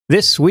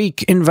This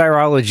Week in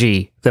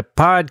Virology, the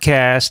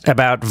podcast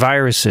about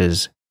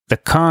viruses, the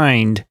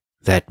kind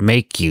that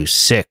make you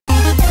sick.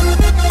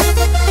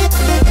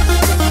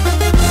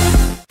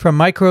 From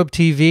Microbe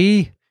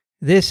TV,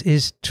 this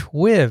is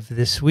TWiV,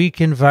 This Week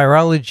in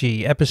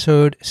Virology,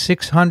 episode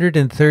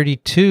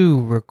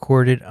 632,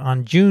 recorded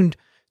on June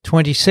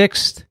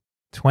 26th,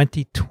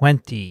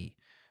 2020.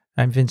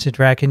 I'm Vincent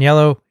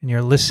Racaniello, and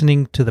you're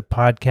listening to the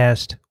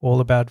podcast all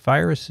about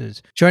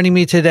viruses. Joining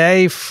me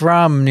today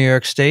from New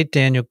York State,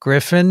 Daniel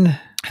Griffin.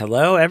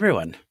 Hello,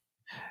 everyone.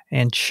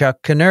 And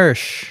Chuck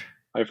Knersch.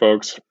 Hi,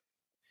 folks.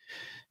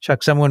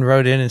 Chuck, someone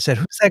wrote in and said,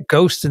 "Who's that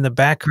ghost in the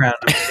background?"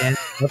 Is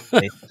this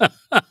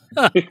not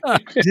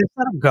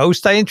a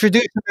ghost? I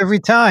introduce him every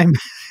time.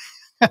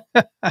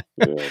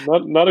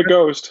 Not a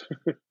ghost.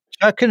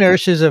 Chuck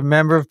Knersch is a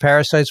member of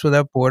Parasites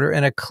Without Border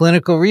and a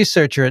clinical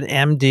researcher at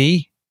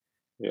MD.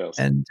 Yes.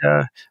 And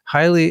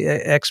highly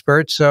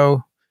expert,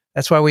 so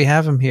that's why we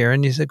have him here.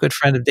 And he's a good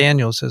friend of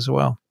Daniel's as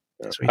well.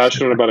 Yeah,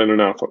 passionate about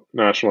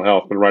international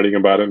health, been writing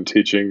about it and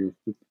teaching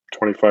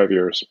 25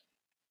 years.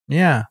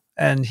 Yeah,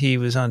 and he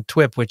was on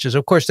TWiV, which is,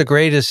 of course, the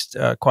greatest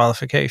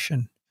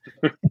qualification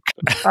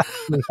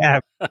we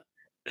have.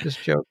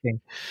 Just joking.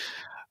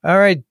 All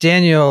right,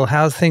 Daniel,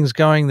 how's things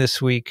going this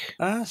week?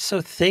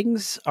 So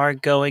things are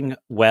going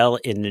well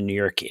in the New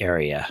York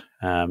area.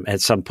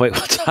 At some point,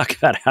 we'll talk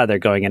about how they're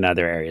going in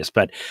other areas.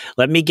 But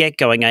let me get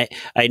going. I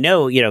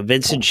know,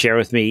 Vincent shared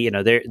with me,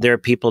 there are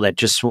people that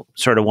just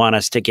sort of want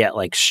us to get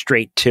like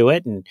straight to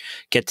it and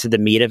get to the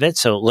meat of it.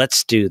 So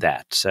let's do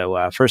that.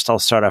 So first, I'll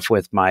start off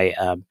with my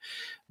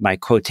my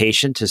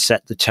quotation to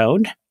set the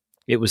tone.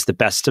 It was the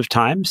best of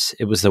times.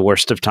 It was the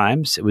worst of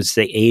times. It was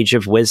the age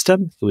of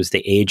wisdom. It was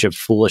the age of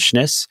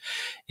foolishness.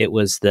 It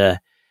was the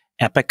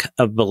epoch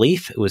of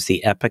belief. It was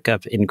the epoch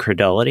of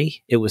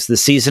incredulity. It was the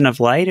season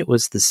of light. It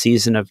was the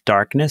season of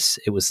darkness.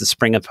 It was the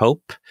spring of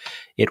hope.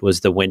 It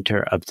was the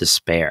winter of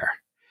despair.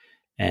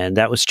 And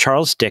that was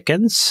Charles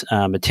Dickens,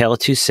 A Tale of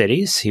Two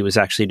Cities. He was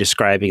actually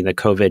describing the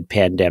COVID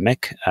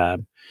pandemic a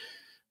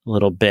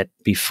little bit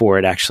before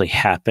it actually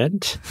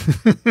happened.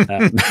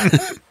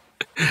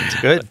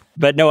 It's good.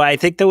 But no, I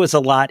think there was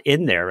a lot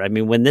in there. I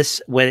mean,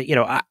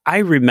 I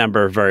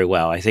remember very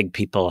well, I think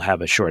people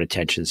have a short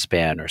attention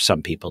span, or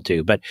some people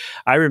do, but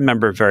I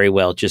remember very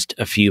well just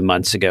a few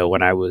months ago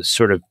when I was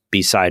sort of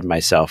beside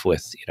myself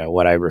with,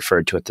 what I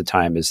referred to at the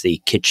time as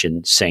the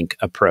kitchen sink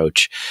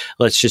approach.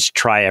 Let's just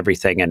try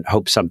everything and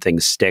hope something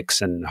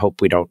sticks and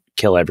hope we don't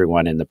kill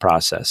everyone in the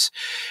process.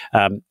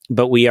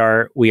 But we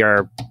are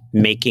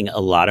making a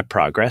lot of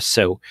progress.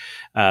 So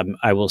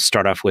I will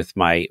start off with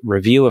my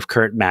review of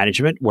current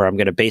management, where I'm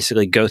going to basically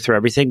go through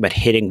everything, but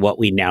hitting what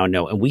we now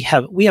know. And we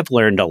have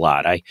learned a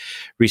lot. I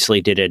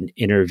recently did an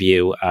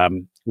interview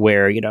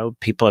where,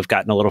 people have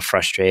gotten a little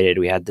frustrated.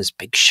 We had this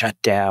big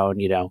shutdown,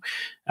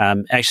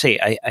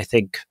 Actually, I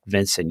think,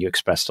 Vincent, you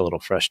expressed a little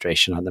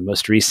frustration on the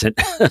most recent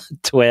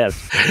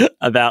TWiV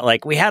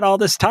about we had all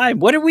this time.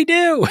 What did we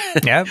do?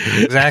 Yeah,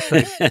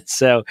 exactly.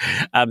 So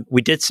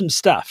we did some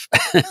stuff.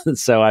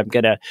 So I'm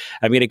gonna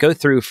go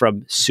through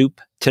from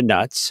soup to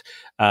nuts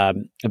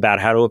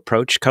about how to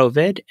approach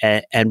COVID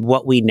and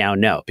what we now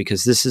know,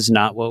 because this is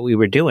not what we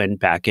were doing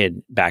back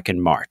in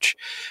March.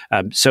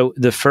 So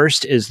the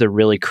first is the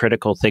really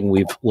critical thing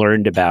we've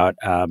learned about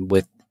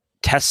with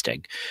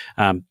testing.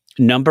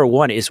 Number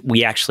one is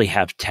we actually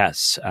have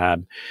tests.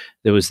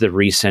 There was the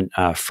recent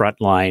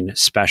Frontline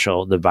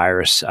special, The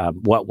Virus,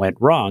 What Went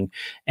Wrong?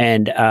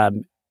 And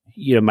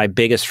my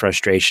biggest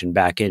frustration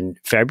back in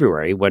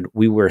February, when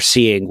we were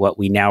seeing what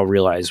we now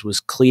realize was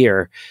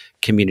clear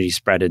community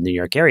spread in the New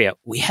York area,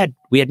 we had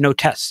no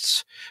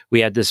tests.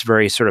 We had this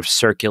very sort of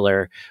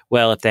circular,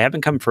 well, if they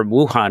haven't come from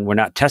Wuhan, we're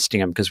not testing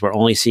them because we're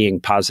only seeing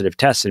positive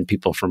tests in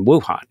people from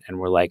Wuhan. And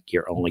we're like,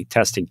 you're only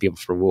testing people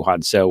from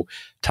Wuhan. So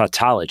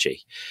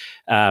tautology.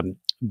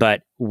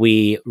 But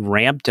we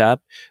ramped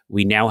up.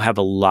 We now have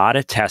a lot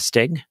of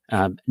testing,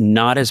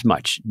 not as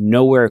much,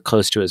 nowhere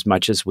close to as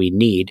much as we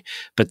need.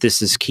 But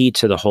this is key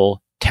to the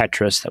whole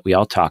Tetris that we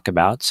all talk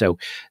about. So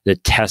the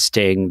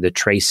testing, the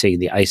tracing,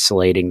 the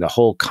isolating, the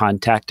whole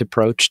contact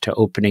approach to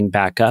opening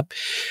back up.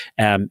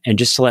 And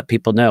just to let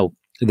people know,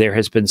 there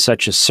has been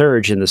such a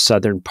surge in the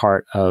southern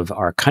part of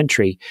our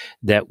country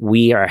that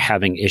we are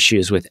having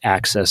issues with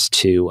access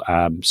to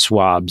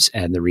swabs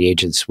and the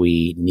reagents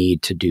we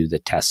need to do the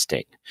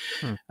testing.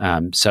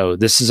 So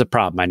this is a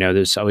problem. I know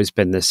there's always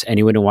been this,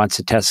 anyone who wants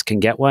a test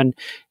can get one.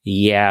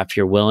 Yeah, if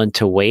you're willing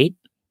to wait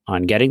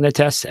on getting the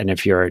test, and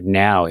if you're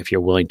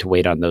willing to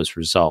wait on those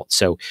results.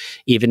 So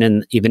even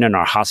in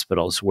our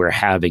hospitals, we're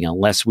having,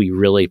 unless we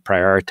really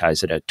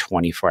prioritize it, a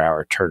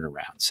 24-hour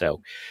turnaround.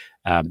 So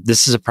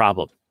this is a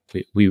problem.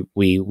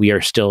 We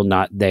are still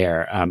not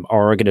there.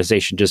 Our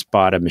organization just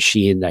bought a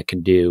machine that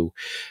can do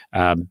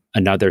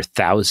another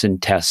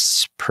 1,000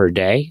 tests per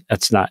day.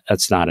 That's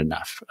not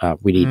enough.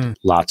 We need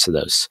lots of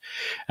those.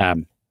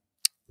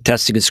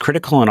 testing is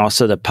critical, and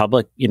also the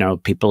public,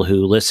 people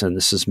who listen.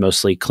 This is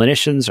mostly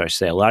clinicians, or I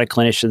say a lot of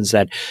clinicians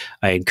that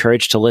I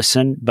encourage to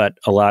listen, but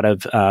a lot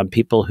of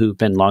people who've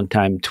been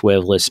longtime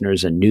TWiV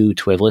listeners and new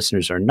TWiV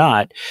listeners or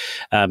not,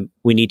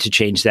 we need to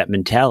change that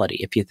mentality.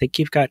 If you think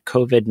you've got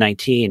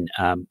COVID-19,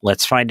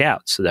 let's find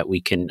out so that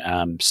we can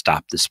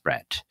stop the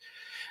spread.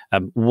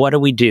 What do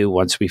we do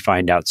once we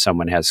find out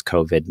someone has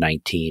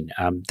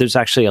COVID-19? There's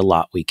actually a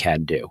lot we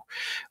can do.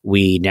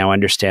 We now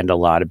understand a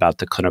lot about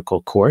the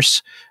clinical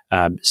course.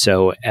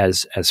 So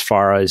as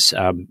far as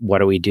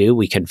what do,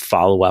 we can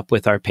follow up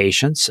with our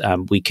patients.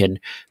 We can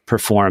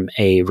perform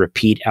a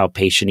repeat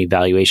outpatient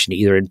evaluation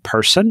either in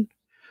person,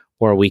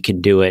 or we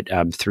can do it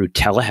through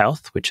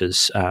telehealth, which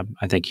is,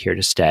 I think, here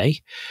to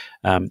stay.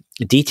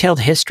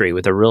 Detailed history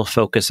with a real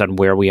focus on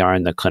where we are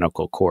in the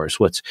clinical course.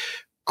 What's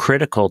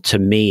critical to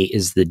me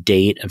is the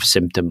date of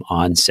symptom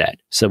onset,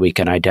 so we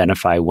can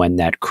identify when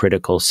that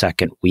critical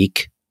second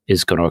week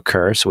is going to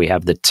occur. So we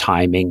have the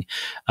timing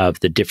of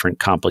the different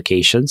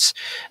complications.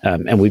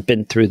 And we've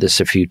been through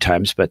this a few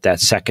times, but that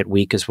second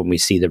week is when we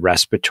see the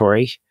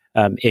respiratory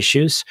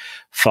issues,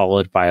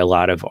 followed by a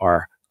lot of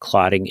our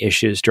clotting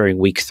issues during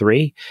week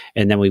 3.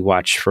 And then we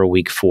watch for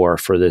week 4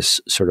 for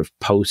this sort of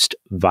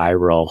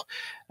post-viral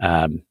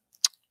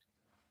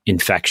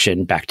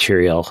infection,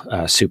 bacterial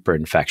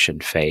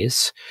superinfection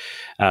phase.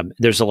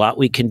 There's a lot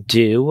we can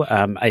do.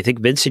 I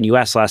think, Vincent, you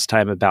asked last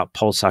time about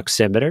pulse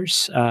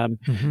oximeters,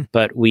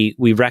 but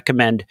we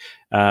recommend,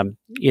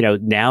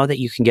 now that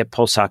you can get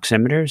pulse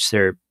oximeters,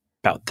 they're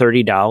about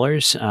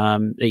 $30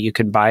 that you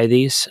can buy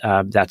these.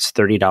 That's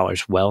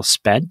 $30 well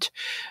spent.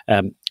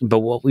 But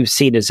what we've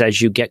seen is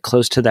as you get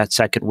close to that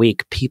second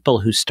week, people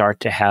who start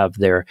to have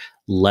their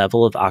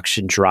level of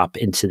oxygen drop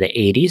into the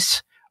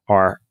 80s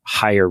are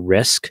higher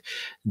risk.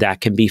 That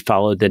can be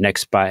followed the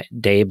next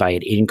day by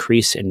an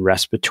increase in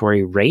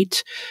respiratory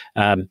rate.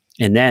 And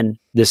then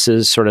this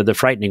is sort of the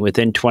frightening.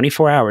 Within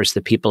 24 hours,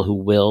 the people who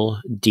will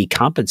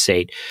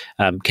decompensate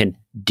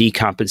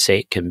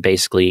can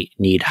basically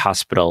need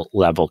hospital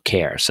level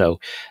care. So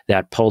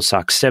that pulse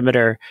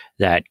oximeter,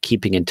 that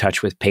keeping in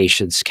touch with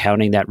patients,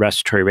 counting that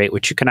respiratory rate,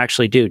 which you can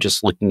actually do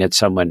just looking at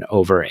someone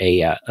over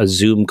a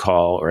Zoom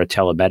call or a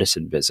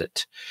telemedicine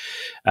visit.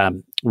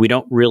 We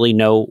don't really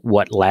know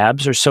what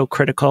labs are so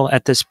critical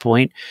at this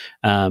point,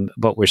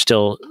 but we're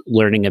still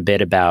learning a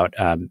bit about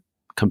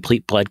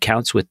complete blood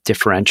counts with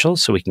differentials,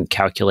 so we can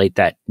calculate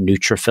that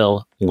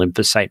neutrophil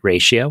lymphocyte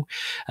ratio.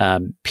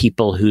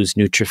 People whose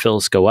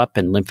neutrophils go up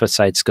and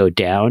lymphocytes go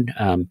down,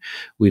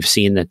 we've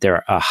seen that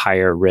they're a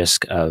higher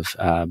risk of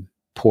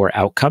poor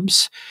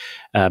outcomes.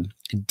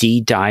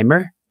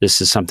 D-dimer,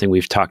 this is something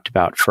we've talked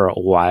about for a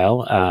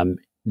while.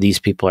 These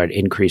people are at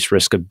increased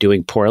risk of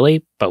doing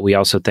poorly, but we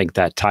also think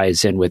that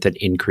ties in with an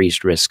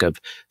increased risk of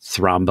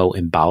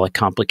thromboembolic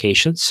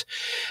complications.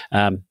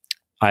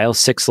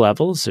 IL-6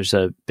 levels, there's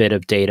a bit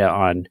of data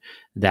on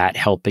that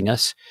helping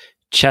us.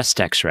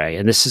 Chest x-ray,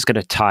 and this is going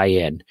to tie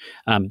in.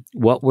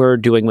 What we're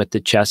doing with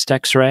the chest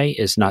x-ray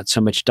is not so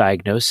much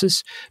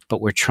diagnosis, but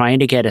we're trying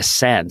to get a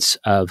sense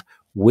of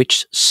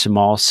which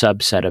small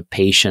subset of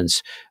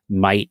patients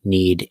might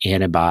need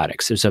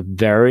antibiotics. There's a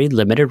very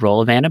limited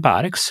role of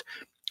antibiotics.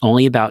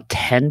 Only about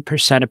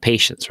 10% of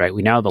patients, right?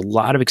 We now have a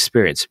lot of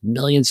experience.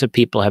 Millions of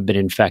people have been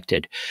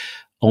infected.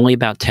 Only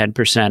about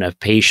 10% of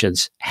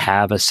patients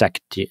have a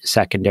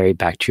secondary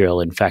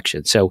bacterial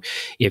infection. So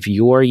if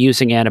you're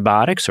using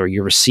antibiotics or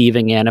you're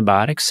receiving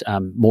antibiotics,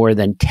 more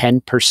than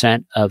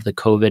 10% of the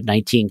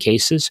COVID-19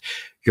 cases,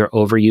 you're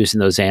overusing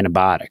those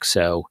antibiotics.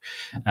 So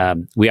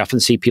we often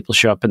see people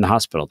show up in the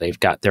hospital. They've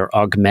got their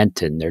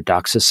Augmentin, their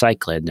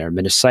doxycycline, their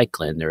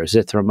minocycline, their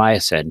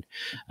azithromycin,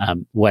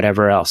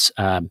 whatever else.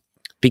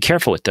 Be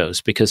careful with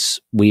those because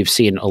we've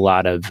seen a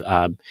lot of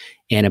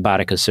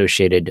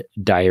antibiotic-associated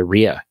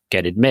diarrhea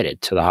get admitted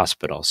to the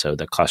hospital, so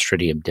the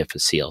Clostridium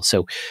difficile.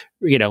 So,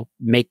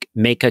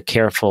 make a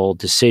careful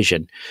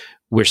decision.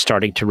 We're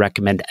starting to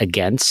recommend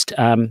against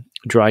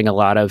drawing a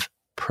lot of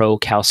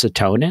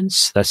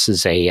procalcitonins. This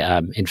is a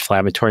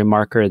inflammatory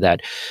marker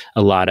that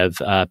a lot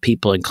of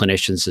people and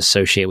clinicians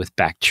associate with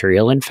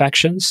bacterial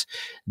infections.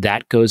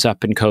 That goes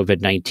up in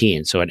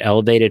COVID-19. So an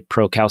elevated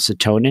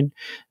procalcitonin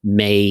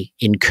may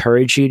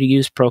encourage you to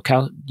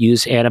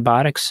use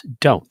antibiotics.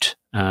 Don't.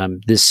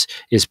 This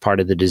is part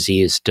of the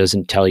disease.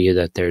 Doesn't tell you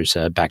that there's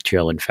a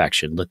bacterial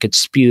infection. Look at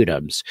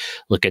sputums.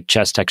 Look at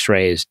chest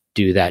x-rays.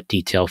 Do that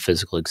detailed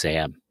physical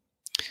exam.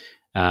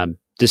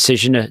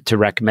 Decision to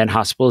recommend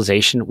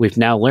hospitalization. We've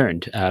now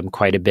learned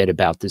quite a bit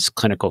about this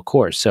clinical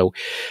course. So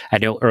I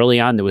know early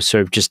on there was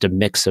sort of just a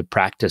mix of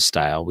practice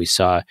style. We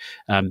saw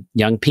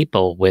young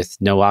people with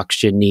no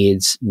oxygen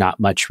needs, not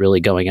much really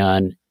going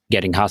on,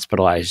 getting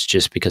hospitalized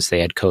just because they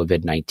had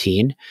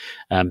COVID-19.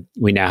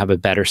 We now have a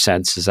better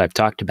sense, as I've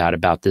talked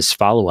about this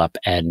follow-up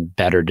and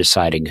better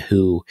deciding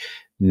who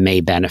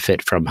may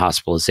benefit from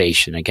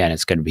hospitalization. Again,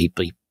 it's going to be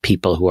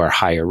people who are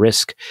higher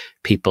risk,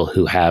 people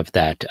who have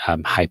that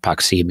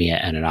hypoxemia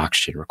and an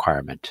oxygen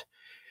requirement.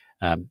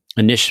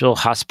 Initial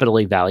hospital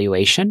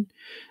evaluation.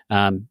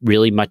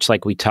 really much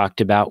like we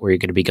talked about, where you're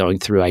going to be going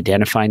through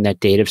identifying that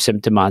date of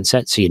symptom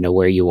onset so you know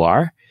where you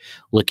are,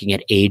 looking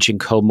at age and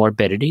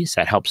comorbidities.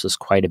 That helps us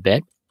quite a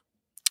bit.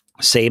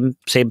 Same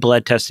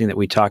blood testing that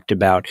we talked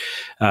about,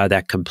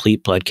 that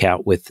complete blood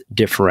count with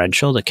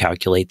differential to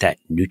calculate that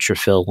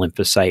neutrophil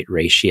lymphocyte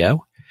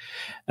ratio.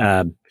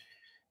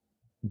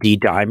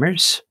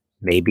 D-dimers,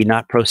 maybe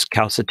not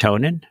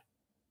procalcitonin,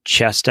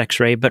 chest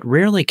x-ray, but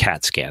rarely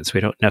CAT scans. We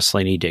don't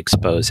necessarily need to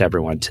expose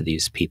everyone to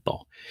these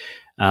people.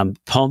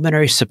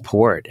 Pulmonary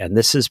support, and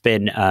this has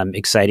been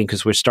exciting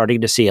because we're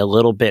starting to see a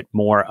little bit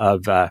more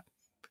of, I'm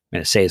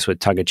going to say this with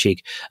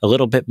tongue-in-cheek, a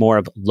little bit more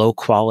of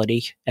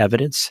low-quality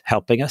evidence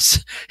helping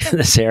us in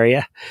this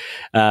area.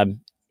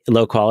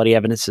 Low-quality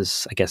evidence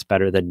is, I guess,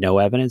 better than no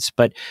evidence,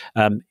 but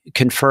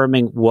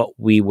confirming what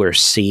we were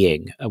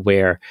seeing,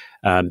 where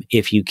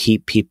if you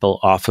keep people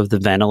off of the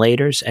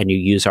ventilators and you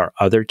use our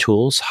other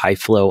tools,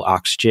 high-flow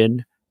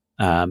oxygen,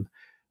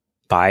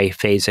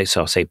 biphasic,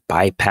 so I'll say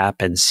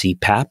BiPAP and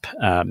CPAP,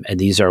 and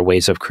these are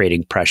ways of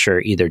creating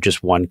pressure, either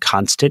just one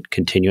constant,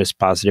 continuous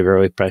positive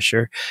airway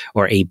pressure,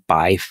 or a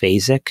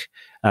biphasic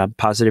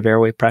positive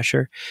airway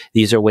pressure.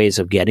 These are ways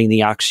of getting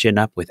the oxygen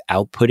up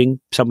without putting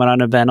someone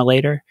on a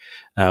ventilator.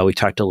 We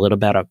talked a little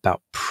bit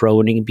about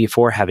proning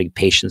before, having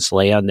patients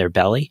lay on their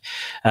belly.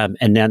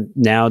 And then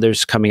now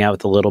there's coming out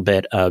with a little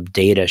bit of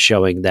data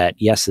showing that,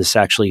 yes, this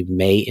actually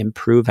may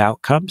improve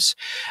outcomes,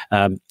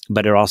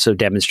 but it also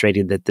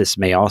demonstrated that this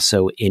may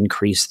also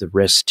increase the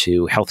risk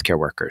to healthcare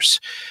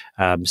workers.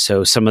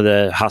 So some of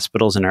the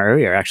hospitals in our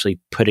area are actually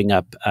putting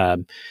up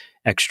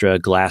extra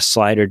glass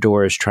slider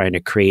doors, trying to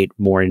create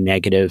more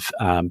negative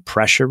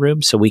pressure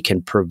rooms so we can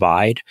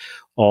provide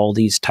all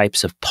these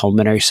types of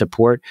pulmonary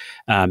support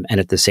and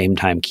at the same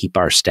time keep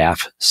our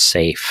staff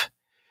safe.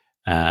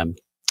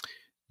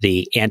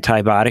 The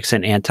antibiotics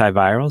and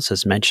antivirals,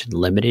 as mentioned,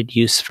 limited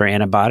use for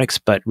antibiotics,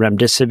 but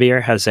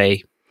remdesivir has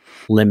a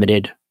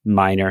limited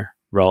minor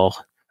role.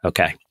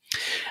 Okay.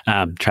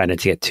 Trying not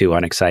to get too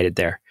unexcited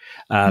there.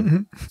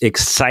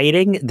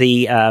 Exciting,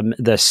 the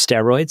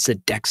steroids, the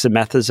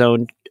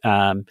dexamethasone,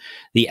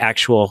 the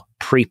actual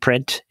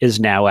preprint is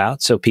now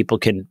out, so people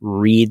can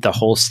read the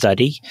whole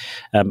study.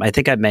 I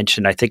think I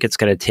mentioned, I think it's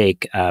going to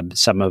take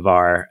some of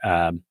our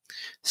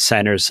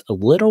centers a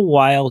little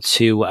while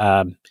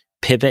to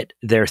pivot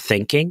their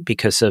thinking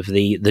because of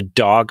the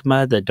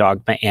dogma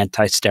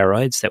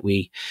anti-steroids that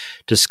we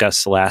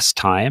discussed last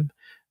time.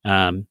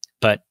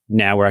 But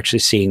now we're actually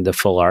seeing the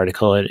full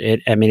article.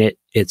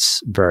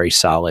 It's very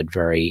solid,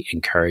 very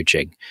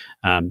encouraging.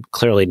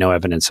 Clearly no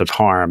evidence of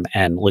harm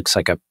and looks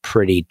like a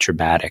pretty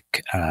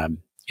dramatic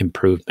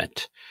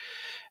improvement.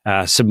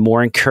 Some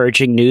more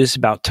encouraging news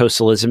about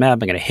tocilizumab. I'm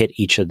going to hit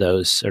each of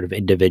those sort of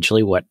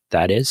individually, what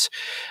that is.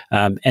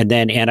 And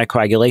then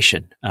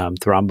anticoagulation.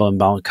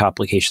 Thromboembolic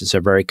complications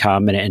are very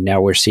common, and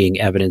now we're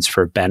seeing evidence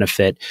for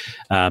benefit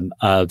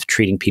of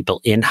treating people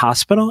in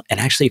hospital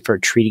and actually for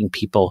treating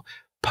people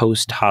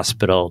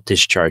post-hospital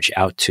discharge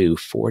out to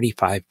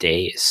 45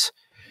 days.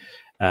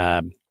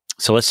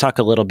 So let's talk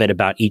a little bit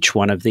about each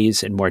one of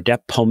these in more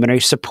depth.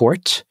 Pulmonary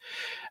support.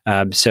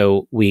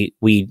 So we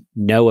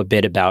know a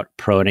bit about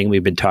proning.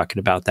 We've been talking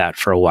about that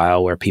for a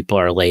while, where people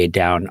are laid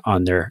down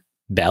on their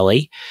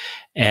belly.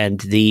 And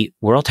the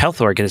World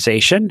Health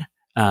Organization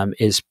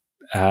is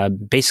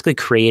basically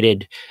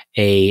created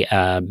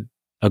a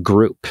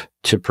group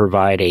to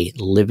provide a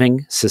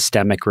living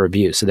systemic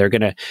review. So they're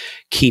going to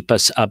keep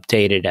us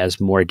updated as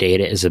more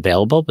data is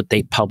available, but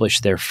they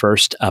published their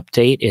first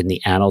update in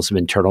the Annals of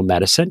Internal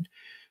Medicine,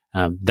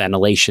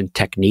 ventilation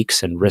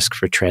techniques and risk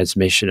for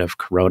transmission of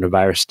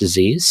coronavirus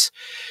disease.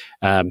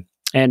 And,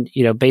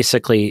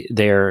 basically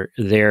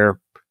they're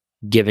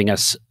giving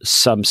us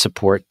some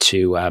support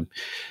to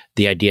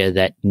the idea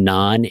that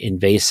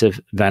non-invasive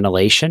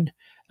ventilation,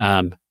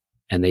 and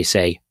they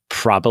say,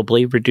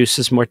 probably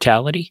reduces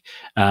mortality,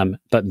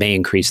 but may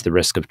increase the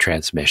risk of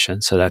transmission.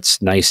 So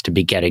that's nice to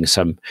be getting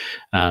some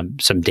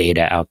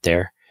data out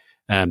there.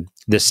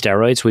 The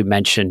steroids we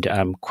mentioned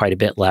quite a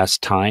bit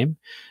last time.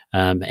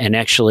 And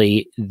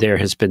actually, there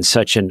has been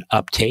such an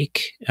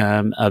uptake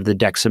of the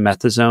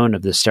dexamethasone,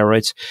 of the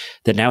steroids,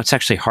 that now it's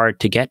actually hard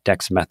to get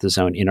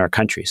dexamethasone in our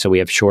country. So we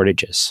have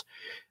shortages.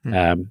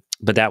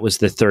 But that was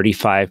the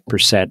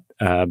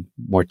 35%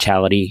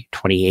 mortality,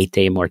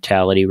 28-day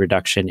mortality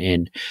reduction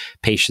in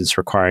patients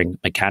requiring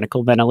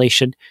mechanical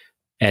ventilation,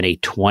 and a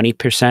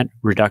 20%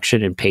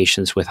 reduction in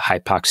patients with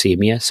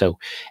hypoxemia, so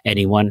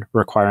anyone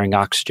requiring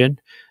oxygen.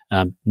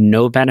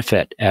 No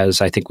benefit, as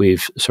I think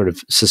we've sort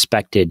of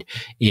suspected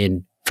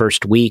in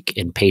first week,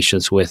 in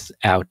patients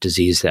without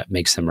disease that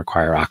makes them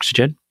require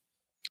oxygen.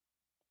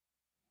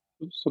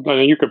 So then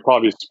you could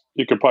probably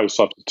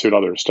substitute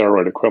other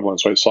steroid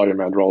equivalents, right?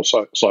 Solumandrol,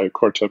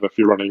 Cortiv, if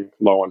you're running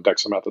low on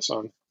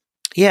dexamethasone.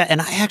 Yeah,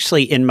 and I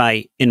actually in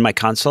my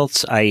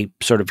consults I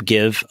sort of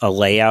give a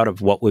layout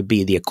of what would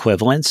be the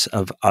equivalents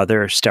of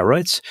other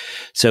steroids.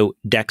 So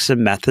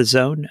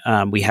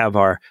dexamethasone, we have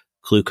our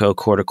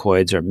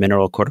glucocorticoids or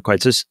mineral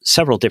corticoids. There's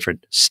several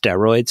different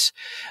steroids.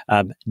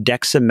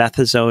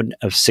 Dexamethasone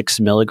of 6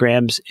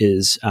 milligrams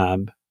is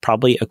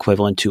probably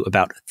equivalent to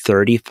about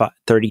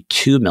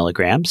 32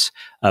 milligrams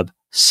of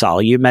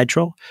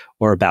Solumedrol,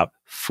 or about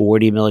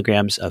 40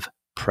 milligrams of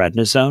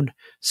prednisone.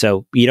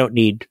 So you don't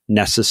need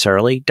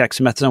necessarily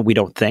dexamethasone, we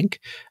don't think,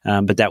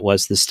 but that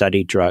was the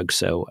studied drug.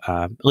 So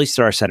at least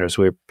at our centers,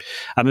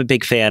 I'm a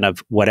big fan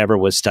of whatever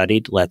was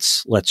studied.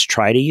 Let's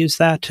try to use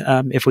that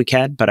if we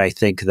can. But I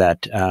think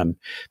that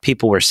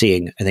people were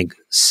seeing, I think,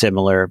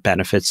 similar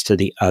benefits to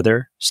the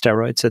other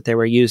steroids that they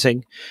were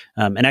using,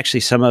 and actually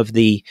some of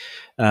the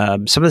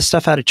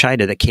stuff out of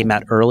China that came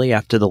out early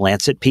after the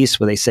Lancet piece,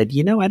 where they said,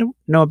 I don't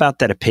know about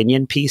that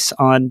opinion piece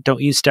on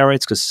don't use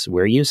steroids because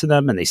we're using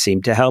them and they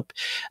seem to help.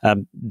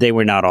 They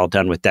were not all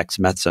done with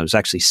dexamethasone. It was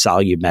actually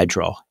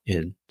Solumedrol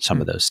in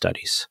some of those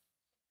studies.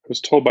 I was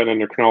told by an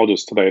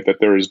endocrinologist today that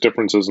there is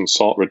differences in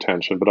salt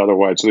retention, but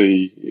otherwise,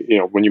 when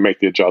you make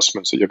the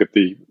adjustments, that you'll get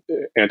the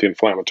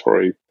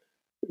anti-inflammatory,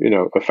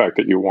 effect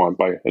that you want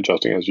by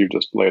adjusting as you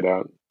just laid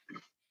out.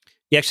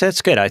 Yeah, actually,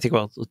 that's good. I think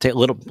we'll take a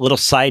little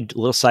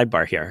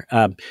sidebar here.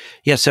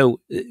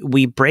 So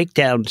we break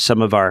down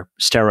some of our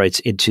steroids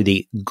into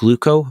the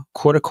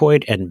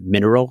glucocorticoid and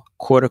mineral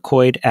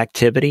corticoid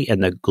activity.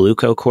 And the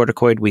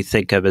glucocorticoid we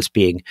think of as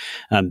being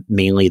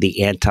mainly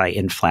the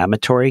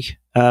anti-inflammatory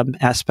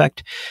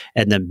aspect,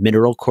 and the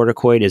mineral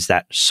corticoid is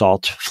that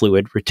salt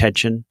fluid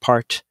retention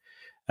part.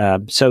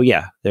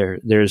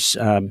 There's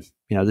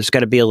there's got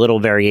to be a little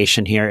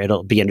variation here.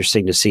 It'll be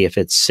interesting to see if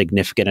it's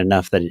significant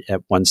enough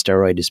that one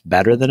steroid is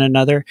better than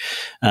another.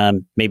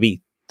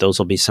 Maybe those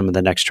will be some of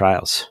the next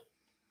trials.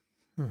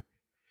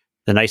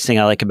 The nice thing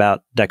I like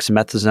about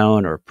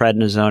dexamethasone or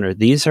prednisone,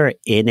 these are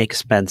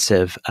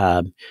inexpensive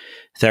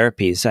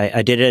therapies.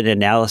 I did an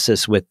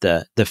analysis with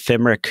the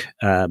FIMRIC,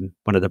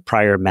 one of the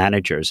prior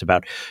managers,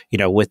 about,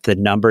 with the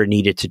number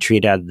needed to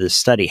treat out of this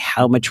study,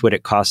 how much would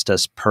it cost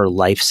us per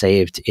life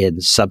saved in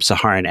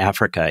sub-Saharan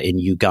Africa, in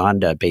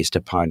Uganda, based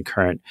upon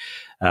current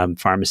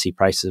pharmacy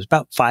prices?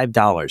 About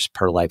 $5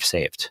 per life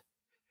saved.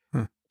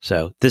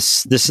 So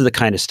this is the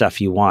kind of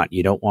stuff you want.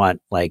 You don't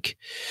want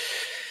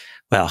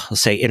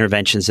let's say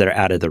interventions that are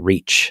out of the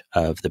reach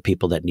of the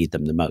people that need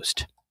them the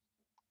most.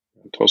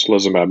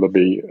 Tocilizumab would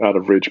be out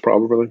of reach,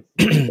 probably.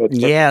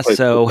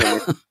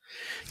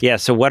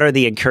 So what are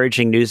the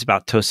encouraging news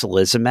about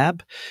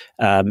tocilizumab?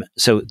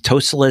 So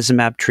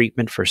tocilizumab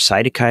treatment for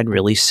cytokine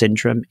release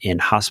syndrome in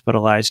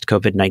hospitalized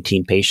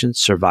COVID-19 patients,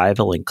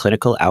 survival and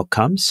clinical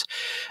outcomes.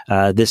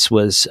 This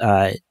was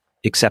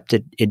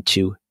accepted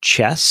into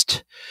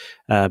CHEST.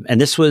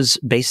 And this was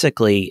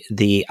basically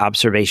the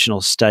observational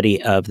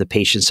study of the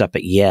patients up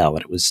at Yale.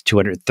 And it was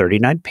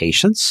 239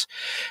 patients.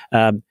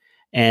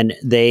 And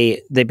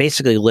they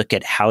basically look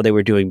at how they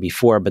were doing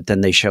before, but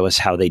then they show us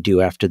how they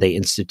do after they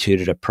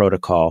instituted a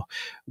protocol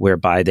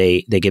whereby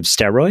they give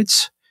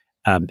steroids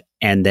and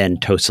then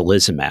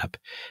tocilizumab.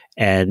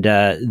 And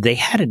they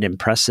had an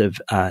impressive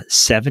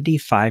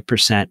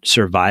 75%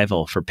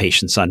 survival for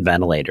patients on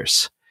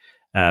ventilators.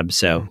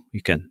 So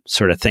you can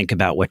sort of think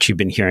about what you've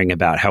been hearing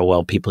about how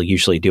well people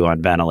usually do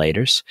on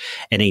ventilators,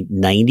 and a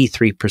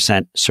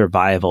 93%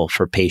 survival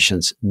for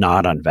patients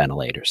not on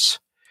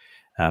ventilators.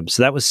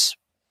 So that was,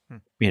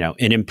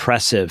 an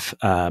impressive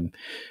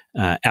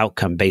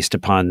outcome based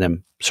upon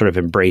them sort of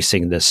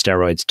embracing the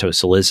steroids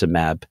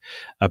tocilizumab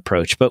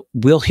approach. But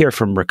we'll hear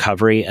from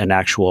Recovery, an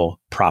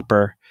actual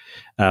proper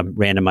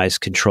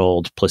randomized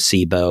controlled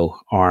placebo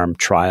arm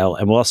trial.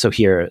 And we'll also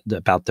hear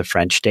about the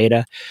French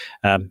data.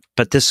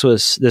 But this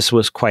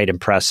was quite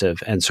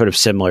impressive and sort of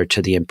similar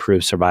to the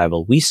improved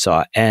survival we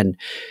saw. And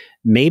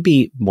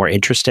maybe more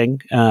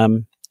interesting,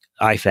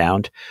 I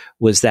found,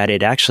 was that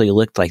it actually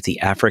looked like the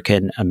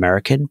African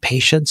American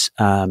patients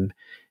and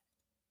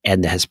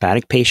the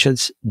Hispanic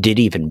patients did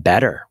even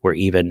better, were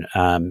even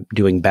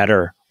doing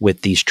better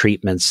with these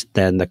treatments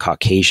than the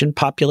Caucasian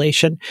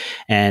population.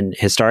 And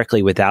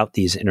historically, without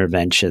these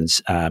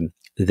interventions,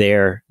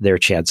 their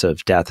chance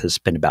of death has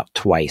been about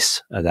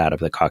twice that of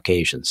the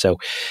Caucasian. So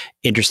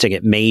interesting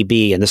it may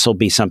be, and this will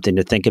be something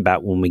to think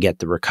about when we get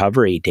the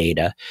recovery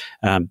data,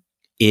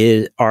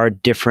 are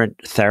different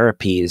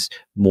therapies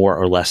more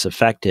or less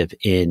effective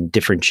in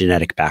different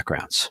genetic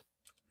backgrounds?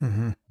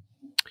 Mm-hmm.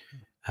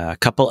 A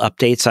couple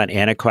updates on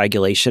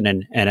anticoagulation,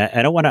 and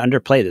I don't want to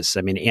underplay this.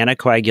 I mean,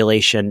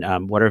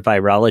 anticoagulation, what are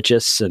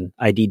virologists and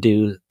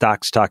ID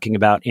docs talking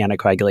about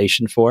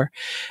anticoagulation for?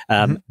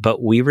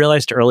 But we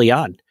realized early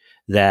on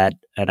that,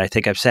 and I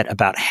think I've said,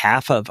 about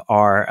half of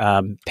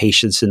our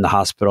patients in the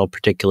hospital,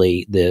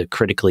 particularly the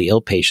critically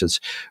ill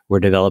patients, were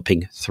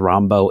developing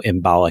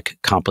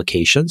thromboembolic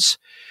complications.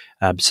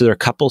 So there are a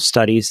couple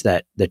studies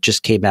that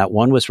just came out.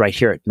 One was right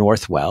here at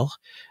Northwell,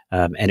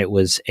 and it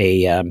was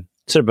a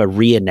sort of a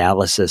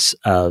reanalysis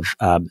of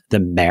the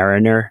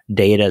Mariner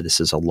data. This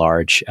is a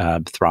large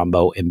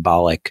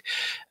thromboembolic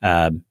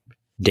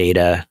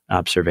data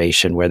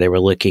observation where they were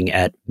looking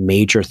at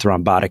major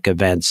thrombotic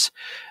events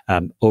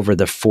over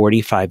the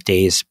 45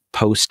 days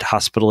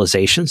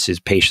post-hospitalization. So these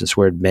patients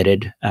were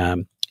admitted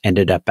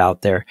ended up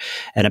out there,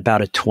 and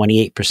about a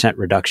 28%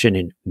 reduction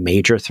in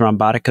major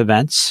thrombotic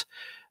events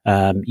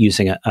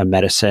using a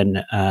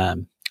medicine,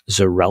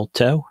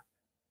 Xarelto.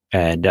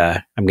 And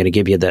I'm going to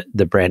give you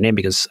the brand name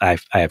because I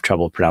have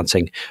trouble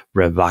pronouncing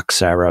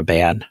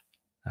Rivaroxaban,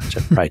 which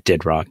I probably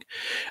did wrong.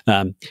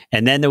 And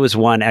then there was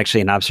one,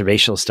 actually an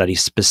observational study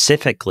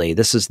specifically.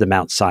 This is the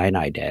Mount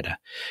Sinai data.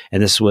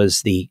 And this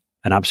was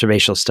an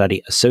observational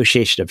study,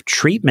 association of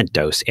treatment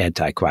dose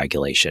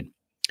anticoagulation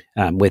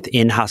with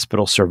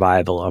in-hospital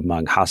survival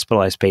among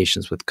hospitalized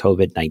patients with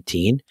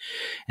COVID-19.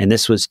 And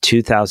this was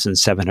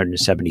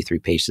 2,773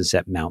 patients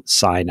at Mount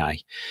Sinai.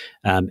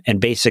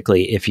 And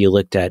basically, if you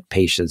looked at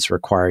patients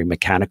requiring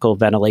mechanical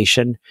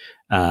ventilation,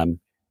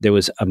 there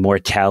was a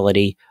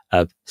mortality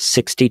of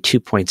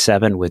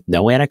 62.7 with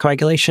no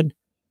anticoagulation,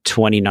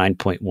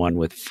 29.1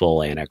 with full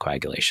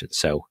anticoagulation.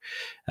 So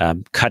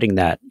cutting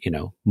that,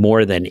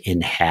 more than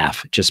in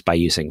half just by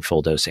using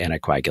full dose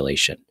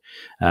anticoagulation.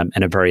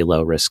 And a very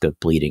low risk of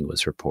bleeding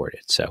was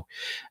reported. So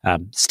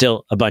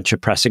still a bunch of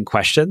pressing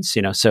questions,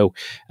 So,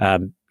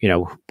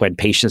 when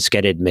patients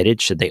get admitted,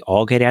 should they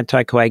all get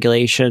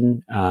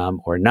anticoagulation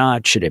or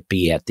not? Should it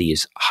be at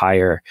these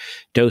higher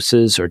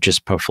doses or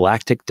just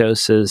prophylactic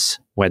doses?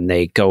 When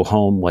they go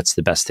home, what's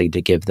the best thing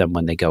to give them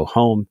when they go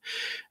home?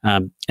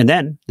 And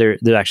then there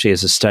actually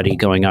is a study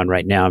going on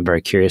right now. I'm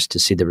very curious to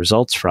see the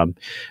results from.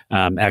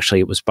 Actually,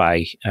 it was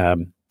by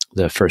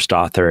the first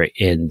author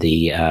in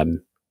the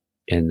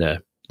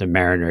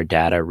Mariner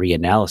data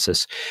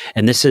reanalysis.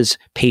 And this is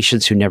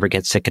patients who never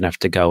get sick enough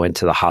to go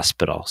into the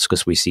hospital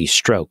because we see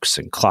strokes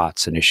and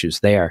clots and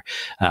issues there,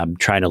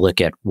 trying to look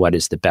at what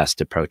is the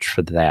best approach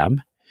for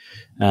them.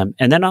 And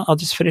then I'll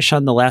just finish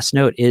on the last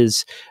note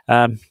is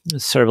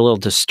sort of a little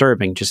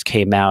disturbing, just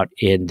came out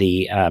in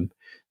the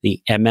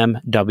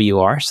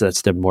MMWR, so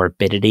that's the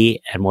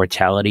Morbidity and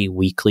Mortality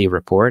Weekly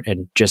Report,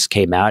 and just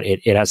came out.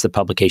 It has the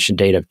publication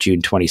date of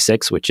June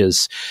 26, which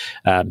is,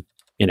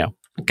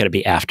 going to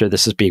be after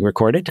this is being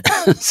recorded.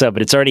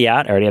 But it's already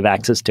out. I already have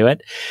access to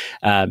it.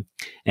 And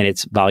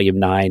it's volume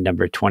 9,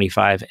 number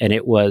 25. And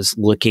it was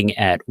looking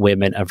at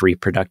women of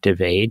reproductive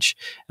age.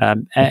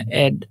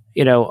 And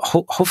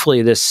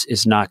hopefully this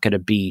is not going to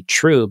be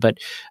true, but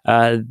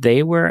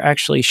they were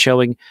actually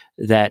showing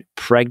that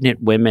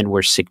pregnant women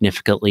were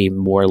significantly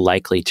more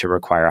likely to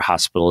require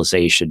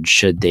hospitalization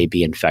should they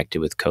be infected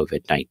with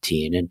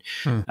COVID-19. And,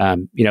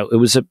 it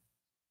was a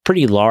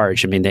pretty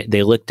large. I mean,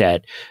 they looked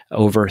at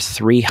over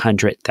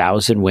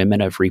 300,000 women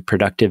of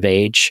reproductive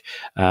age.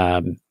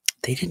 They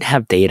didn't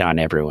have data on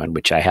everyone,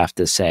 which I have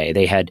to say.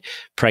 They had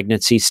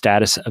pregnancy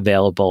status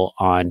available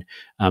on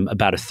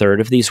about a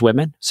third of these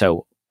women,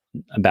 so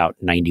about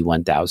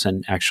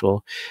 91,000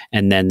 actual.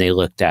 And then they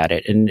looked at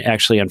it, and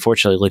actually,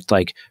 unfortunately, it looked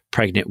like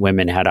pregnant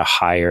women had a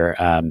higher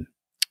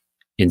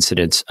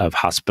incidence of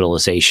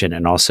hospitalization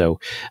and also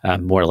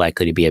more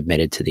likely to be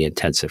admitted to the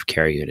intensive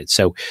care unit.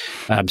 So,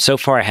 so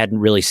far I hadn't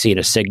really seen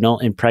a signal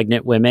in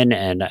pregnant women,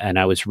 and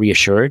I was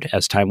reassured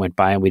as time went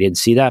by and we didn't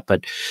see that,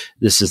 but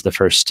this is the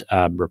first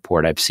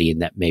report I've seen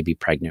that maybe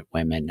pregnant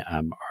women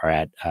are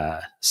at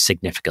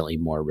significantly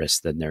more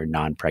risk than their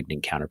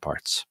non-pregnant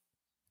counterparts.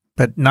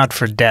 But not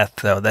for death,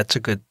 though. That's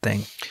a good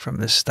thing from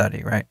this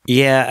study, right?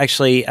 Yeah,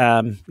 actually,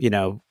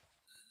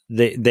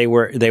 They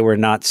were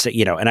not,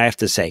 and I have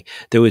to say,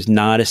 there was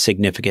not a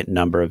significant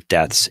number of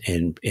deaths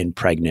in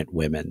pregnant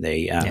women.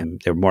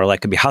 They're more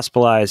likely to be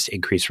hospitalized,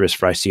 increased risk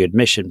for ICU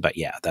admission. But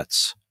yeah,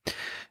 that's.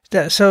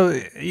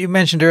 So you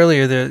mentioned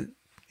earlier that,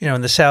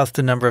 in the South,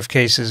 the number of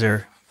cases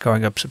are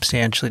going up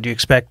substantially. Do you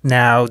expect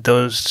now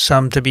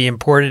some to be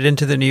imported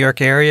into the New York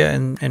area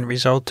and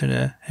result in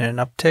an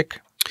uptick?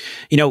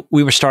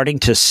 We were starting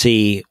to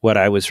see what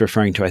I was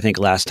referring to, I think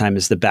last time,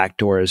 is the back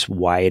door is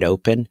wide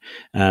open.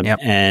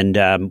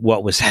 And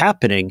what was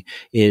happening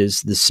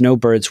is the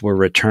snowbirds were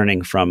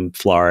returning from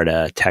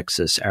Florida,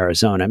 Texas,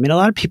 Arizona. I mean, a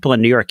lot of people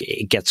in New York,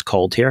 it gets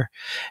cold here.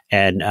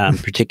 And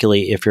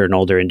particularly if you're an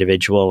older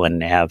individual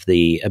and have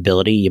the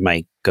ability, you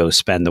might go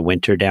spend the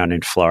winter down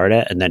in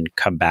Florida and then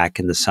come back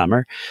in the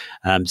summer.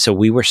 So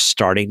we were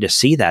starting to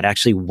see that.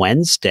 Actually,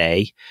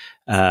 Wednesday,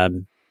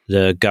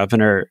 the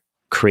governor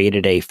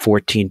created a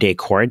 14-day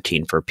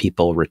quarantine for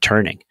people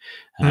returning.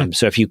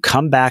 So if you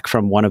come back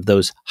from one of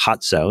those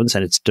hot zones,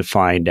 and it's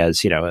defined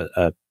as,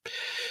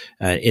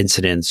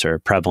 incidence or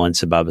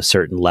prevalence above a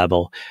certain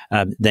level,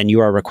 then you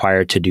are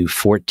required to do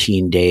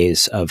 14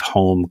 days of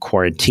home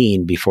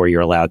quarantine before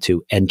you're allowed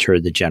to enter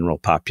the general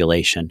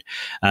population.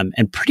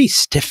 And pretty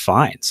stiff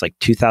fines, like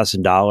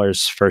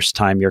 $2,000 first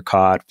time you're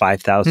caught,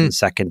 $5,000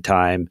 second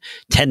time,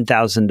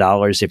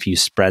 $10,000 if you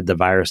spread the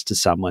virus to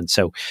someone.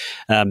 So,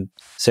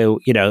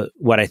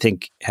 what I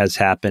think has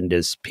happened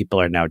is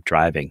people are now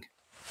driving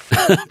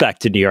back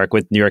to New York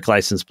with New York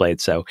license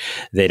plates, so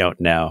they don't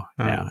know.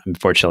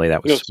 Unfortunately,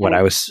 that was what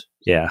I was.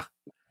 Yeah.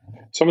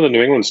 Some of the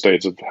New England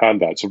states have had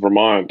that. So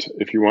Vermont,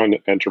 if you want to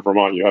enter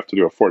Vermont, you have to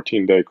do a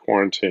 14-day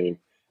quarantine.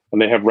 And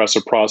they have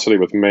reciprocity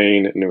with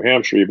Maine and New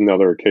Hampshire, even though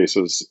there are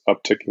cases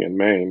upticking in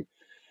Maine.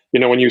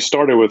 When you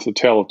started with the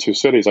Tale of Two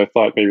Cities, I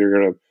thought maybe you're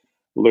going to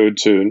allude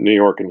to New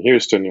York and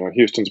Houston.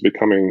 Houston's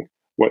becoming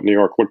what New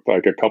York looked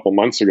like a couple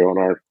months ago.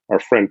 And our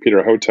friend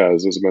Peter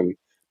Hotez has been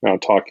now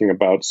talking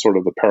about sort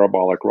of the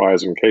parabolic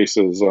rise in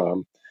cases,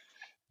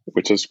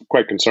 which is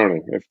quite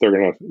concerning if they're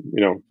going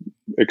to,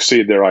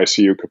 exceed their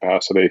ICU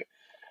capacity,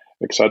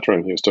 et cetera,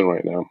 in Houston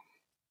right now.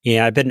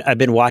 Yeah, I've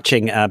been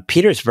watching.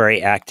 Peter's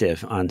very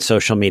active on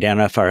social media. I don't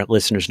know if our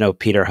listeners know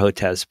Peter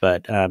Hotez,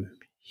 but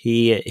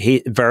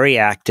he very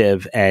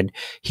active, and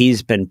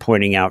he's been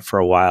pointing out for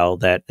a while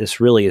that this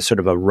really is sort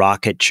of a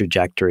rocket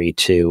trajectory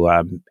to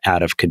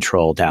out of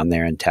control down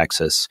there in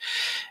Texas,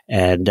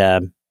 and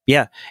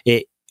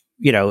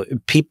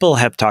people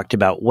have talked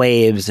about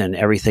waves and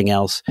everything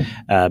else.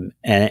 And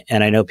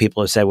I know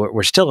people have said,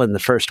 we're still in the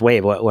first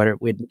wave.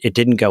 It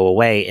didn't go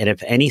away. And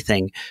if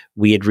anything,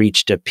 we had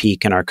reached a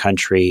peak in our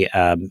country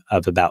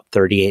of about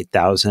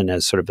 38,000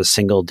 as sort of a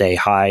single day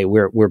high.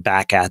 We're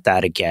back at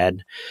that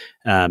again.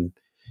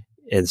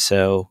 And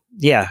so,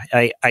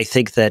 I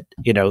think that,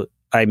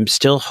 I'm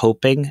still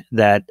hoping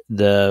that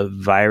the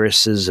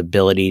virus's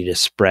ability to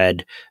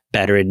spread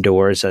better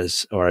indoors,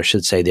 or I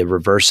should say the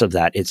reverse of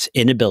that, its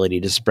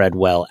inability to spread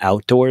well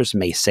outdoors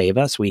may save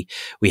us. We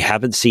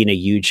haven't seen a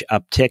huge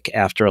uptick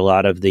after a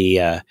lot of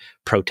the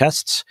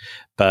protests,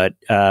 but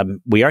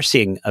we are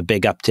seeing a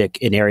big uptick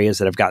in areas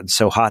that have gotten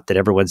so hot that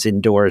everyone's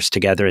indoors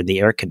together in the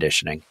air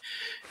conditioning.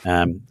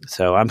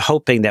 So I'm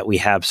hoping that we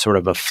have sort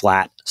of a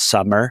flat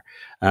summer,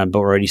 but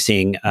we're already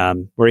seeing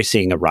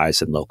a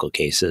rise in local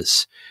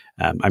cases.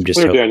 I'm just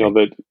clear, hoping. Daniel,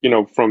 that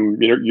from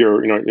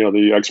your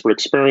the expert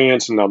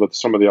experience, and now that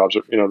some of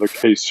the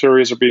case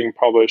series are being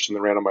published and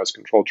the randomized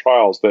controlled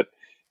trials, that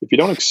if you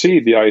don't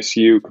exceed the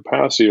ICU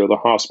capacity or the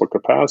hospital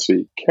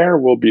capacity, care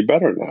will be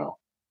better now.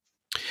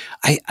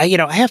 I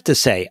have to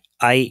say,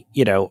 I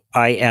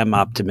am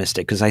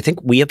optimistic because I think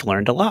we have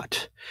learned a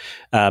lot.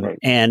 Right.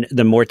 And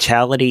the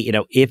mortality,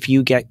 if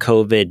you get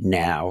COVID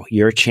now,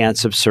 your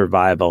chance of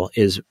survival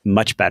is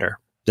much better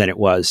than it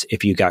was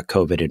if you got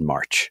COVID in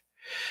March.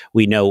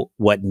 We know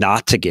what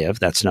not to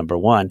give. That's number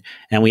one.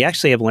 And we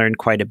actually have learned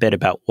quite a bit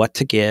about what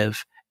to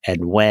give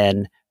and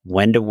when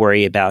to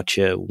worry about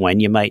you, when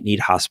you might need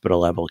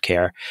hospital level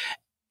care.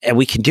 And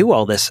we can do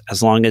all this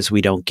as long as we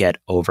don't get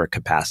over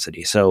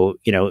capacity. So,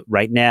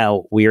 right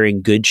now we're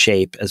in good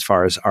shape as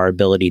far as our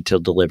ability to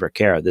deliver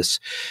care. This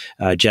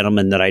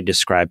gentleman that I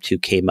described who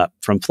came up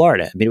from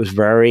Florida, I mean, it was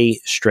very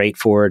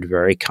straightforward,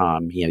 very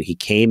calm. He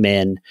came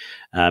in,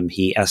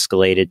 he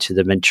escalated to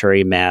the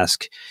Venturi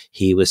mask.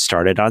 He was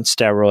started on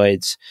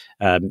steroids.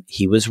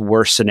 He was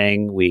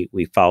worsening. We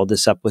followed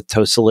this up with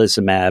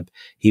tocilizumab.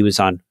 He was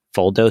on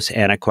full dose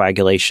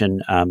anticoagulation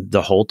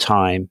the whole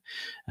time.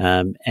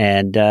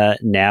 And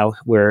now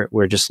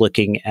we're just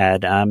looking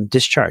at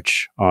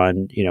discharge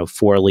on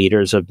 4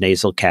 liters of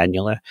nasal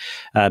cannula.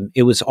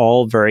 It was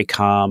all very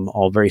calm,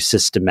 all very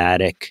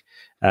systematic.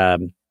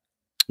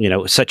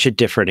 Such a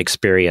different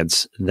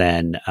experience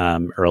than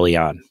early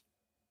on.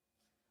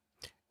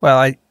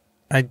 Well,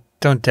 I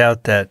don't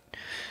doubt that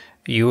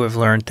you have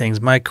learned things.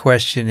 My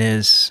question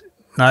is,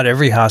 not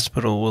every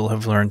hospital will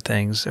have learned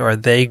things. Are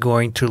they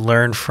going to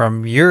learn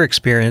from your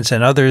experience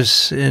and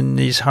others in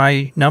these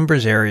high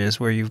numbers areas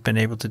where you've been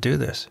able to do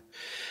this?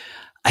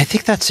 I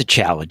think that's a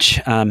challenge.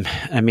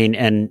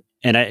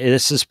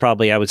 This is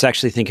probably, I was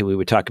actually thinking we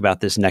would talk about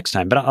this next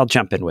time, but I'll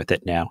jump in with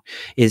it now,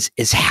 is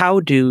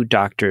how do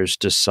doctors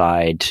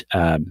decide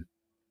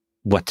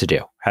what to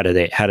do? How do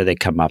they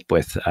come up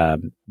with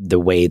the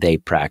way they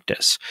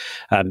practice?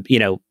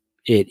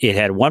 It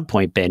had at one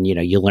point been,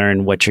 you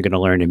learn what you're going to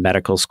learn in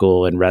medical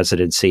school and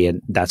residency,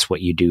 and that's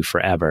what you do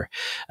forever.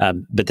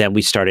 But then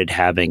we started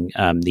having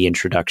the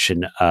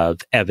introduction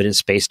of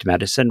evidence-based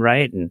medicine,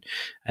 right? And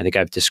I think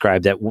I've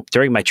described that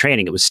during my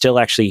training, it was still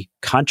actually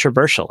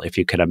controversial, if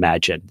you could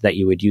imagine, that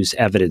you would use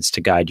evidence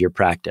to guide your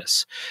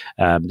practice,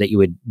 that you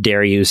would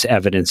dare use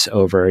evidence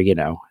over,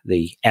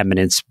 the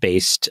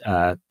eminence-based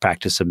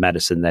practice of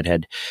medicine that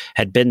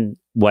had been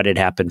what had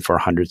happened for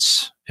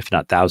hundreds, if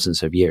not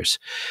thousands of years.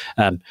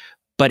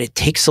 But it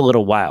takes a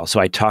little while. So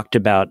I talked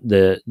about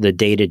the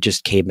data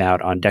just came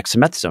out on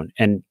dexamethasone,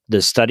 and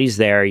the studies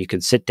there, you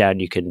can sit down,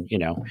 you can,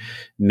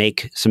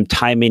 make some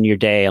time in your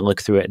day and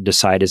look through it and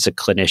decide as a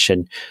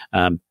clinician,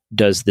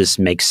 does this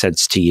make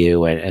sense to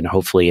you? And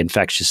hopefully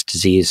infectious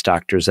disease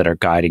doctors that are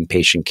guiding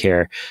patient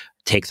care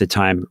take the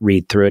time,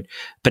 read through it.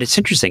 But it's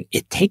interesting.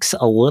 It takes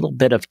a little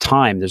bit of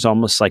time. There's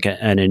almost like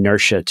an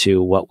inertia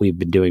to what we've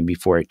been doing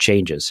before it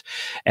changes.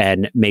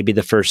 And maybe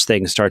the first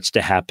thing starts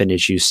to happen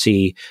is you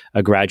see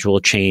a gradual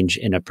change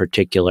in a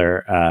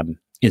particular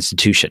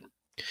institution.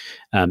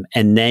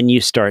 And then you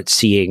start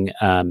seeing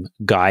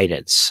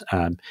guidance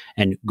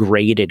and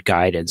graded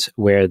guidance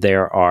where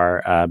there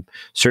are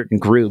certain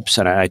groups.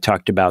 And I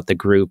talked about the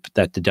group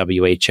that the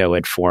WHO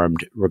had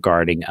formed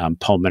regarding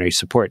pulmonary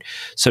support.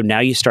 So now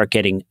you start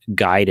getting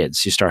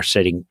guidance. You start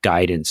setting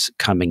guidance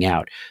coming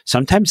out.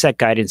 Sometimes that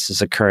guidance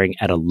is occurring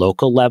at a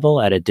local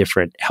level, at a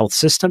different health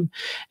system.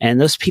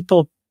 And those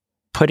people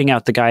putting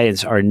out the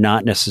guidance are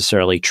not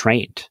necessarily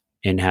trained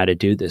in how to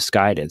do this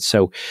guidance.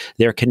 So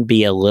there can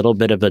be a little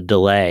bit of a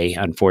delay,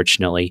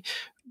 unfortunately,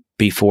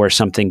 before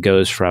something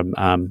goes from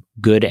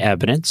good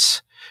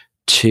evidence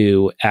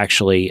to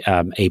actually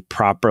a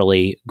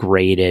properly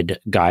graded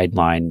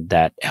guideline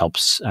that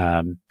helps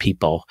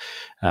people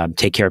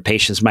take care of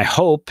patients. My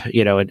hope,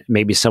 and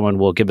maybe someone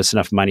will give us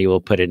enough money,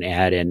 we'll put an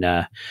ad in,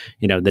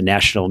 the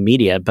national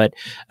media. But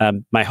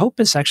my hope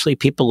is actually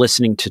people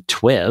listening to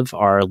TWiV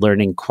are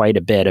learning quite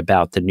a bit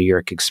about the New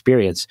York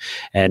experience,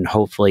 and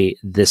hopefully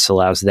this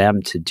allows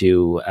them to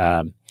do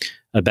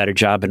a better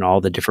job in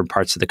all the different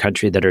parts of the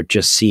country that are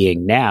just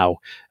seeing now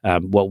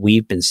what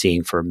we've been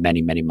seeing for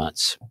many, many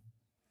months.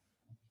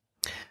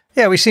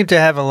 Yeah, we seem to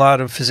have a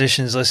lot of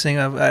physicians listening.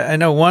 I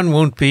know one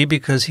won't be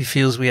because he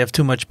feels we have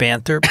too much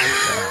banter.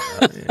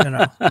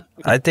 But,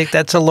 I think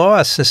that's a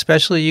loss.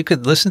 Especially, you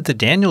could listen to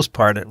Daniel's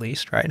part at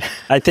least, right?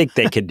 I think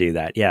they could do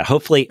that. Yeah,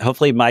 hopefully,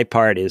 my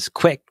part is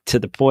quick, to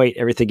the point,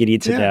 everything you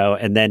need to know.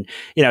 And then,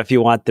 if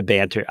you want the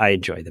banter, I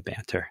enjoy the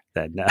banter.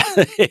 Then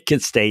it can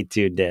stay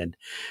tuned in.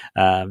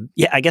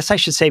 I guess I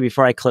should say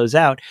before I close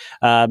out.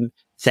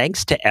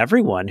 Thanks to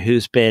everyone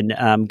who's been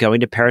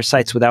going to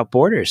Parasites Without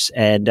Borders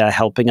and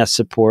helping us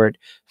support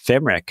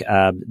FIMRIC,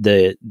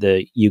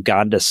 the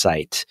Uganda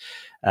site.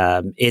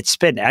 It's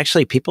been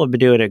actually, people have been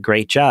doing a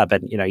great job.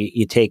 And,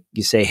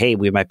 you say, hey,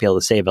 we might be able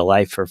to save a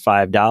life for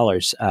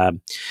 $5.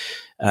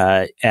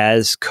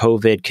 As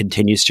COVID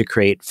continues to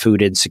create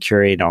food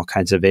insecurity and all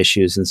kinds of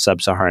issues in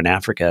sub-Saharan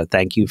Africa,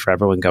 thank you for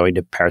everyone going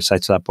to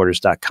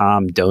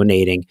parasiteswithoutborders.com,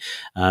 donating,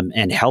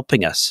 and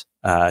helping us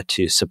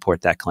to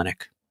support that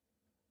clinic.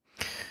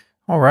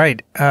 All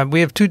right.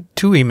 We have two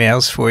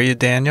emails for you,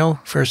 Daniel.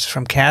 First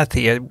from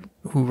Kathy,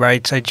 who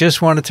writes, I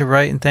just wanted to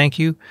write and thank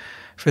you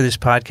for this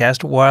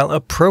podcast. While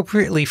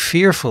appropriately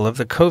fearful of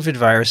the COVID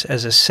virus,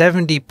 as a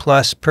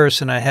 70-plus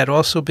person, I had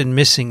also been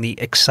missing the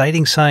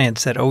exciting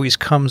science that always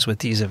comes with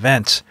these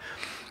events.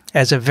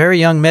 As a very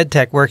young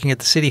medtech working at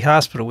the City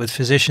Hospital with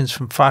physicians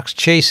from Fox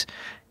Chase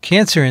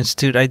Cancer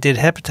Institute, I did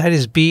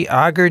hepatitis B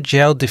agar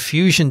gel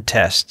diffusion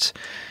tests,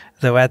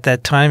 though at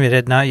that time it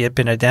had not yet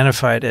been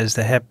identified as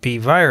the Hep B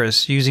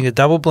virus. Using a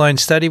double-blind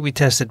study, we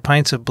tested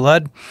pints of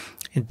blood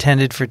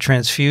intended for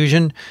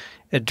transfusion,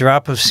 a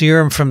drop of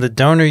serum from the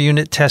donor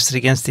unit tested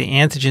against the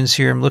antigen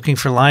serum, looking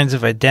for lines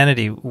of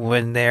identity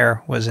when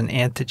there was an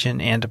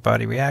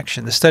antigen-antibody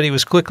reaction. The study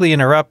was quickly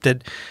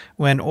interrupted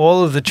when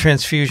all of the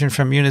transfusion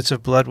from units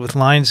of blood with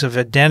lines of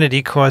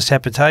identity caused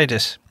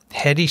hepatitis.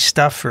 Heady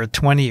stuff for a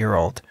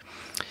 20-year-old.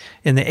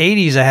 In the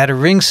 80s, I had a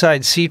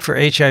ringside seat for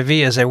HIV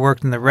as I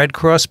worked in the Red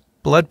Cross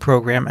blood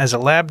program as a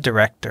lab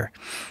director.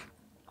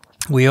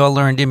 We all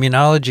learned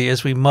immunology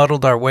as we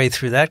muddled our way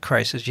through that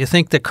crisis. You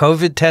think the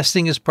COVID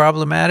testing is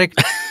problematic?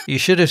 You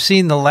should have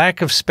seen the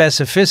lack of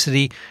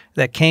specificity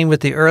that came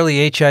with the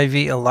early HIV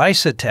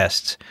ELISA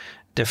tests.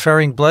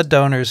 Deferring blood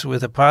donors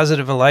with a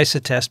positive ELISA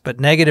test but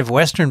negative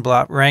Western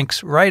blot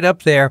ranks right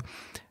up there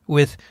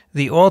with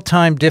the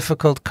all-time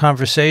difficult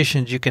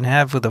conversations you can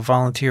have with a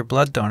volunteer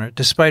blood donor.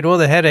 Despite all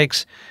the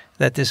headaches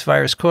that this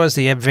virus caused,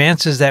 the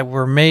advances that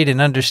were made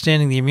in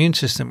understanding the immune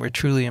system were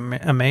truly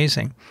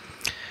amazing.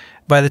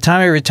 By the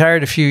time I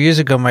retired a few years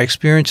ago, my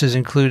experiences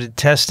included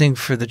testing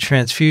for the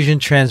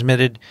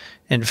transfusion-transmitted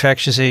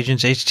infectious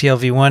agents,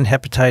 HTLV-1,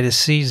 hepatitis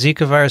C,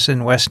 Zika virus,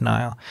 and West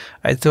Nile.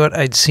 I thought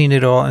I'd seen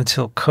it all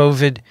until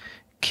COVID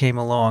came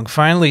along.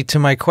 Finally, to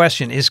my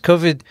question, is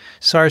COVID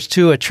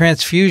SARS-2 a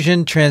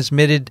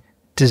transfusion-transmitted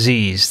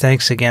disease?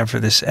 Thanks again for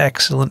this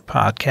excellent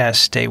podcast.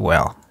 Stay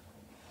well.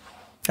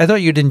 I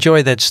thought you'd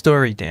enjoy that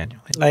story, Daniel.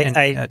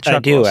 I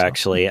do also.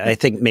 Actually. I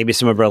think maybe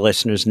some of our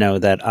listeners know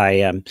that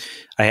I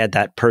had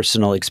that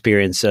personal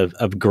experience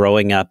of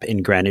growing up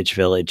in Greenwich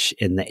Village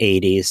in the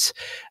 80s.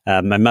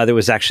 My mother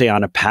was actually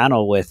on a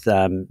panel with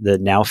the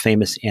now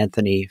famous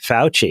Anthony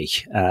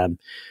Fauci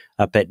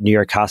up at New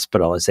York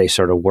Hospital as they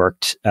sort of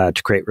worked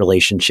to create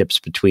relationships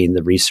between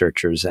the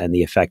researchers and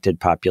the affected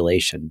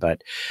population.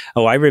 But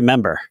I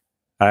remember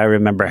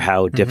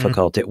how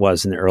difficult it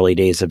was in the early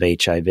days of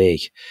HIV.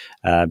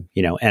 And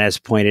as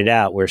pointed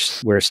out, we're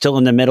still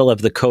in the middle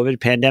of the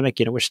COVID pandemic.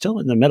 We're still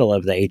in the middle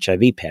of the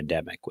HIV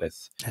pandemic.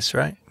 That's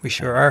right. We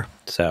sure are.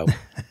 So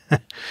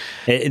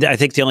I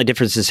think the only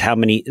difference is how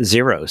many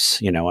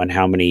zeros, on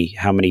how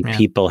many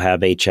people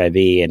have HIV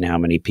and how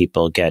many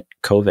people get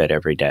COVID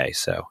every day.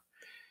 So.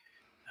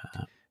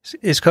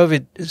 Is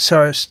COVID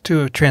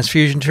SARS-2 a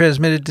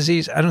transfusion-transmitted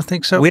disease? I don't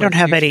think so. We don't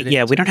have any.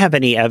 Yeah, we don't have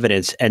any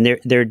evidence, and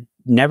there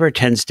never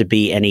tends to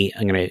be any.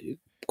 I'm going to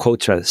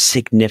quote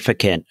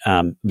significant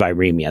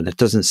viremia. That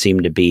doesn't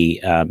seem to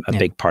be a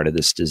big part of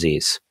this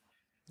disease.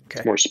 Okay.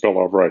 It's more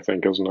spillover, I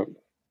think, isn't it?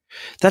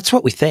 That's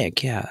what we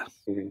think. Yeah.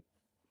 Mm-hmm.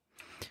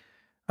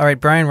 All right,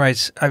 Brian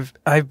writes,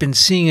 I've been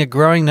seeing a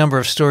growing number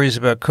of stories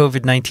about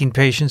COVID-19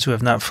 patients who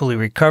have not fully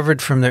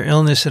recovered from their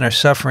illness and are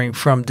suffering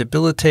from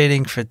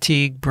debilitating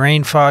fatigue,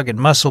 brain fog, and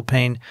muscle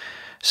pain,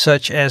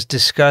 such as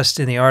discussed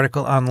in the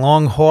article on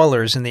long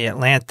haulers in the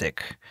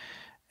Atlantic.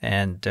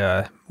 And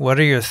what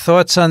are your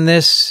thoughts on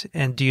this?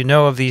 And do you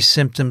know of these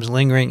symptoms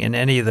lingering in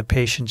any of the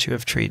patients you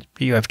have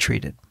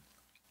treated?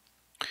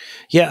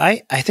 Yeah,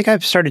 I think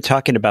I've started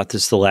talking about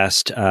this the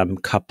last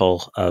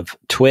couple of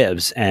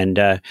TWiVs,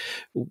 and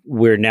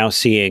we're now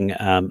seeing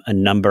a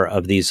number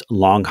of these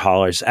long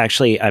haulers.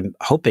 Actually, I'm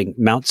hoping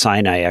Mount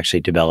Sinai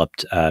actually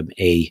developed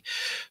a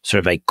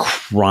sort of a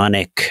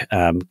chronic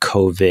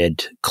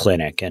COVID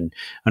clinic, and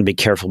I'm going to be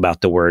careful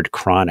about the word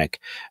chronic,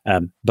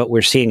 but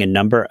we're seeing a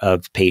number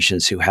of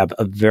patients who have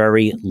a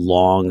very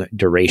long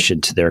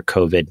duration to their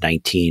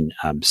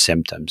COVID-19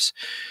 symptoms.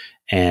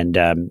 And,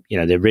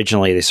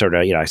 originally they sort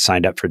of, I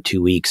signed up for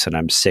 2 weeks and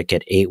I'm sick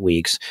at 8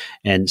 weeks.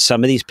 And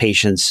some of these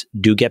patients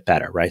do get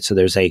better, right? So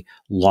there's a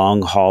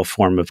long haul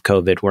form of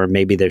COVID where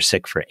maybe they're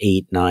sick for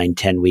 8, 9,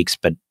 10 weeks,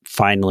 but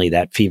finally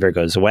that fever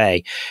goes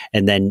away.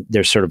 And then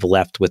they're sort of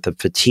left with the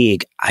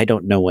fatigue. I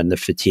don't know when the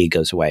fatigue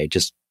goes away.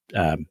 Just,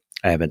 I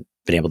haven't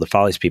been able to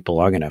follow these people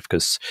long enough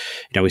because,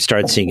 we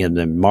started seeing them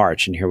in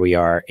March and here we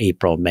are,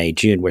 April, May,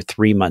 June. We're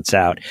 3 months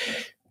out.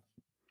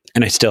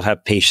 And I still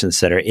have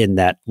patients that are in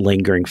that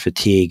lingering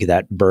fatigue,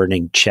 that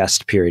burning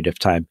chest period of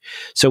time.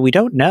 So we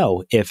don't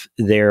know if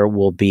there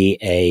will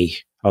be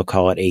I'll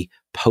call it a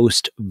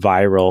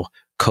post-viral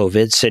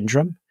COVID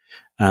syndrome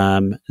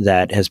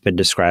that has been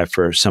described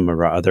for some of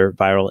our other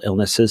viral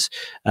illnesses.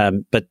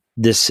 But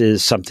this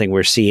is something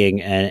we're seeing.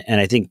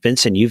 And I think,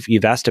 Vincent,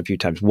 you've asked a few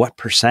times, what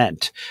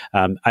percent?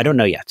 I don't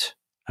know yet,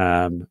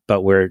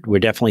 but we're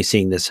definitely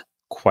seeing this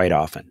quite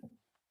often.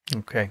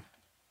 Okay.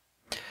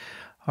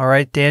 All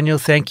right, Daniel,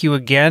 thank you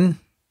again.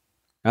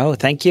 Oh,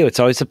 thank you. It's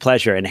always a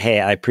pleasure. And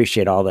hey, I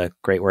appreciate all the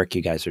great work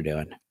you guys are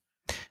doing.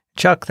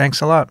 Chuck,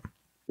 thanks a lot.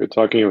 Good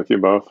talking with you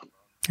both.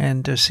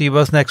 And see you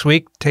both next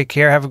week. Take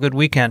care. Have a good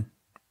weekend.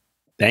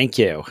 Thank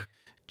you.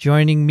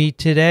 Joining me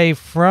today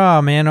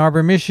from Ann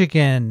Arbor,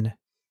 Michigan,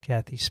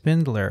 Kathy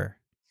Spindler.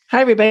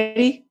 Hi,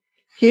 everybody.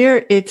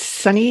 Here it's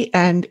sunny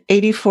and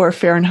 84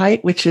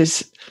 Fahrenheit, which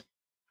is,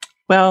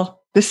 well,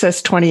 this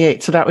says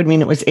 28, so that would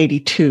mean it was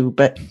 82,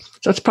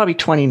 so it's probably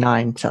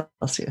 29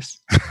 Celsius.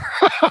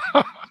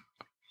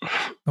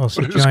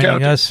 Also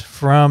joining us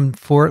from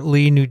Fort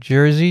Lee, New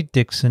Jersey,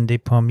 Dixon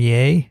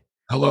Despommier.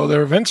 Hello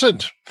there,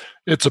 Vincent.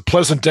 It's a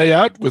pleasant day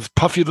out with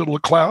puffy little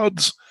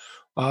clouds.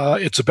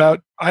 It's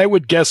about, I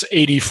would guess,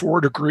 84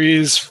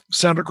 degrees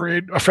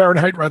centigrade,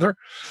 Fahrenheit rather.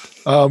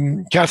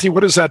 Kathy,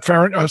 what is that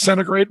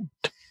centigrade?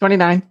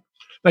 29.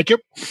 Thank you.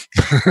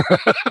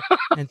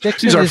 And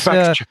Dixon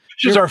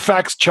she's our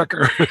facts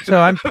checker. So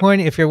I'm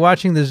pointing, if you're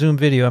watching the Zoom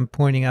video, I'm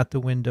pointing out the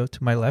window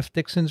to my left.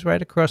 Dixon's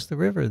right across the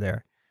river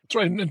there. That's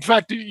right. In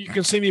fact, you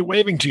can see me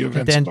waving to you,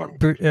 Vincent. And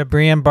then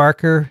Brianne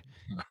Barker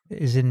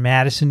is in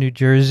Madison, New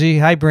Jersey.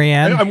 Hi,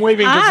 Brianne. I'm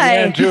waving to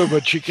Brianne too,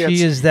 but she can't.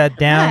 She is that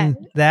down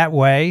that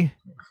way.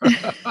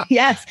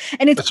 Yes.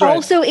 And it's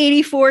also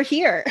 84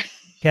 here.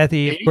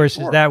 Kathy, 84. Of course,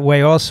 is that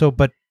way also,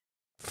 but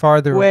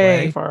farther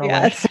away. Way far away.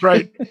 Yes.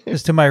 Right.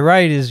 Because to my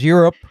right is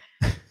Europe.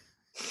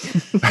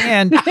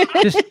 And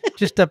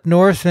just up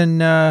north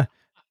and on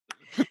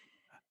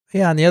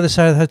the other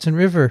side of the Hudson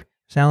River,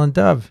 Alan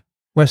Dove,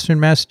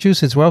 Western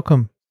Massachusetts.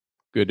 Welcome.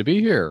 Good to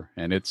be here.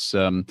 And it's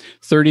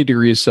 30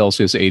 degrees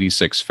Celsius,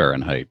 86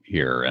 Fahrenheit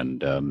here.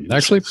 And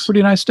actually a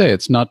pretty nice day.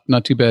 It's not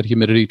too bad.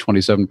 Humidity,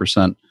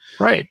 27%.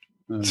 Right.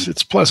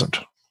 It's pleasant.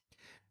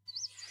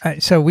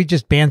 So we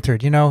just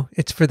bantered,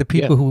 it's for the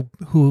people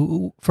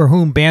who for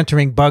whom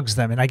bantering bugs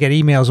them. And I get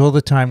emails all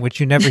the time, which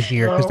you never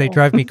hear because they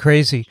drive me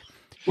crazy.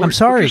 I'm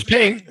sorry.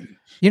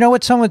 You know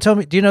what someone told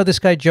me? Do you know this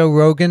guy, Joe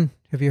Rogan?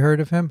 Have you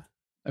heard of him?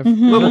 I've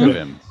heard of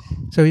him.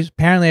 So he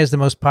apparently has the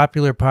most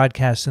popular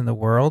podcast in the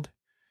world.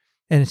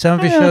 And some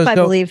of his shows I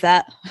believe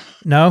that.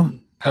 No?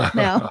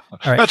 No. All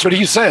right. That's what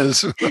he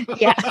says.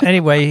 Yeah.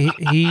 Anyway,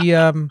 he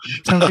some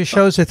of his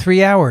shows are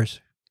 3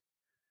 hours.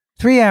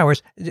 3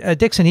 hours.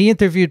 Dixon, he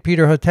interviewed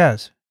Peter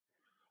Hotez.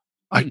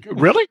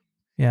 Really?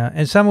 Yeah.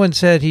 And someone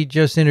said he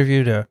just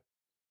interviewed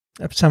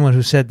someone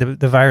who said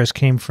the virus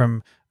came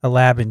from a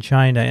lab in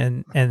China,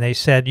 and they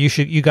said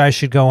you guys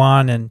should go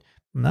on, and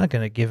I'm not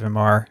going to give him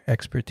our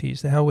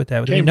expertise. The hell with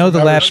that. We know the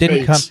virus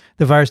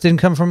didn't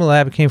come from a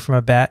lab, it came from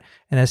a bat,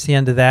 and that's the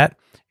end of that.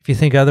 If you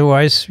think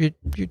otherwise,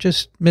 you're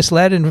just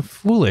misled and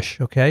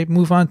foolish, okay?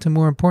 Move on to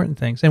more important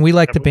things. And we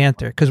like to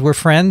banter because we're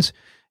friends,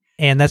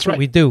 and that's what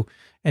we do.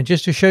 And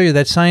just to show you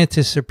that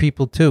scientists are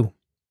people too.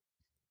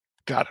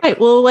 Got it. Right.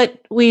 Well,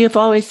 what we have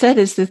always said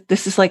is that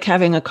this is like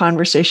having a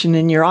conversation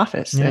in your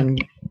office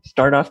and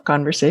start off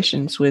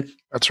conversations with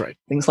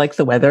things like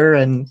the weather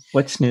and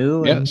what's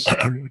new. Yes.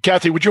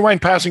 Kathy, would you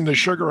mind passing the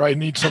sugar? I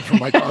need some for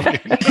my coffee.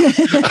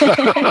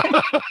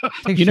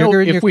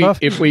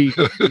 If we,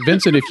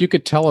 Vincent, if you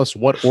could tell us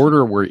what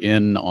order we're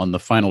in on the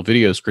final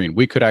video screen,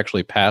 we could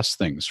actually pass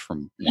things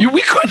from.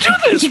 We could do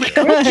this.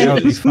 That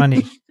would be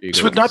funny.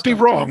 This would not be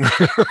wrong.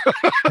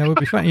 That would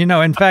be fun.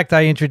 In fact,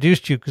 I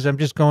introduced you because I'm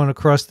just going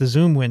across the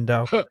Zoom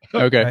window.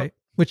 Okay. Right?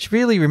 Which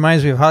really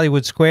reminds me of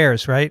Hollywood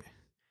Squares, right?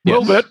 A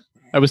little bit.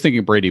 I was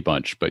thinking Brady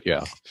Bunch, but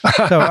yeah.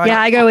 So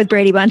I go with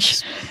Brady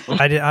Bunch.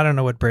 I don't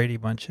know what Brady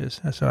Bunch is.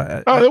 So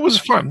that was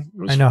fun.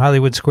 I know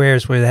Hollywood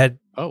Squares where they had.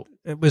 Oh,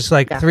 it was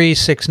like 3,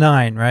 6,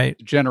 9, right?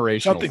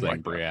 Generational Something thing,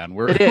 like Brianne.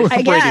 We're It is.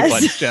 Brady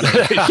Bunch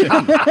generation.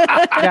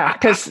 Yeah,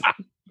 because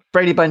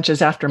Brady Bunch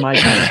is after my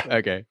time.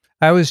 Okay.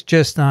 I was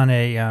just on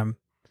a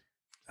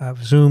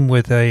Zoom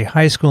with a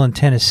high school in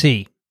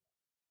Tennessee,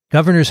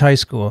 Governor's High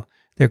School.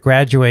 They're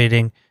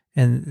graduating,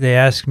 and they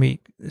asked me,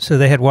 so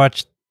they had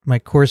watched my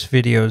course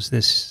videos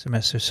this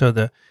semester. So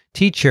the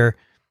teacher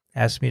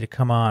asked me to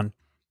come on,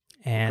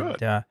 and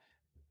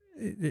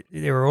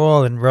they were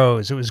all in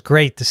rows. It was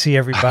great to see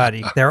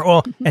everybody. They're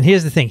all, and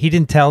here's the thing: he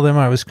didn't tell them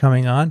I was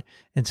coming on,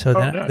 and so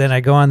then I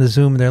go on the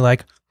Zoom, and they're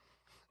like,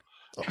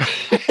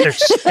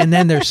 and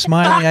then they're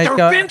smiling.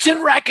 Dr. Vincent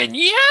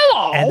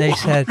Racaniello. And I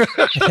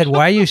said,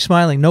 why are you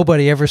smiling?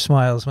 Nobody ever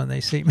smiles when they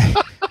see me.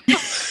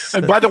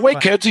 And by the way,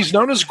 kids, he's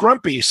known as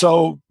Grumpy,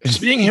 so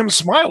seeing him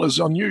smile is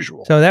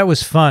unusual. So that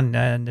was fun,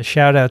 and a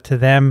shout out to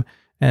them,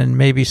 and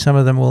maybe some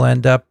of them will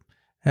end up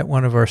at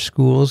one of our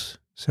schools.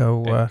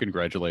 So and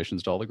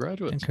congratulations to all the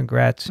graduates. And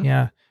congrats,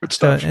 yeah. Good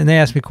stuff. And they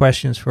asked me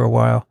questions for a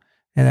while,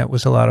 and that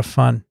was a lot of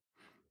fun.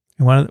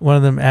 And one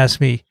of them asked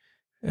me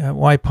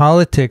why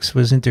politics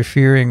was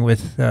interfering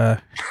with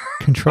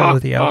control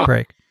of the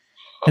outbreak.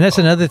 And that's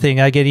another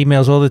thing. I get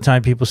emails all the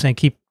time, people saying,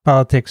 keep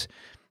politics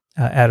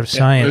out of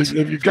science.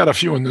 You've got a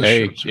few in this.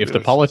 Hey, if the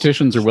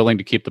politicians are willing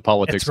to keep the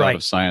politics right. out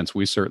of science,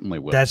 we certainly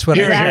will. That's what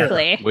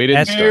exactly. We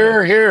didn't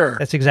here.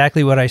 That's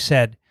exactly what I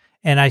said.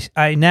 And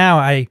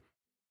I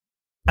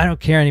don't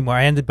care anymore.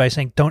 I ended by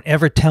saying, don't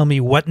ever tell me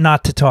what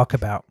not to talk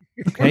about.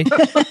 Okay?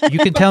 You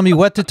can tell me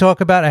what to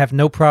talk about. I have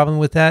no problem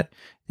with that.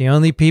 The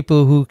only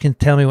people who can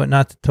tell me what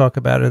not to talk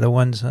about are the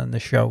ones on the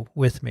show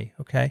with me.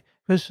 Okay?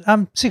 Because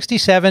I'm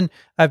 67.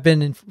 I've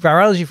been in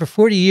virology for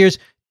 40 years.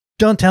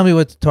 Don't tell me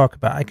what to talk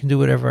about. I can do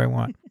whatever I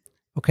want.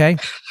 Okay?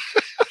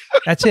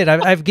 That's it.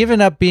 I've given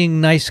up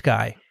being nice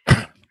guy.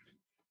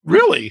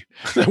 Really?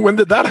 When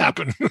did that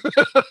happen?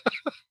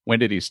 When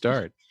did he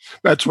start?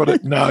 That's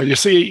what no, you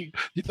see,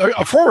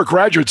 a former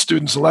graduate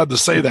student's allowed to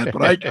say that,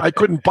 but I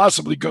couldn't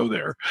possibly go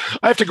there.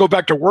 I have to go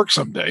back to work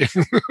someday.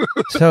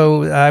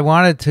 So I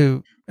wanted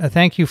to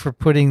thank you for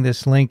putting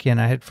this link in.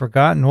 I had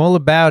forgotten all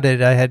about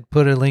it. I had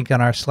put a link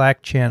on our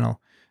Slack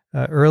channel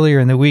earlier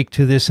in the week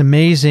to this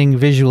amazing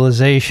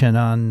visualization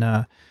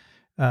on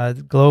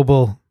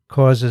global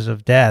causes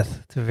of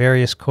death, to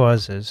various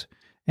causes.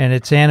 And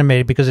it's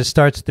animated because it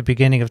starts at the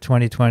beginning of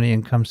 2020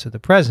 and comes to the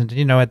present.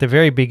 You know, at the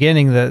very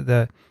beginning,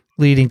 the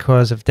leading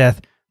cause of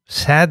death,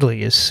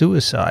 sadly, is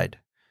suicide.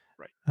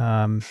 Right.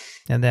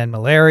 And then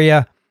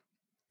malaria,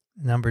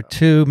 number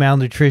 2,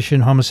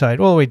 malnutrition, homicide,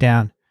 all the way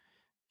down.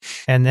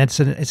 And it's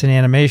an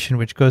animation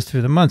which goes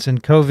through the months.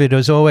 And COVID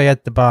is all the way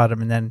at the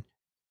bottom and then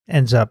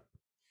ends up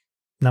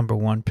number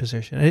 1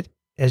 position.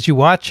 As you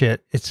watch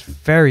it, it's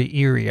very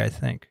eerie, I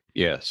think.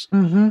 Yes.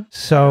 Mm-hmm.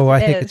 So I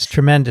think it's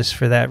tremendous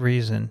for that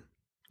reason.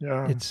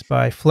 Yeah. It's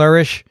by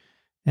Flourish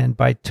and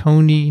by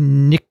Tony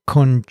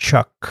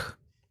Nikonchuk.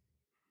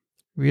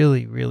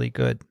 Really, really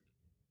good.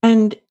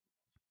 And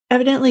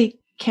evidently,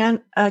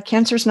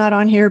 cancer's not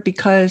on here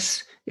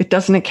because it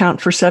doesn't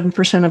account for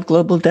 7% of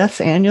global deaths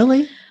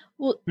annually.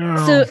 Well,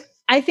 so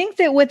I think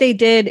that what they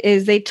did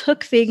is they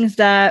took things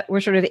that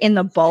were sort of in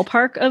the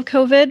ballpark of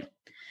COVID,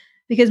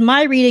 because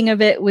my reading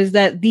of it was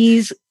that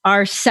these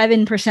are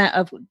 7%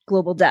 of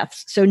global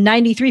deaths. So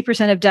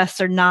 93% of deaths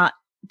are not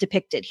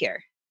depicted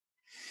here.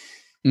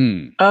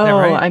 Mm. Oh,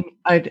 right?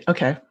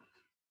 Okay.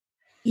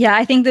 Yeah,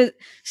 I think that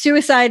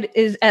suicide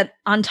is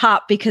on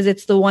top because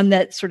it's the one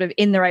that's sort of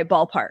in the right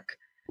ballpark.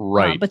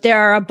 Right. But there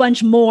are a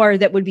bunch more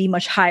that would be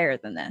much higher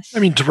than this. I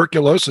mean,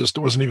 tuberculosis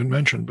wasn't even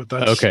mentioned, but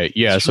that's okay.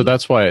 Yeah, so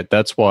that's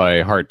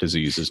why heart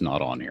disease is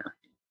not on here.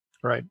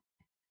 Right.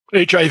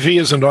 HIV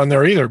isn't on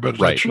there either, but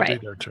right. It should Right.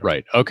 be there too.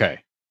 Right. Okay.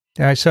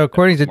 All right. So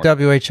according to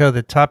WHO,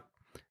 the top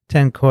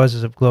 10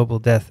 causes of global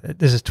death,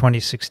 this is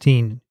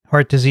 2016,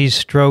 heart disease,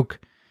 stroke,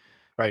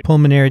 right,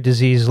 pulmonary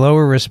disease,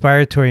 lower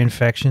respiratory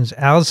infections,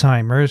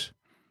 Alzheimer's,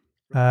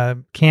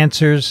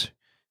 cancers,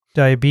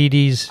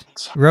 diabetes,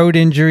 road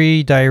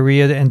injury,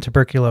 diarrhea, and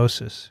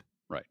tuberculosis.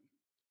 Right.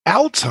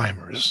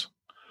 Alzheimer's.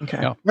 Okay.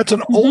 Yeah. That's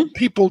an old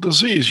people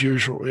disease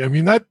usually. I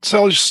mean, that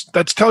tells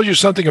you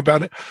something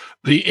about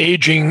the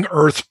aging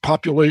Earth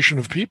population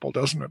of people,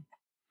 doesn't it?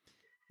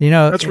 You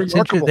know, That's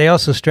remarkable. They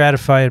also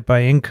stratify it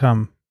by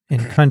income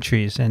in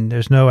countries, and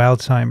there's no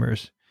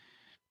Alzheimer's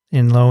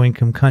in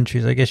low-income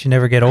countries. I guess you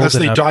never get old Unless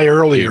enough. they die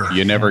earlier.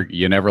 You never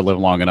live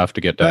long enough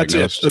to get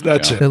diagnosed.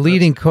 That's it. The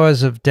leading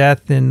cause of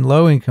death in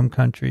low-income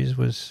countries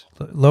was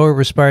lower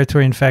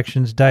respiratory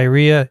infections,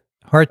 diarrhea,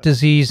 heart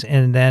disease,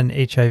 and then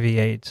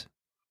HIV/AIDS,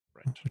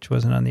 which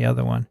wasn't on the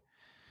other one.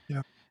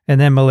 Yeah.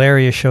 And then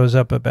malaria shows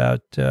up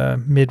about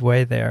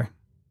midway there.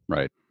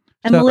 Right.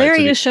 And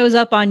malaria shows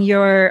up on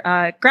your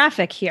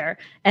graphic here.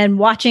 And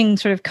watching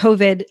sort of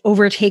COVID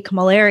overtake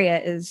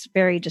malaria is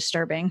very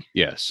disturbing.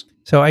 Yes.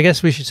 So I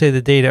guess we should say the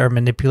data are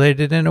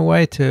manipulated in a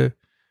way to...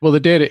 Well,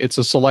 the data, it's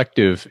a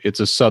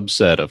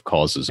subset of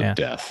causes of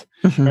death.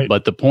 Right.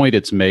 But the point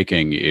it's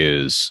making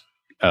is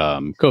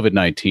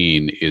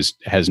COVID-19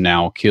 has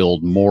now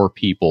killed more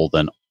people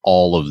than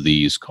all of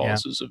these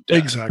causes of death.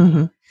 Exactly.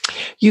 Mm-hmm.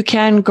 You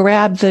can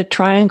grab the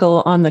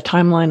triangle on the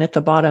timeline at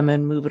the bottom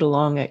and move it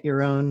along at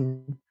your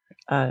own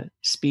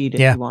speed if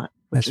you want.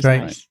 That's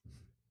right. Nice.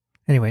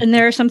 Anyway. And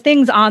there are some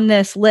things on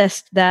this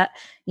list that,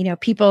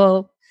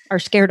 people are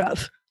scared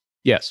of.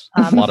 Yes.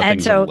 A lot of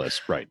things on the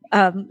list, right.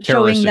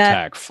 Terrorist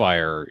attack,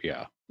 fire.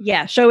 Yeah.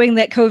 Yeah. Showing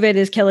that COVID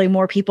is killing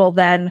more people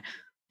than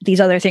these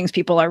other things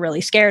people are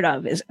really scared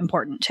of is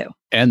important too.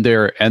 And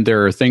there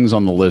are things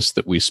on the list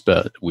that we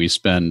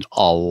spend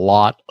a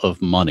lot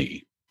of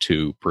money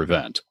to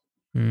prevent.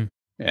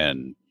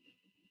 And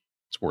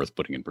it's worth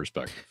putting in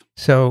perspective.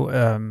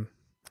 So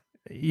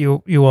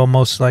you all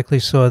most likely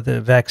saw the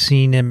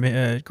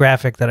vaccine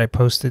graphic that I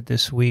posted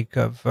this week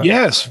of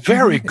yes,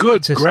 very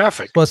good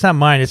graphic. Well, it's not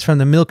mine. It's from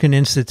the Milken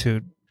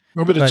Institute.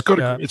 No, but it's good.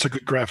 It's a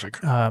good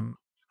graphic.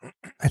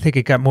 I think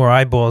it got more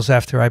eyeballs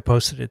after I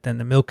posted it than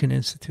the Milken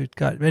Institute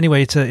got.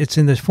 Anyway, it's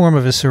in the form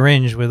of a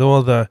syringe with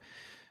all the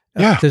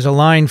there's a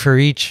line for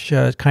each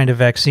kind of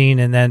vaccine,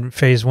 and then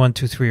phase 1,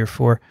 2, 3, or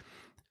 4.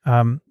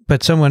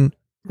 But someone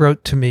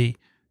wrote to me,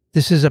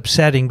 "This is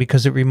upsetting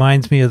because it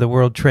reminds me of the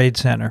World Trade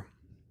Center."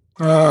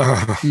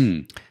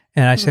 And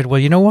I said, "Well,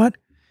 you know what?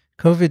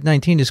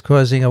 COVID-19 is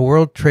causing a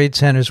World Trade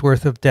Center's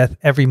worth of death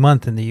every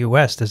month in the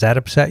U.S. Does that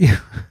upset you?"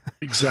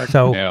 Exactly.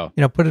 So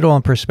put it all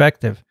in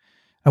perspective.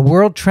 A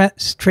World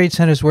Trade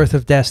Center's worth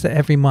of deaths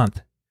every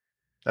month.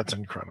 That's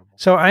incredible.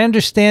 So I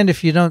understand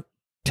if you don't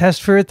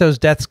test for it, those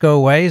deaths go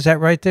away. Is that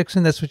right,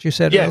 Dixon? That's what you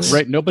said earlier?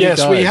 Right. Nobody dies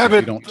if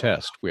you don't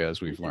test, as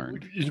we've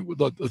learned.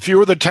 The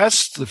fewer the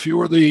tests, the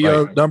fewer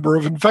the number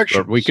of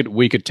infections. But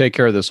we could take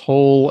care of this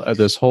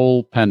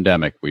whole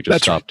pandemic. We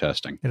just stop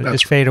testing. It'll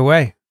just fade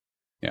away.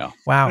 Yeah.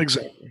 Wow.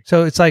 Exactly.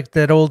 So it's like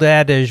that old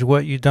adage,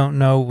 what you don't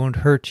know won't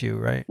hurt you,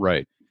 right?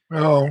 Right.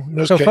 Oh,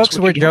 so case, folks,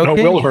 we're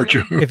joking. Will hurt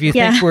you. If you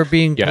think we're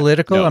being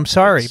political, I'm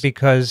sorry, it's,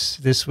 because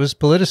this was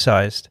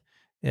politicized.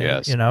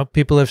 Yes.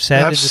 People have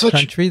said in this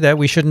country that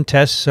we shouldn't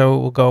test, so it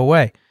will go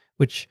away,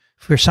 which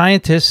for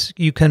scientists,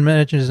 you can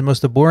imagine is the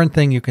most abhorrent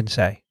thing you can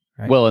say.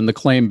 Right? Well, and the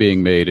claim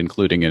being made,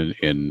 including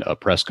in a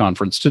press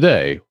conference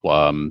today,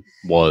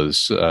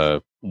 was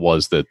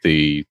that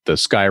the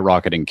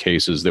skyrocketing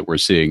cases that we're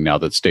seeing now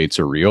that states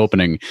are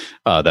reopening,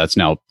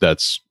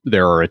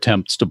 there are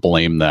attempts to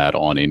blame that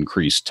on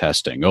increased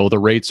testing. Oh, the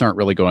rates aren't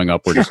really going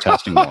up; we're just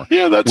testing more.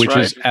 Yeah, that's which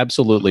right. is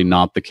absolutely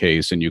not the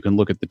case, and you can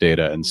look at the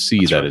data and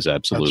see that is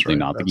absolutely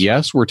not.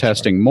 Yes, we're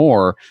testing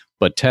more,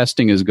 but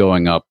testing is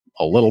going up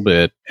a little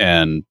bit,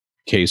 and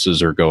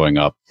cases are going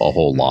up a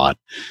whole lot.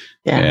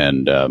 Yeah.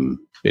 And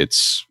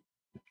this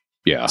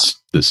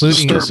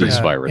is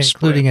virus,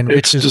 including in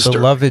Rich's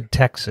beloved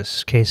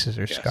Texas, cases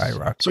are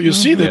skyrocketing. So you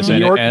see that New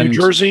York, New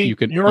Jersey,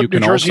 New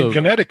Jersey, and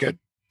Connecticut,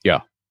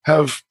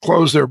 have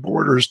closed their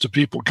borders to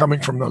people coming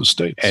from those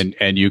states.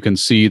 And you can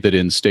see that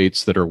in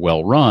states that are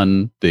well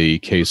run, the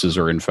cases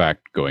are in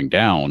fact going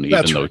down,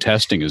 even though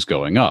testing is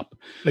going up.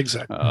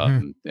 Exactly.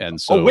 And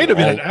so, wait a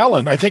minute,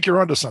 Alan. I think you're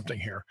onto something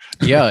here.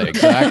 Yeah,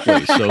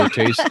 exactly. So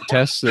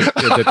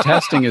the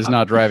testing is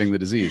not driving the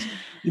disease.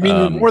 You mean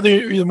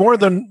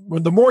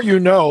the more you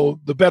know,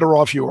 the better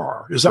off you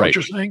are. Is that what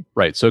you're saying?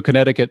 Right. So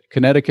Connecticut,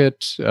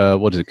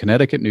 what is it?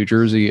 Connecticut, New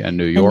Jersey, and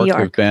New York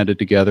have banded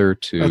together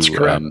to. That's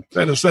correct.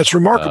 That's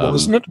remarkable,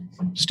 isn't it?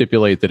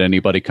 Stipulate that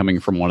anybody coming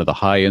from one of the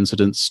high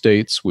incidence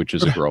states, which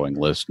is a growing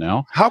list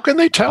now. How can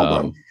they tell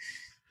them?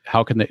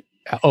 How can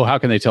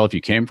they tell if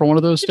you came from one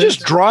of those states? You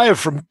just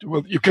drive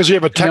because you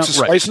have a Texas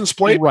license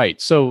plate?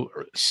 Right. So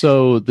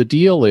the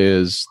deal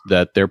is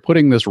that they're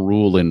putting this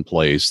rule in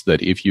place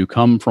that if you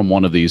come from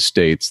one of these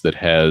states that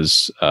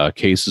has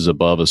cases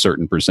above a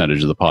certain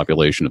percentage of the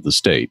population of the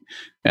state,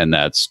 and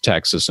that's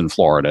Texas and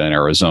Florida and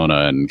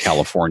Arizona and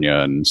California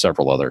and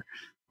several other,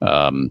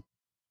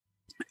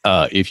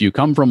 if you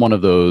come from one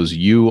of those,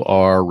 you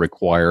are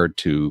required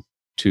to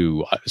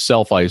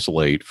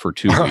self-isolate for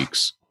 2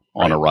 weeks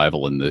on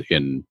arrival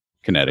in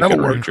Connecticut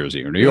or New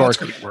Jersey or New York.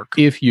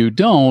 If you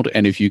don't,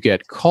 and if you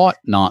get caught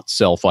not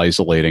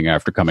self-isolating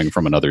after coming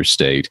from another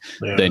state,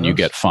 then you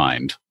get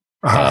fined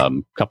a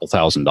couple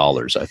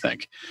 $1,000s, I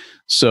think.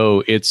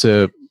 So it's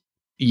how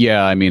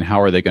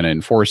are they going to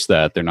enforce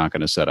that? They're not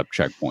going to set up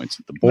checkpoints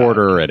at the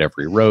border, at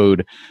every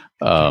road.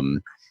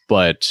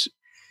 But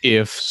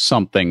if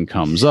something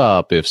comes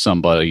up, if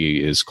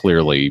somebody is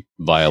clearly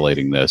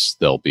violating this,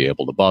 they'll be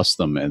able to bust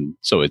them. And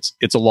so it's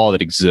a law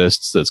that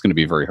exists that's going to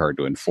be very hard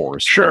to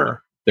enforce.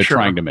 Sure. They're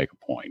trying to make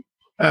a point.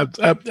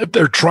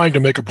 They're trying to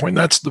make a point.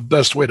 That's the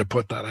best way to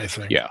put that, I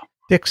think. Yeah.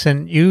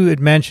 Dixon, you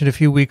had mentioned a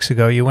few weeks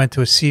ago you went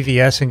to a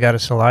CVS and got a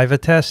saliva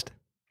test.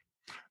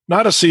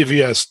 Not a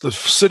CVS. The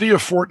city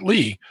of Fort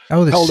Lee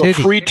held a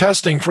free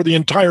testing for the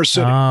entire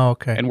city. Oh,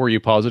 okay. And were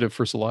you positive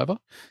for saliva?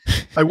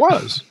 I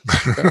was.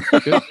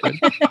 Good.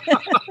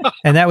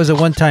 And that was a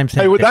one-time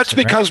thing. That's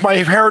because my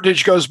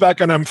heritage goes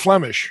back and I'm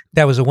Flemish.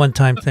 That was a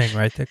one-time thing,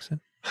 right,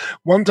 Dixon?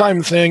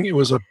 One-time thing. It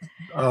was a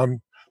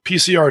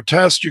PCR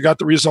test. You got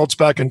the results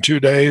back in 2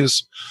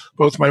 days.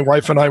 Both my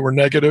wife and I were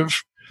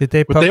negative. Did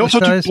they? But they also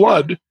took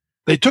blood.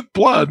 They took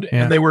blood,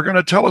 yeah. And they were going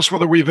to tell us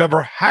whether we've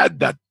ever had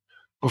that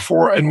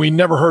before, and we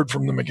never heard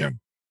from them again.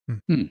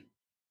 Mm-hmm.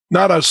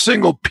 Not a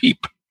single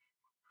peep.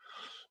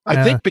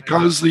 I think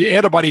because the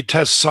antibody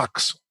test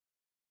sucks.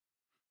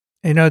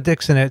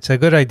 Dixon, it's a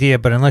good idea,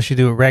 but unless you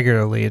do it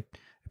regularly, it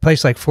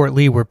place like Fort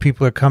Lee, where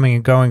people are coming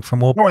and going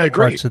from all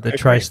parts of the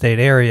tri-state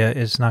area,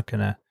 is not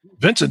going to.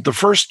 Vincent, the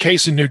first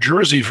case in New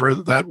Jersey for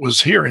that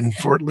was here in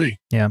Fort Lee.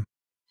 Yeah.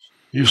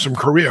 He was from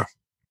Korea.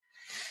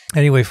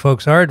 Anyway,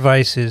 folks, our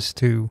advice is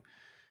to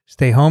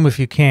stay home if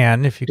you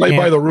can. If you play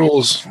by the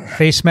rules.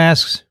 Face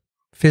masks,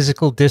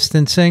 physical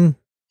distancing.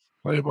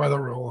 Play by the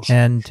rules.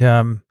 And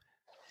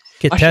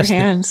get Wash tested.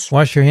 Your hands.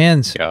 Wash your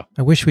hands. Yeah.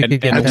 I wish we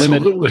could get tested.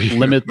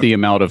 Limit the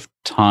amount of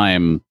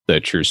time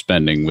that you're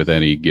spending with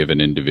any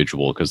given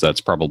individual, because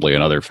that's probably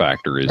another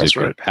factor. Is if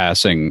you're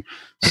passing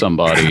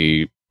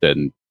somebody,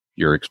 then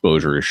your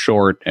exposure is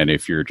short. And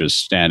if you're just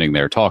standing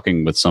there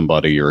talking with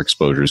somebody, your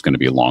exposure is going to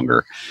be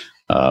longer.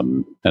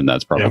 And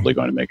that's probably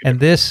going to make it. And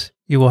this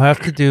you will have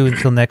to do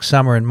until next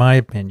summer, in my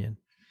opinion.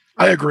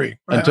 I agree.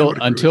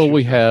 Until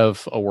we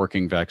have a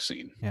working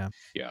vaccine. Yeah.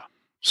 Yeah.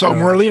 So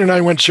Marlene and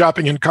I went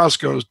shopping in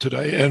Costco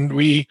today, and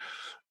we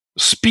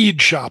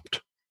speed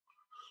shopped.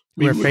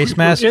 We wear face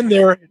masks? We were in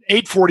there at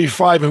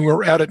 8:45, and we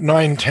were out at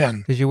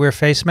 9:10. Did you wear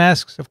face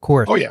masks? Of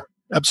course. Oh, yeah.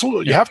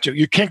 Absolutely. You have to.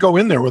 You can't go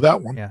in there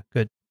without one. Yeah,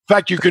 good. In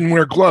fact, you can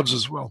wear gloves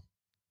as well.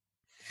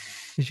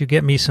 Did you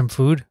get me some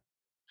food?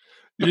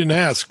 You didn't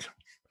ask.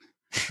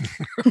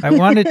 I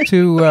wanted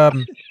to...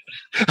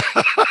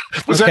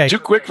 Was that too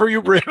quick for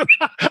you, Brandon?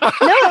 No,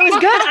 it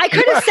was good. I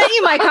could have sent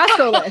you my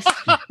Costco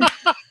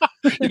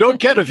list. You don't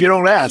get it if you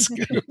don't ask.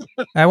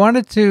 I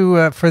wanted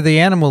to, for the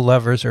animal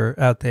lovers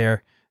out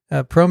there,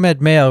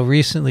 ProMed Mail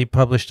recently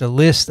published a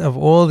list of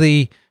all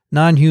the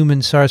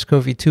non-human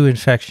SARS-CoV-2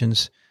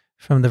 infections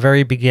from the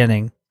very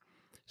beginning,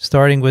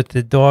 starting with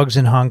the dogs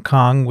in Hong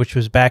Kong, which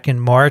was back in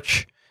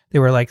March.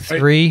 There were like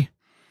 3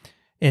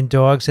 in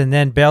dogs, and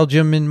then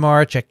Belgium in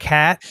March, a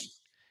cat.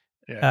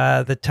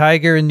 The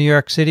tiger in New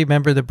York City,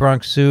 remember the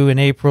Bronx Zoo in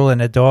April, and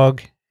a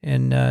dog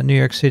in New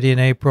York City in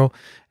April.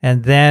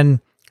 And then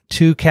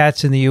 2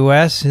 cats in the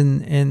U.S.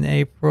 in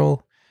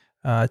April,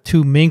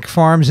 2 mink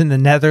farms in the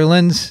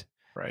Netherlands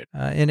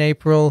in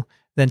April,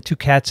 then 2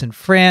 cats in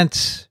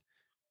France,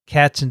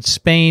 cats in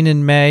Spain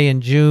in May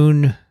and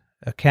June,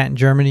 a cat in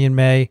Germany in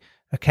May,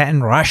 a cat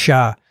in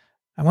Russia.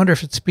 I wonder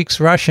if it speaks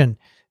Russian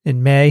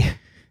in May.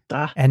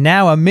 And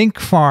now a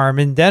mink farm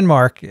in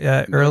Denmark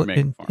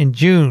in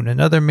June,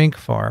 another mink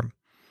farm.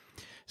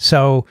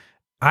 So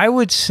I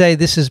would say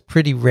this is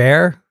pretty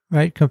rare,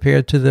 right,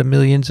 compared to the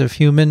millions of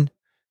human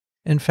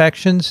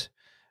infections.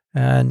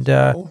 And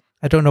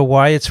I don't know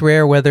why it's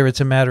rare, whether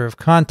it's a matter of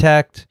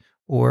contact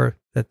or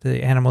that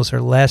the animals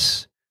are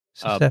less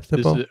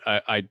susceptible.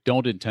 I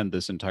don't intend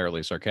this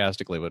entirely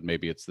sarcastically, but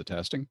maybe it's the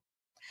testing.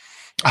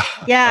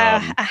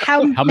 Yeah.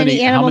 How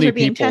many animals are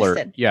being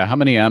tested? How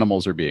many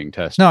animals are being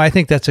tested? No, I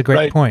think that's a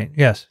great point.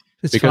 Yes.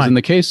 Because in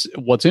the case,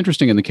 what's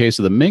interesting in the case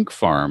of the mink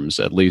farms,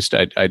 at least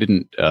I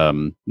didn't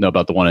know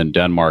about the one in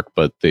Denmark,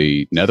 but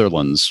the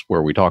Netherlands,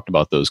 where we talked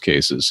about those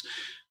cases,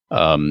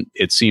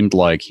 it seemed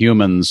like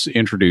humans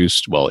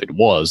introduced, well, it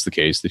was the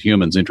case that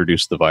humans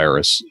introduced the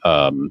virus.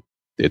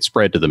 It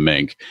spread to the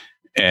mink,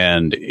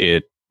 and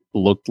it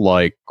looked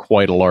like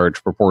quite a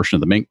large proportion of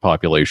the mink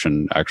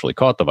population actually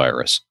caught the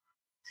virus.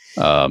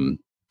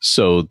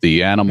 So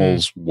the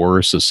animals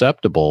were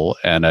susceptible,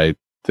 and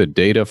the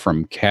data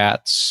from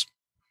cats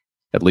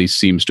at least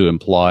seems to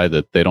imply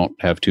that they don't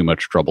have too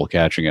much trouble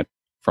catching it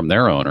from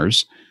their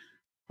owners.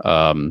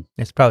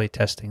 It's probably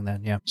testing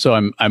then, yeah. So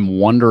I'm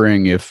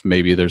wondering if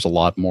maybe there's a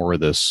lot more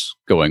of this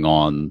going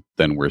on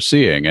than we're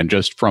seeing. And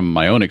just from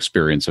my own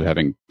experience of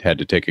having had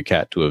to take a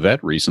cat to a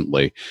vet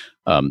recently,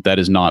 that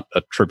is not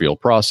a trivial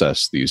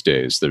process these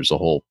days. There's a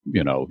whole,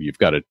 you've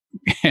got to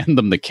hand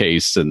them the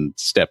case and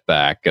step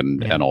back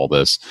and all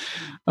this.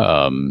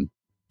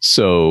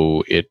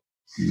 So it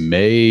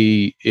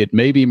may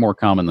be more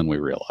common than we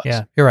realize.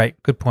 Yeah, you're right.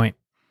 Good point.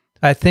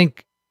 I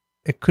think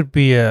it could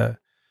be a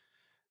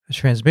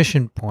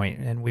transmission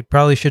point, and we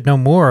probably should know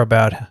more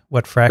about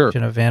what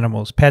fraction of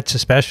animals, pets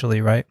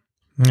especially, right?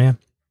 Yeah.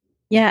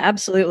 Yeah,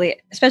 absolutely.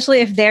 Especially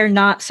if they're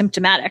not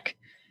symptomatic.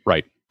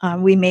 Right.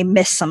 We may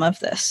miss some of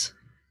this.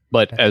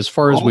 But as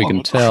far as we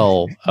can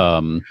tell,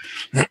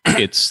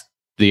 it's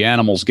the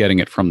animals getting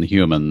it from the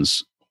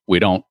humans. We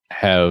don't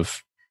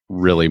have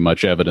really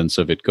much evidence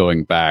of it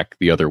going back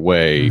the other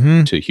way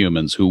to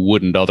humans who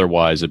wouldn't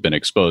otherwise have been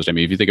exposed. I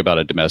mean, if you think about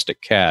a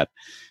domestic cat,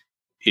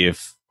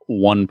 if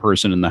one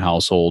person in the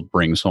household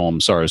brings home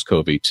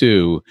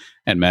SARS-CoV-2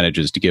 and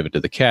manages to give it to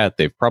the cat,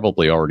 they've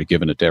probably already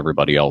given it to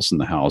everybody else in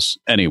the house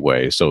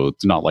anyway. So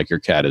it's not like your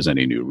cat is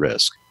any new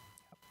risk.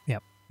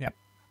 Yep.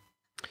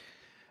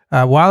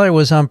 While I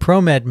was on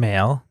ProMed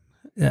Mail,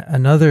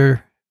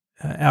 another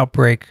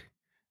outbreak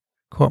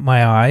caught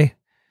my eye.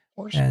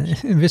 And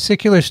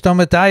vesicular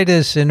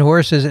stomatitis in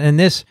horses. And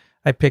this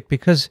I picked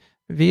because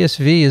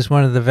VSV is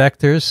one of the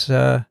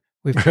vectors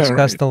we've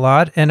discussed a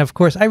lot. And of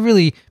course, I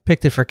really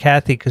picked it for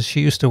Kathy because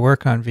she used to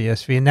work on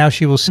VSV. And now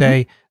she will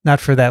say, not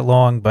for that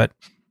long, but...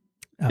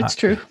 it's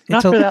true.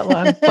 Not for that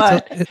long.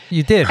 But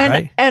you did,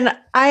 right? And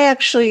I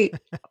actually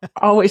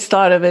always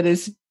thought of it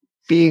as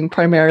being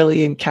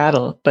primarily in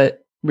cattle,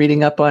 but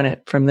reading up on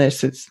it from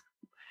this, it's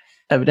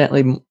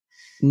evidently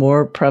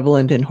more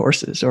prevalent in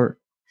horses, or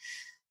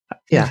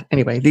Yeah.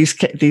 Anyway, these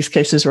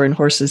cases were in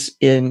horses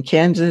in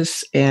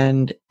Kansas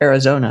and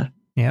Arizona.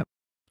 Yep.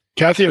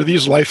 Kathy, are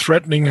these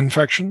life-threatening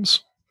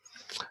infections?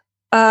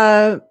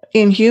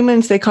 In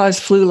humans, they cause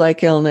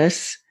flu-like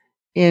illness.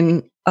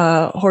 In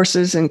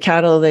horses and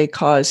cattle, they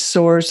cause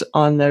sores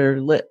on their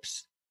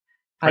lips.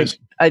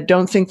 I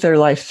don't think they're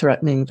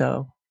life-threatening,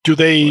 though. Do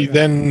they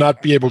then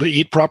not be able to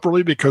eat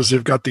properly because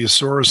they've got these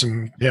sores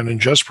and can't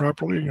ingest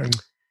properly? And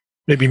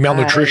maybe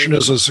malnutrition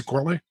is a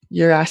sequelae?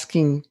 You're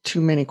asking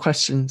too many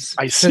questions.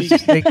 I see.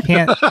 They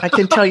can't. I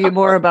can tell you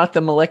more about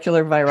the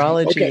molecular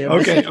virology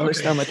of vesicular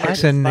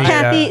stomatitis.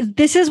 Kathy,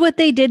 this is what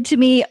they did to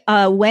me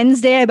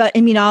Wednesday about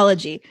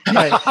immunology.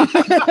 Right.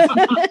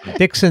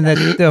 Dixon,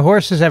 the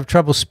horses have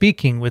trouble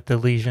speaking with the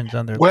lesions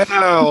on their lips.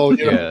 Well,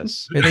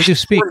 yes. They do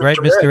speak, right,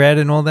 Mr. Ed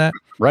and all that?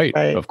 Right,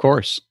 of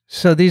course.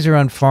 So these are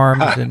on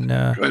farms in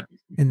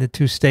the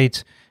 2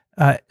 states.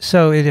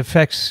 So it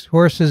affects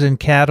horses and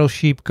cattle,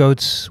 sheep,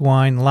 goats,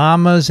 swine,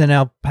 llamas, and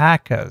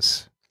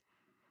alpacas.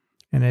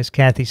 And as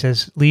Kathy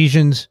says,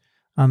 lesions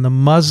on the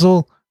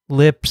muzzle,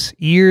 lips,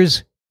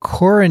 ears,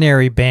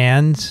 coronary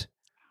bands,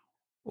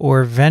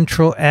 or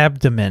ventral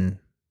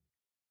abdomen.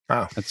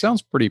 Wow. That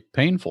sounds pretty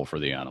painful for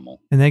the animal.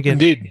 And they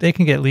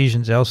can get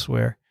lesions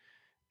elsewhere.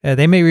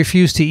 They may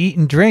refuse to eat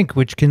and drink,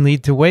 which can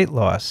lead to weight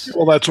loss.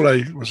 Well, that's what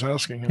I was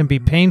asking. It can be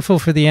painful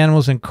for the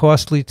animals and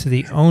costly to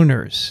the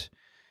owners.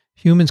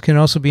 Humans can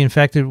also be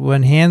infected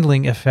when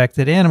handling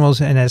affected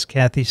animals, and as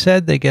Kathy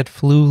said, they get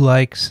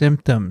flu-like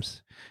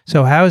symptoms.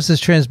 So how is this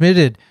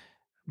transmitted?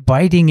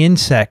 Biting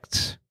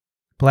insects,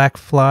 black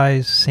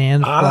flies,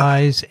 sand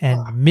flies,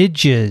 and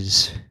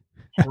midges.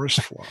 Horse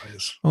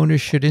flies.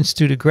 Owners should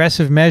institute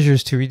aggressive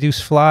measures to reduce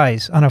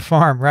flies on a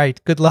farm,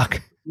 right? Good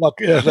luck.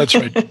 Yeah, that's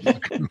right.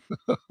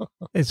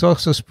 It's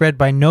also spread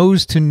by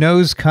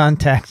nose-to-nose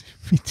contact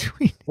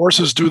between.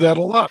 Horses do that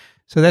a lot.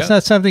 So that's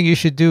not something you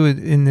should do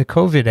in the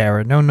COVID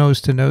era. No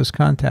nose-to-nose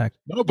contact.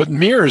 No, but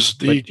mirrors,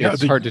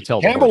 it's hard to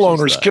tell. Camel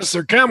owners kiss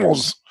their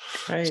camels.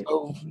 Right.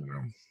 So,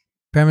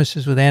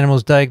 Premises with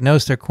animals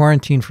diagnosed are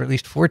quarantined for at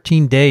least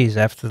 14 days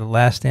after the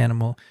last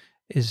animal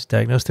is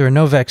diagnosed. There are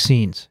no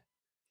vaccines.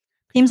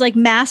 Seems like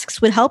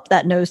masks would help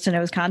that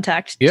nose-to-nose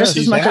contact just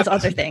as much as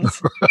other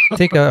things.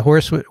 Take a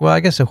horse well, I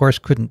guess a horse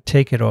couldn't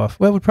take it off.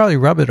 Well, it would probably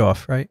rub it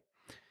off, right?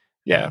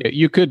 Yeah.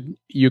 You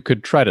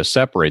could try to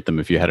separate them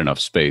if you had enough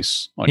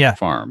space on your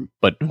farm.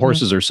 But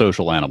horses are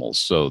social animals,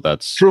 so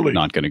that's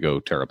not going to go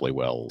terribly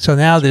well. So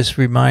now this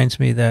reminds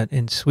me that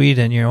in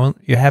Sweden,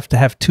 you have to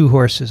have 2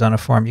 horses on a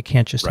farm. You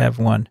can't just have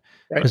one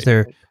because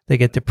they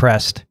get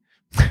depressed.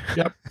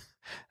 Yep.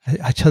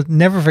 I shall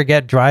never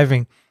forget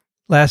driving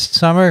last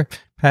summer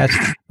past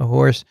a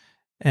horse,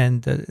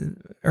 and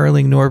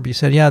Erling Norby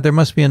said, yeah, there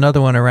must be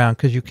another one around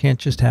because you can't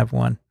just have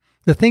one.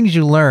 The things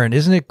you learn,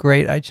 isn't it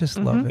great? I just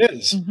love it. It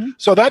is.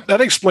 So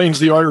that explains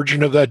the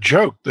origin of that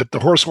joke, that the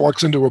horse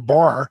walks into a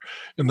bar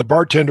and the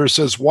bartender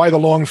says, why the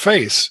long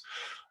face?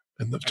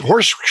 And the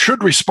horse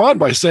should respond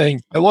by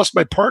saying, I lost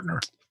my partner.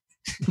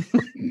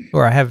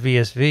 Or I have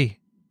VSV.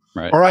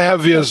 Right. Or I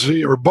have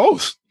VSV, or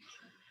both.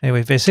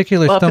 Anyway,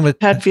 vesicular Well, if stomatitis.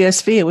 it had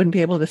VSV, it wouldn't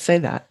be able to say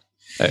that.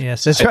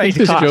 Yes, that's I right.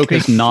 think this joke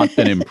has not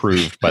been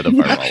improved by the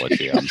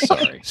virology. I'm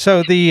sorry.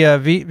 So the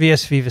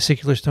VSV,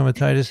 vesicular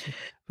stomatitis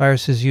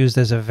virus, is used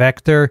as a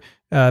vector.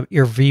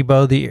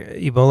 Ervebo, the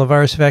Ebola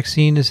virus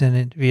vaccine, is in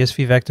a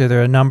VSV vector. There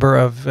are a number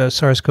of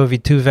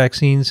SARS-CoV-2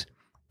 vaccines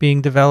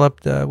being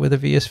developed with a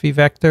VSV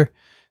vector.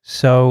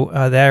 So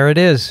there it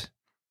is.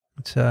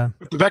 It's the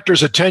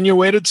vector's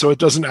attenuated, so it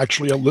doesn't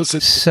actually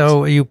elicit.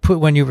 So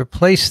when you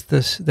replace the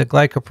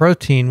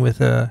glycoprotein with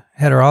a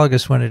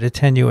heterologous one, it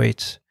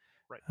attenuates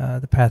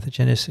the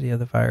pathogenicity of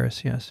the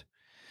virus. Yes.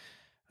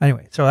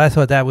 Anyway, so I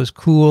thought that was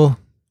cool.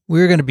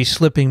 We're going to be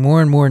slipping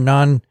more and more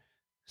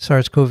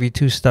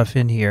non-SARS-CoV-2 stuff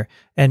in here.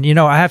 And,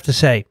 I have to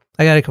say,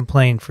 I got to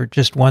complain for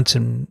just once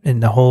in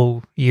the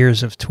whole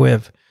years of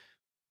TWiV.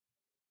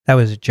 That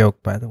was a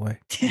joke, by the way.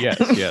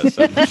 Yes.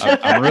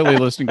 I'm really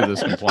listening to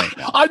this complaint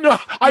now. I know.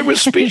 I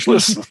was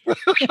speechless.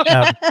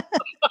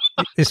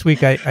 This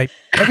week, I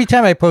every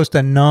time I post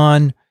a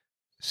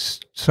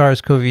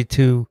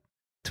non-SARS-CoV-2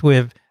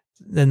 TWiV,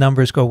 the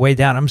numbers go way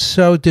down. I'm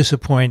so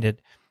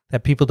disappointed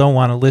that people don't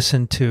want to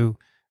listen to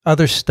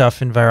other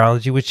stuff in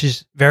virology, which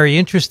is very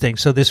interesting.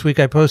 So this week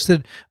I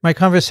posted my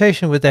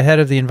conversation with the head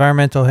of the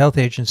Environmental Health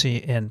Agency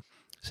in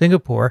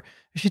Singapore.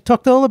 She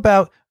talked all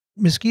about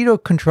mosquito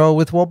control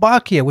with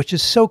Wolbachia, which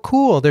is so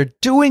cool. They're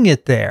doing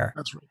it there.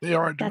 That's right. They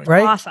are doing That's it.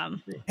 Right?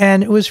 awesome.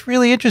 And it was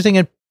really interesting,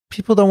 and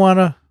people don't want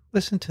to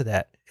listen to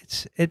that.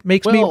 It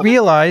makes me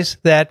realize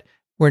that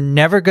we're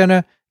never going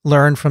to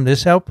learn from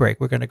this outbreak.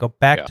 We're going to go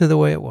back to the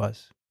way it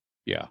was.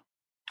 Yeah.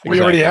 We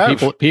already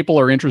have. People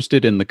are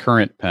interested in the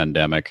current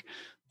pandemic,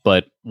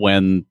 but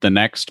when the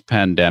next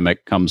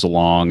pandemic comes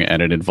along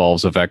and it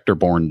involves a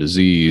vector-borne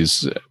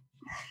disease,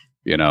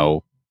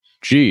 it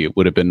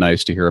would have been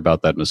nice to hear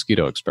about that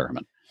mosquito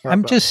experiment.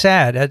 I'm just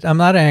sad. I'm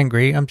not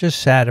angry. I'm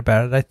just sad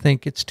about it. I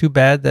think it's too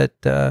bad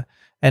that,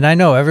 and I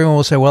know everyone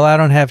will say, well, I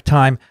don't have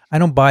time. I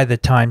don't buy the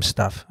time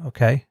stuff,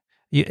 okay?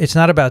 it's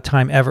not about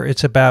time ever.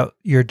 It's about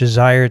your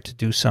desire to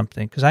do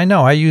something. Because I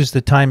know I use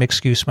the time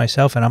excuse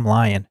myself, and I'm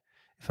lying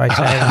if I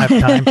say I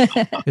don't have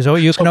time.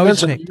 Because you can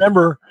always Vincent,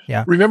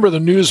 remember the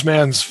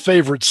newsman's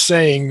favorite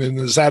saying, and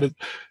is that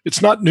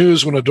it's not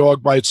news when a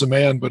dog bites a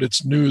man, but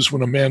it's news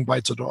when a man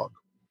bites a dog.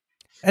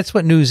 That's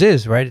what news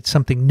is, right? It's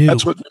something new.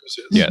 That's what news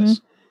is.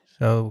 Yes.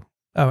 So,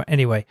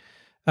 anyway.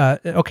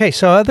 Okay,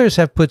 so others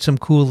have put some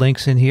cool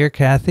links in here,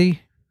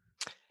 Kathy.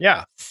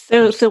 Yeah.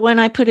 So when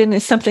I put in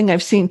is something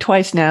I've seen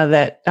twice now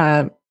that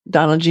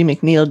Donald G.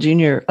 McNeil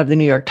Jr. of the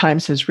New York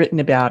Times has written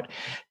about.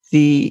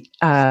 The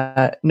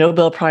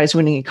Nobel Prize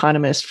winning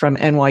economist from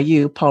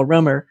NYU, Paul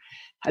Romer,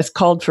 has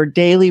called for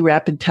daily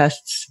rapid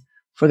tests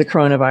for the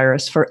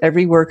coronavirus for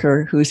every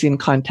worker who's in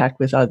contact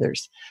with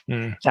others.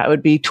 That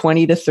would be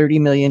 20 to 30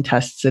 million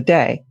tests a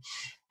day.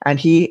 And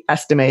he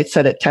estimates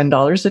that at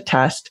 $10 a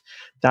test,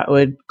 that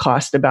would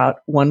cost about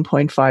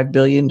 $1.5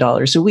 billion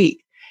a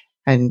week.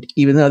 And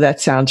even though that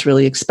sounds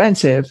really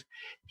expensive,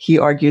 he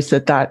argues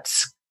that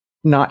that's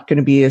not going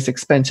to be as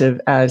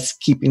expensive as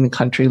keeping the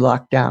country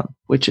locked down,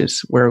 which is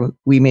where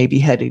we may be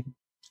headed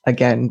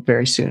again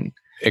very soon.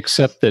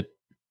 Except that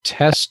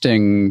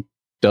testing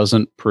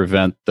doesn't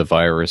prevent the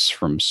virus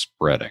from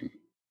spreading.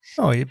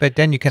 Oh, but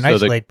then you can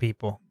isolate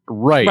people.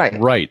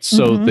 Right.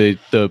 So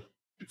the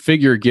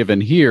figure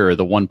given here,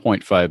 the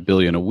 1.5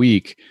 billion a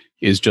week,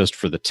 is just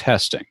for the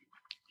testing.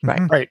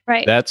 Right.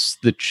 That's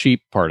the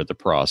cheap part of the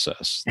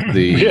process.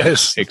 The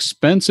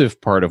expensive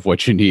part of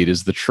what you need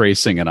is the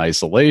tracing and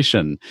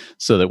isolation,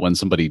 so that when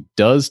somebody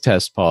does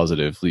test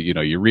positive,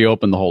 you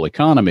reopen the whole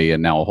economy,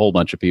 and now a whole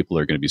bunch of people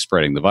are going to be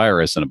spreading the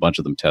virus, and a bunch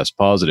of them test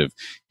positive.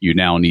 You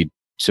now need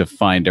to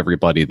find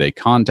everybody they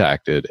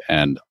contacted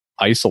and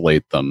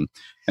isolate them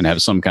and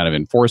have some kind of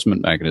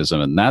enforcement mechanism,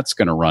 and that's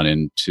going to run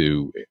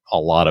into a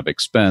lot of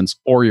expense,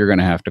 or you're going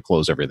to have to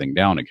close everything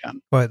down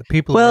again. Well, the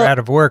people who are out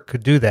of work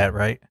could do that,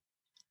 right?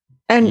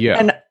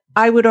 And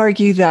I would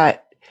argue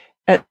that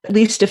at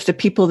least if the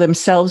people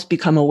themselves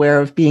become aware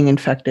of being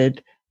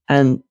infected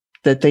and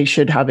that they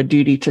should have a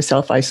duty to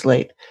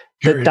self-isolate,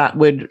 that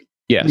would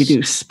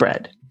reduce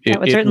spread.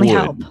 That would certainly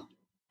help.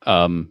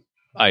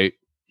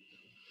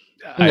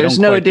 There's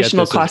no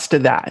additional cost to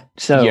that.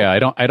 So yeah,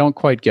 I don't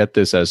quite get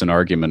this as an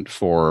argument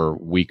for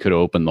we could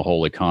open the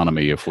whole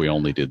economy if we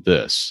only did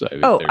this.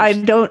 I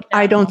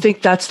don't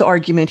think that's the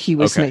argument he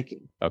was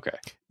making. Okay.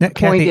 Now,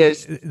 Kathy,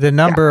 is the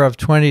number of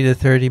 20 to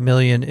 30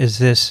 million, is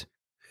this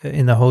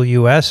in the whole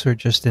U.S. or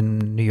just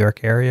in New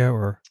York area?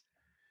 Or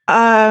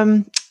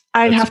I'd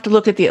have to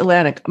look at the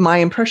Atlantic. My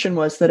impression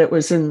was that it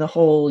was in the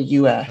whole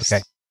U.S.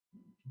 Okay.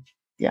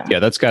 Yeah,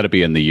 that's got to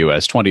be in the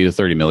U.S. 20 to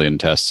 30 million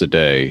tests a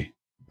day.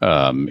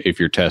 If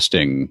you're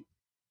testing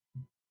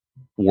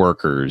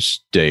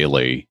workers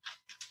daily.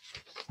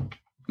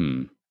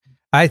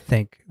 I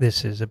think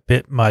this is a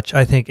bit much.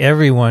 I think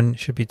everyone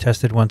should be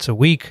tested once a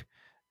week.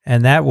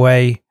 And that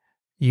way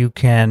you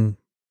can,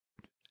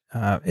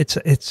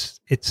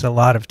 it's a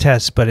lot of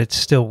tests, but it's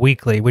still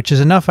weekly, which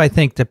is enough, I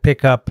think, to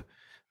pick up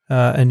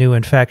a new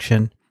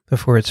infection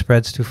before it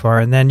spreads too far.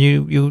 And then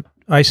you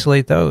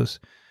isolate those.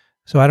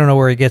 So I don't know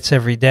where it gets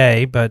every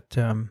day, but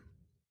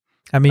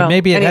I mean,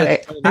 maybe it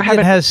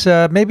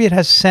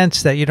has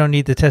sense that you don't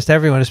need to test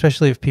everyone,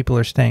 especially if people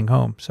are staying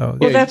home. So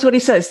that's what he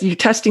says. You're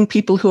testing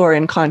people who are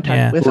in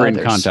contact with others.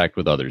 In contact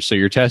with others. So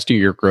you're testing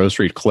your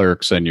grocery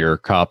clerks and your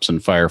cops and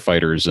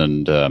firefighters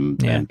and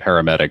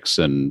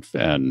paramedics and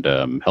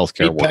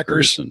healthcare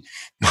workers and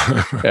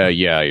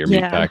your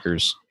meat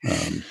packers.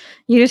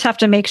 You just have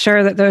to make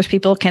sure that those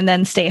people can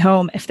then stay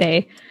home if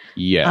they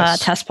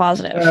test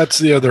positive. That's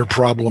the other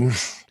problem.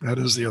 That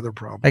is the other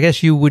problem. I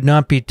guess you would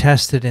not be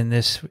tested in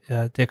this,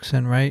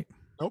 Dixon, right?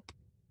 Nope,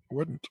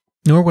 wouldn't.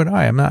 Nor would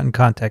I. I'm not in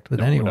contact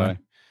with anyone.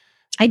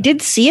 I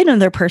did see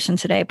another person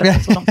today, but I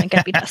still don't think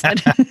I'd be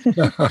tested.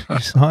 You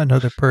saw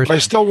another person. But I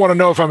still want to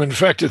know if I'm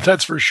infected.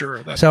 That's for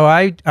sure. So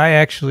I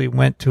actually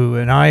went to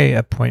an eye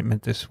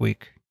appointment this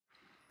week,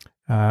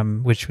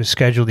 which was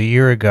scheduled a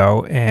year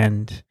ago,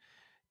 and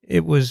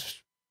it was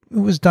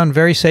done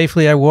very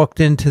safely. I walked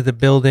into the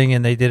building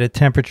and they did a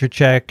temperature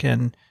check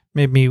and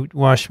made me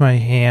wash my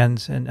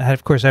hands. And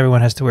of course,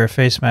 everyone has to wear a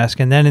face mask.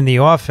 And then in the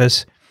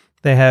office,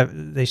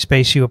 they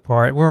space you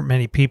apart. There weren't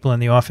many people in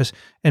the office,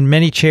 and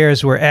many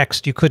chairs were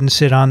X'd. You couldn't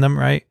sit on them,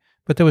 right?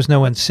 But there was no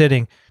one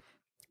sitting.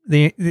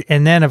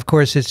 And then, of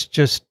course, it's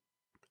just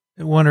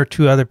one or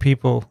two other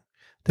people.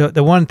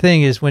 The one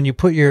thing is when you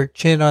put your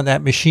chin on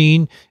that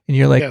machine and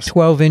you're like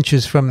 12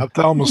 inches from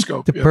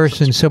the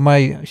person.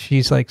 So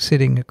she's like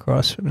sitting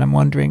across, and I'm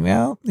wondering,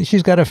 well,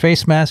 she's got a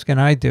face mask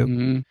and I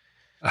do.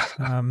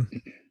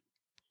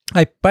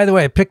 By the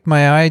way, I picked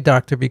my eye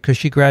doctor because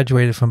she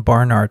graduated from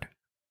Barnard.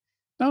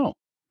 Oh,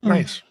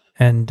 nice.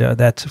 And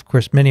that's, of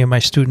course, many of my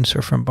students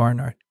are from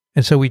Barnard.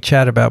 And so we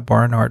chat about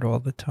Barnard all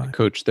the time. I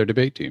coached their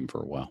debate team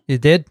for a while. You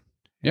did?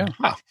 Yeah.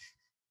 Wow.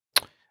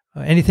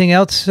 Anything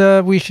else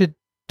we should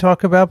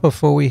talk about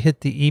before we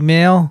hit the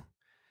email?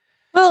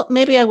 Well,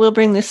 maybe I will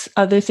bring this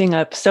other thing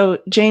up. So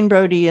Jane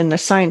Brody in the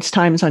Science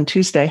Times on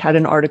Tuesday had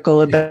an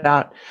article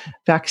about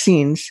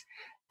vaccines,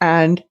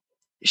 and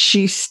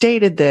she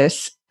stated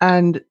this,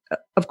 and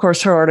of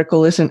course her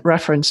article isn't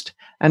referenced,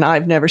 and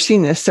I've never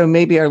seen this, so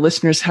maybe our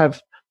listeners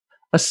have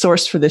a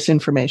source for this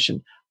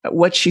information.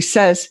 What she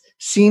says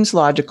seems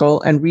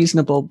logical and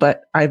reasonable,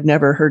 but I've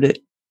never heard it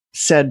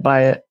said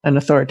by an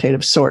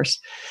authoritative source.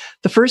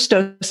 The first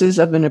doses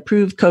of an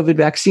approved COVID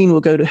vaccine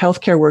will go to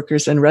healthcare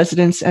workers and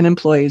residents and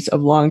employees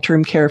of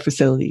long-term care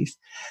facilities.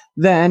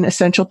 Then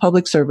essential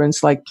public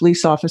servants like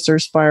police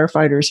officers,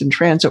 firefighters, and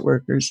transit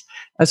workers,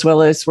 as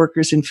well as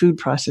workers in food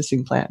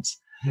processing plants.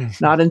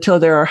 Not until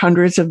there are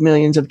hundreds of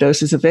millions of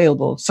doses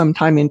available,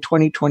 sometime in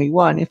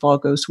 2021, if all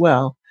goes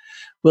well,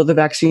 will the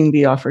vaccine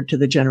be offered to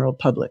the general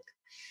public.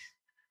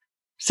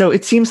 So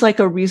it seems like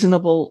a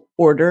reasonable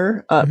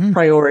order,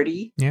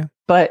 priority,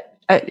 but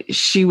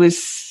she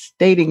was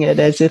stating it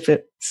as if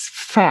it's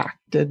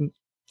fact, and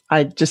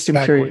I just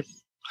am curious.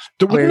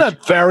 Wouldn't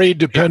that vary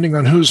depending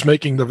on who's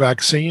making the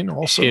vaccine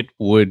also? It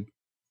would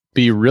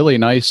be really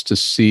nice to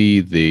see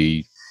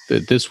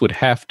that this would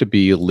have to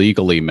be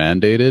legally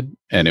mandated,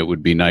 and it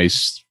would be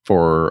nice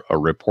for a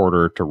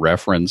reporter to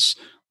reference,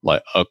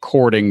 like,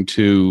 according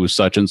to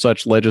such and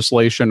such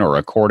legislation, or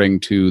according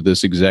to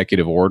this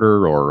executive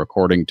order, or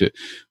according to,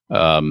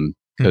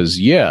 because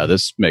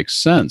this makes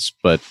sense,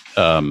 but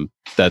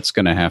that's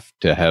going to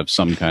have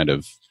some kind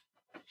of,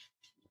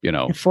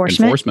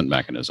 enforcement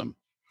mechanism.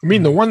 I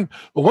mean, the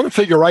one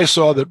figure I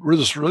saw that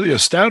was really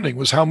astounding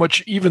was how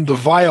much even the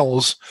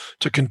vials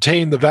to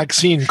contain the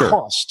vaccine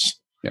costs.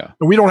 Yeah,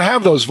 and we don't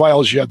have those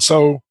vials yet,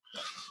 so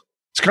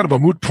it's kind of a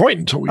moot point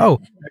until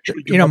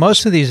we.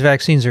 Most of these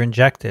vaccines are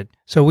injected,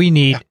 so we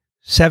need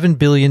 7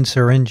 billion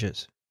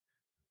syringes.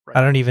 Right.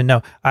 I don't even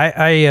know.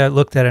 I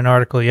looked at an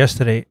article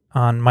yesterday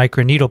on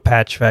microneedle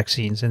patch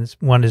vaccines, and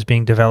one is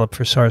being developed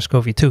for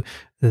SARS-CoV-2.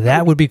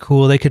 That would be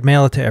cool. They could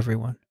mail it to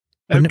everyone.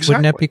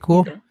 Wouldn't that be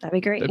cool? That'd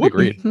be great. That'd be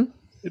great. Mm-hmm.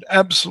 It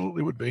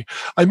absolutely would be.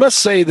 I must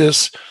say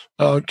this,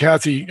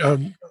 Kathy,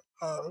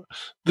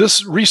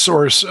 this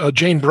resource,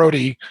 Jane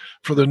Brody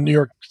for the New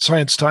York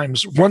Science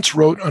Times, once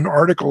wrote an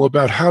article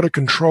about how to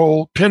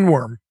control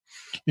pinworm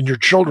in your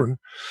children.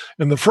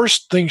 And the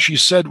first thing she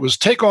said was,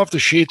 take off the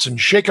sheets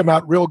and shake them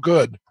out real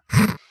good.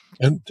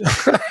 And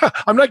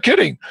I'm not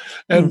kidding.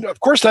 And of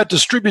course, that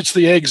distributes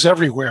the eggs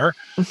everywhere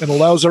and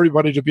allows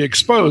everybody to be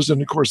exposed.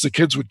 And of course, the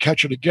kids would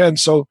catch it again.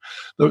 So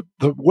the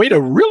way to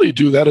really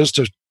do that is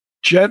to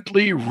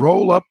gently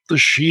roll up the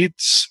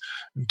sheets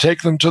and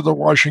take them to the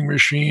washing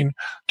machine.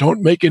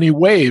 Don't make any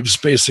waves,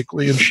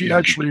 basically. And she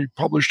actually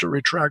published a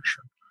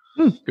retraction.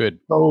 Good.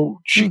 So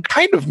she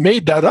kind of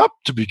made that up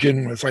to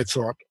begin with, I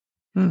thought.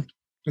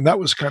 And that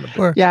was kind of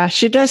big. Yeah,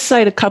 she does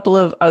cite a couple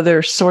of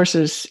other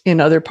sources in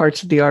other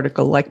parts of the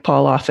article, like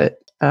Paul Offit.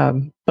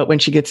 But when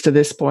she gets to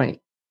this point,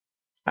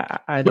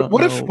 I don't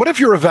know. What if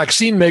you're a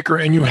vaccine maker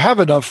and you have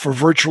enough for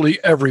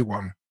virtually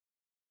everyone?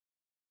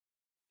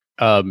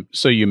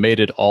 So you made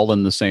it all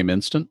in the same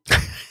instant?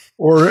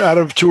 Or out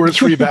of 2 or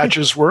 3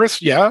 batches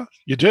worth? Yeah,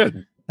 you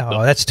did.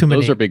 No, that's too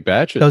many. Those are big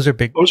batches. Those are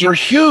big. Those are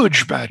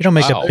huge batches. You don't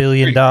make $1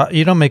 billion.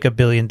 You don't make 1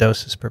 billion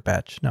doses per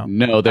batch.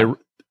 No,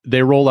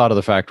 they roll out of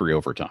the factory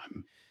over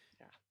time.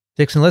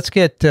 Dixon, let's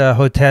get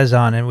Hotez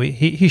on, and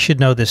he should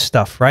know this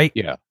stuff, right?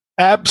 Yeah,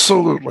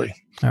 absolutely.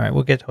 All right,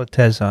 we'll get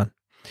Hotez on.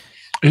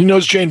 He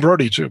knows Jane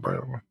Brody too, by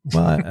the way.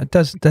 Well,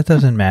 that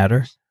doesn't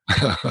matter.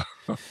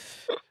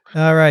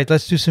 All right,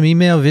 let's do some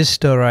email.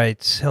 Vista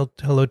writes, hello,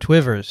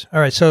 Twivers. All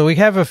right, so we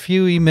have a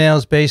few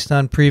emails based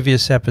on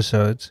previous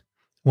episodes.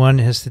 One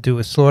has to do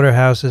with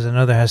slaughterhouses,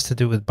 another has to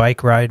do with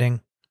bike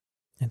riding,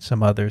 and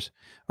some others.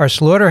 Are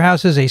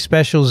slaughterhouses a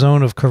special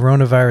zone of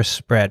coronavirus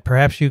spread?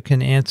 Perhaps you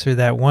can answer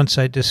that once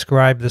I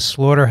describe the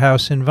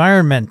slaughterhouse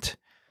environment.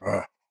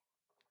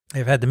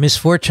 I've had the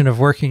misfortune of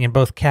working in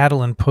both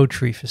cattle and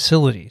poultry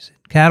facilities.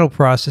 In cattle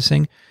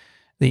processing,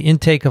 the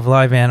intake of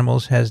live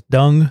animals has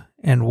dung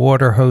and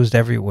water hosed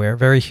everywhere,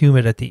 very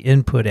humid at the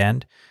input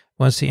end.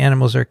 Once the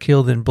animals are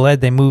killed and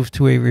bled, they move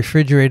to a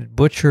refrigerated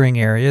butchering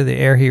area. The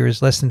air here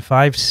is less than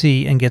 5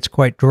 C and gets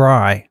quite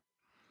dry.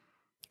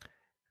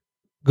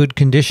 Good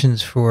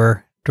conditions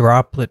for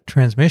droplet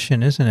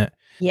transmission, isn't it?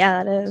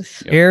 Yeah, it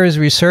is. Yep. Air is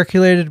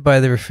recirculated by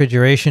the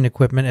refrigeration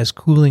equipment as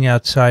cooling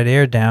outside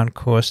air down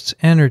costs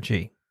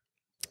energy.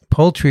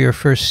 Poultry are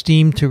first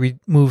steamed to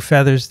remove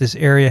feathers. This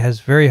area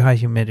has very high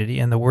humidity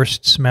and the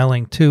worst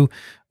smelling too.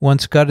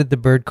 Once gutted, the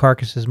bird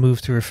carcass is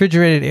moved to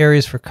refrigerated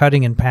areas for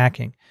cutting and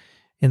packing.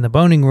 In the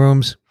boning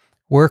rooms,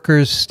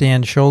 workers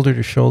stand shoulder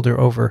to shoulder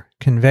over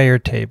conveyor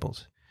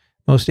tables.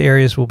 Most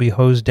areas will be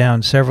hosed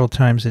down several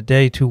times a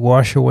day to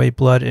wash away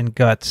blood and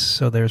guts.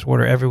 So there's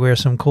water everywhere,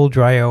 some cold,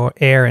 dry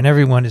air, and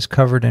everyone is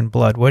covered in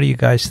blood. What do you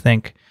guys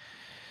think?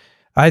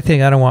 I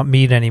think I don't want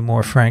meat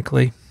anymore,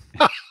 frankly.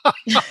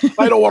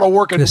 I don't want to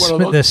work in one of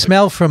those. The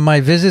smell from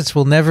my visits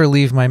will never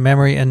leave my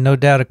memory, and no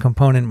doubt a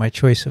component in my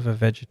choice of a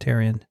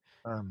vegetarian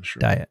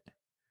diet.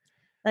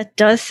 That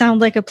does sound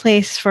like a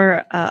place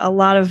for a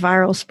lot of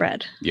viral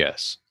spread.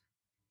 Yes.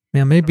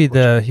 Yeah, maybe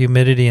the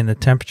humidity and the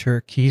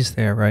temperature keys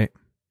there, right?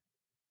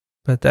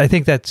 But I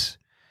think that's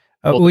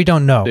we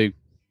don't know.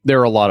 there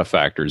are a lot of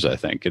factors, I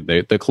think.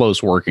 The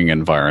close working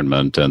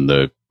environment and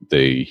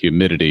the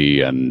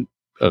humidity and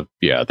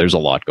there's a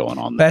lot going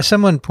on there. As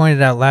someone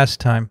pointed out last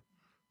time,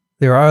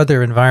 there are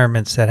other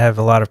environments that have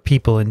a lot of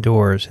people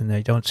indoors, and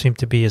they don't seem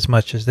to be as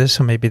much as this.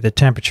 So maybe the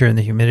temperature and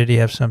the humidity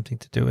have something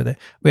to do with it.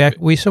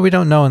 We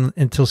don't know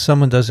until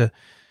someone does a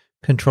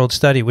controlled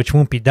study, which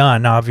won't be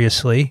done,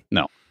 obviously.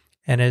 No.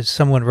 And as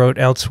someone wrote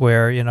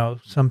elsewhere,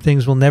 some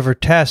things we'll never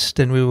test,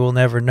 and we will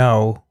never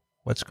know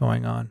what's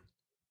going on.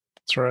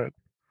 That's right.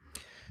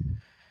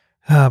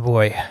 Oh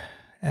boy,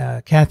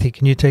 Kathy,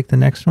 can you take the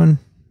next one?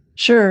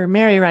 Sure.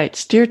 Mary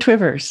writes, Dear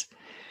Twivers,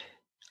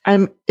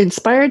 I'm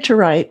inspired to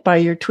write by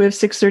your TWiV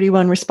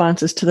 631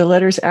 responses to the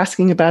letters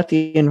asking about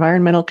the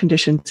environmental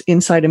conditions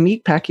inside a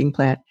meatpacking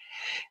plant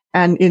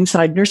and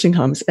inside nursing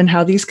homes and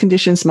how these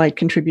conditions might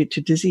contribute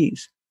to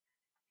disease.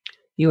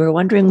 You were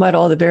wondering what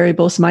all the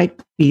variables might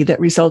be that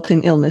result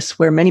in illness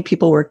where many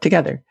people work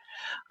together.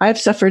 I have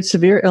suffered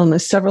severe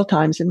illness several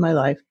times in my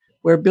life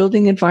where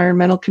building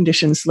environmental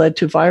conditions led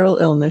to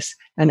viral illness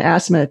and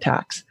asthma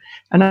attacks,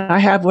 and I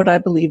have what I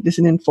believe is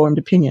an informed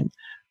opinion.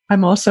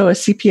 I'm also a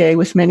CPA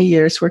with many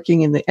years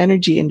working in the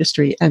energy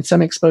industry and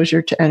some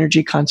exposure to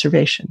energy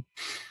conservation.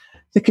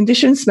 The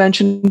conditions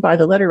mentioned by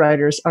the letter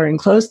writers are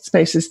enclosed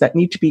spaces that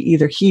need to be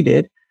either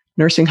heated,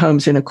 nursing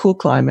homes in a cool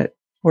climate,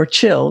 or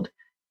chilled,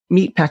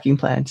 meatpacking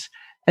plants,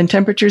 and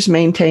temperatures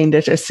maintained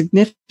at a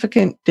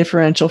significant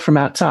differential from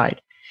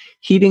outside.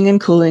 Heating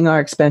and cooling are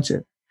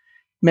expensive.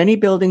 Many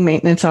building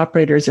maintenance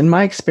operators, in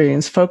my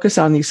experience, focus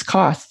on these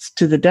costs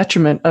to the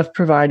detriment of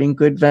providing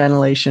good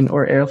ventilation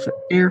or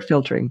air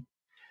filtering.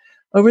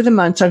 Over the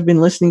months I've been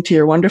listening to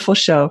your wonderful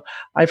show,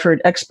 I've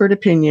heard expert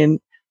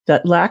opinion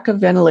that lack of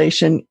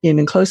ventilation in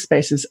enclosed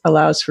spaces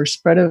allows for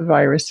spread of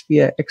virus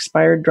via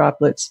expired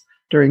droplets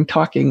during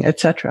talking,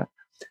 etc.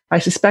 I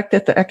suspect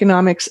that the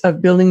economics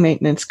of building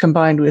maintenance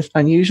combined with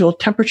unusual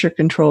temperature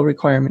control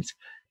requirements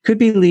could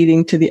be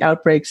leading to the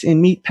outbreaks in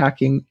meat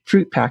packing,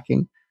 fruit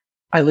packing.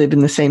 I live in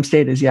the same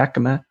state as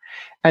Yakima,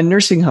 and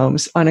nursing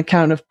homes on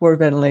account of poor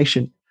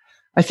ventilation.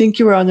 I think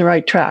you are on the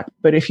right track,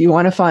 but if you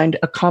want to find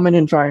a common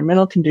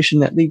environmental condition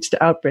that leads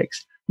to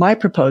outbreaks, my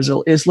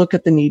proposal is look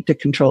at the need to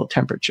control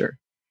temperature.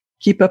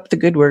 Keep up the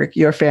good work.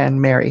 Your fan,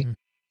 Mary.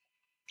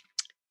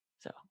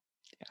 So,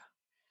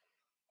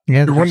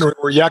 yeah. You're wondering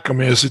where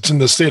Yakima is. It's in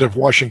the state of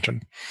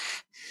Washington.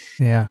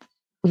 Yeah.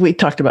 We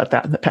talked about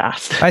that in the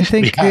past. I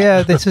think,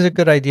 this is a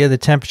good idea. The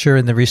temperature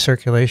and the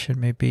recirculation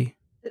may be.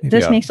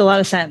 This makes a lot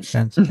of sense.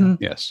 Mm-hmm.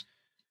 Yes.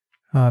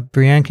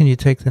 Brianne, can you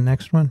take the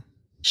next one?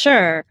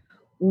 Sure.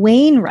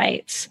 Wayne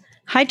writes,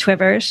 Hi,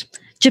 Twivers.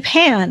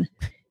 Japan.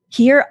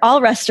 Here,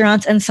 all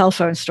restaurants and cell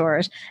phone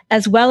stores,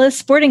 as well as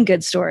sporting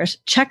goods stores,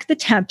 check the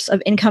temps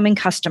of incoming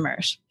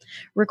customers,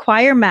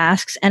 require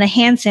masks and a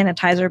hand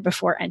sanitizer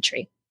before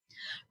entry.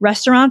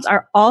 Restaurants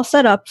are all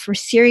set up for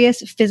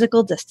serious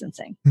physical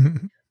distancing.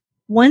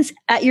 Once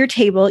at your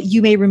table,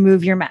 you may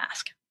remove your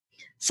mask.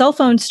 Cell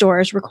phone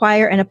stores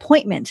require an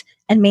appointment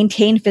and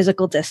maintain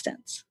physical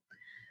distance.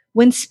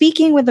 When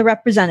speaking with a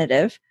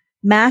representative,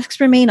 masks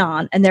remain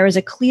on, and there is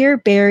a clear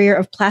barrier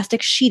of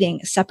plastic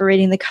sheeting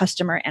separating the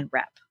customer and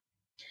rep.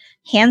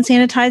 Hand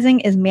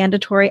sanitizing is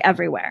mandatory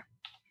everywhere.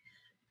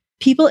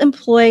 People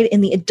employed in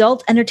the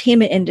adult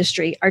entertainment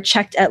industry are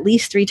checked at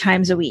least 3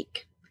 times a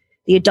week.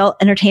 The adult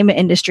entertainment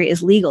industry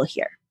is legal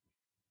here.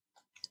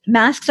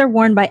 Masks are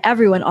worn by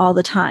everyone all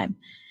the time,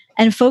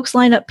 and folks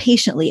line up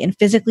patiently and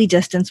physically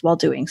distance while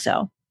doing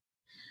so.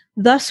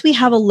 Thus, we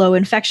have a low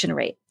infection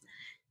rate.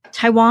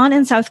 Taiwan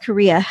and South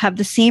Korea have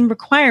the same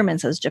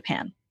requirements as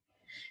Japan.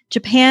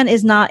 Japan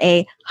is not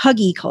a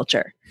huggy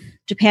culture.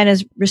 Japan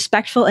is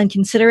respectful and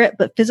considerate,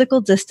 but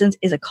physical distance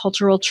is a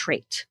cultural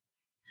trait.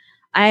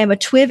 I am a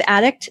TWiV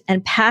addict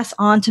and pass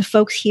on to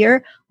folks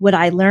here what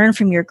I learned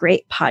from your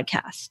great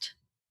podcast.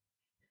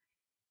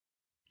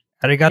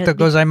 Arigato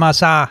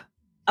gozaimasu.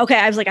 Okay,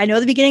 I was like, I know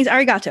the beginning's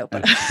arigato.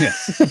 But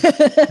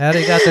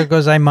Arigato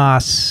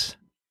gozaimasu.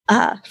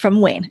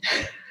 From Wayne.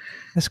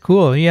 That's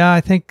cool. Yeah,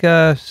 I think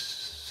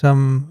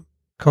some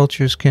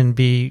cultures can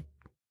be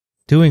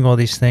doing all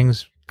these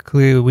things.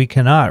 Clearly, we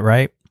cannot,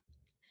 right?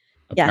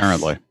 Yes.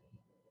 Apparently.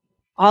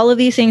 All of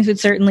these things would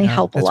certainly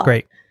help a lot. That's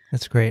great.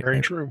 That's great.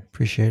 Very true.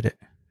 Appreciate it.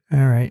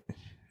 All right.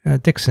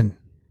 Dixon.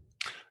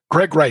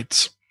 Greg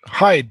writes,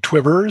 Hi,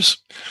 Twivers.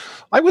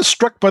 I was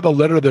struck by the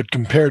letter that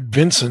compared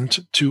Vincent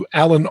to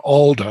Alan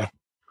Alda.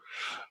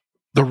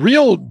 The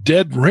real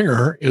dead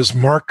ringer is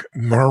Mark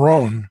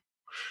Maron.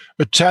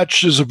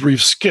 Attached is a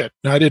brief skit.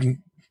 Now,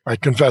 I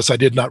confess I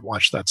did not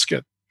watch that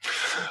skit.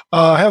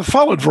 I have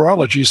followed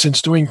virology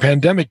since doing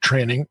pandemic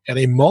training at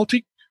a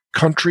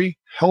multi-country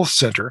health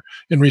center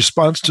in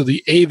response to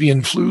the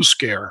avian flu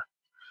scare.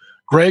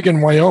 Greg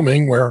in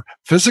Wyoming, where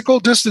physical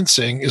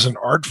distancing is an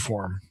art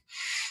form.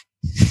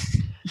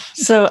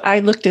 So I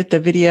looked at the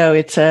video.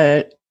 It's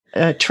a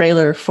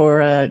trailer for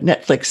a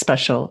Netflix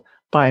special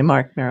by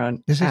Mark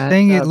Maron. Is he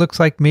saying it looks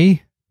like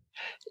me?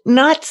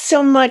 Not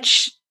so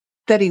much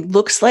that he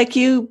looks like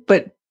you,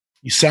 but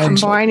he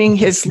sounds combining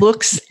his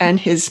looks and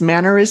his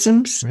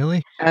mannerisms,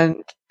 really,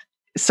 and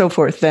so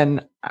forth.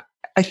 Then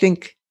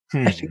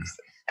I think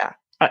so. Yeah.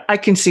 I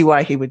can see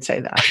why he would say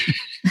that.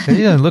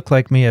 He doesn't look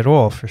like me at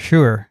all, for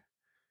sure.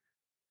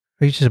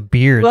 He's just a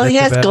beard. Well, he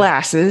has about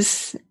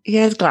glasses. He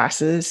has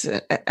glasses.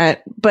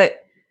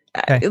 But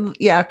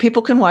yeah,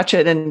 people can watch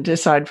it and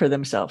decide for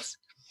themselves.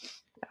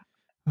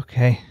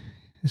 Okay.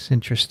 That's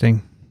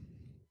interesting.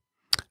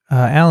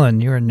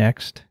 Alan, you're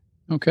next.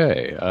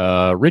 Okay.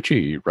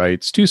 Richie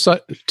writes,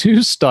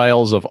 two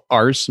styles of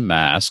arse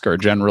mask are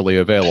generally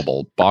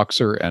available,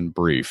 boxer and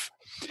brief.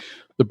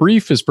 The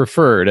brief is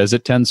preferred as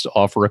it tends to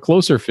offer a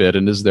closer fit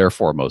and is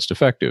therefore most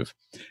effective.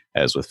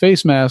 As with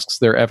face masks,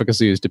 their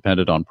efficacy is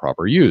dependent on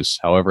proper use.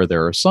 However,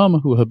 there are some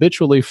who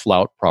habitually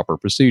flout proper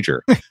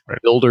procedure.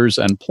 Builders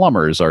and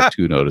plumbers are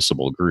two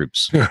noticeable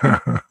groups.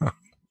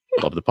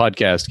 Love the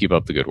podcast. Keep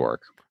up the good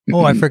work.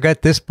 Oh, I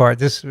forgot this part.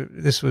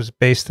 This was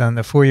based on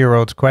the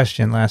 4-year-old's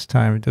question last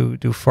time. Do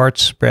farts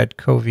spread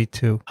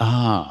COVID-2?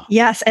 Ah.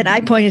 Yes, and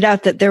I pointed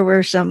out that there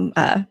were some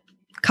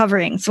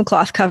coverings, some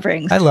cloth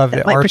coverings. I love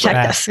that it. might Arse protect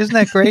mask. us. Isn't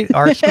that great?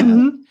 Arse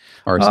mask.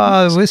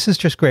 Oh, this is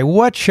just great.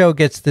 What show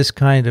gets this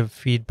kind of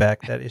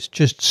feedback that is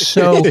just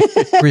so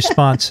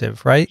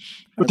responsive, right?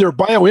 But they're a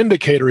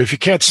bioindicator. If you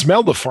can't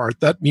smell the fart,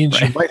 that means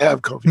you might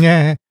have COVID.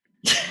 Yeah.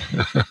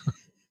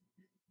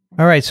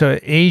 All right. So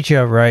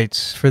Asia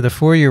writes, for the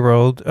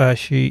 4-year-old,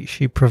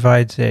 she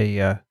provides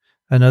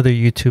another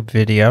YouTube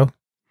video,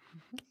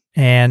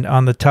 and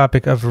on the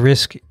topic of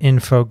risk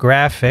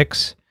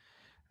infographics,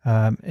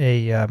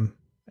 an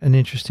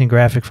interesting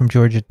graphic from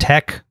Georgia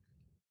Tech.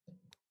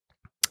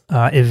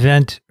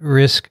 Event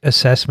risk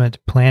assessment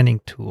planning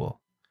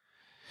tool.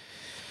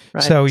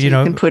 Right. So, you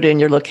can put in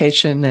your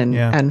location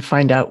and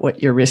find out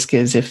what your risk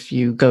is if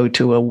you go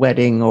to a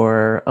wedding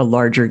or a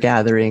larger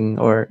gathering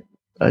or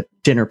a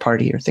dinner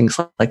party or things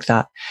like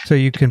that. So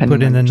you can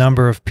put in the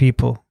number of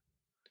people.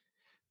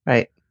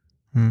 Right.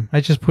 I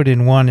just put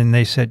in 1 and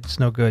they said it's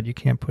no good. You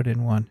can't put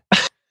in 1.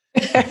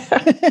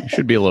 You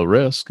should be low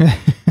risk.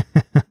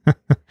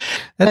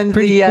 That's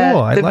pretty cool.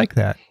 I like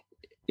that.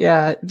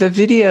 Yeah, the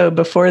video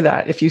before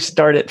that, if you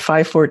start at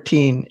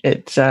 5:14,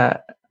 it's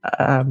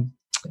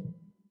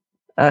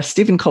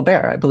Stephen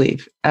Colbert, I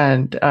believe,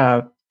 and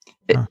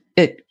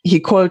he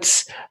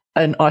quotes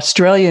an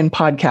Australian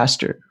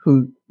podcaster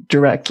who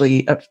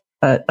directly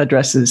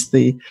addresses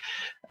the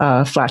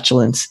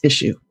flatulence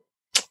issue.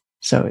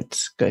 So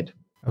it's good.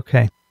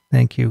 Okay,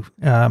 thank you.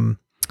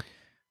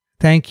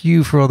 Thank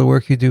you for all the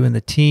work you do and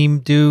the team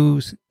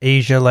does.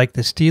 Asia, like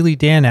the Steely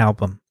Dan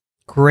album.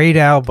 Great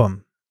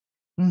album.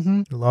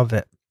 Love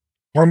it.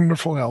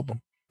 Wonderful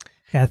album.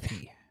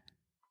 Kathy.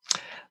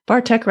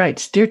 Bartek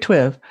writes, Dear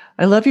TWiV,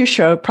 I love your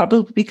show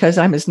probably because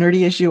I'm as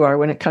nerdy as you are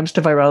when it comes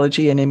to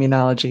virology and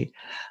immunology.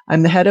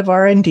 I'm the head of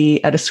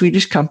R&D at a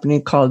Swedish company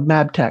called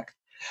Mabtech.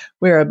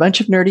 We're a bunch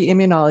of nerdy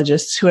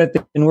immunologists who have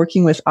been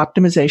working with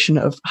optimization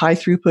of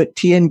high-throughput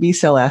T and B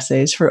cell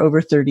assays for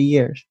over 30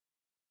 years.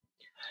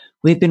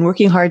 We've been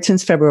working hard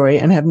since February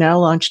and have now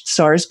launched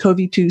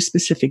SARS-CoV-2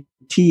 specific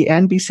T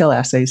and B cell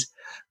assays,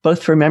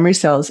 both for memory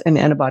cells and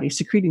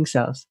antibody-secreting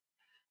cells,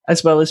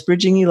 as well as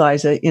bridging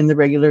ELISA in the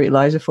regular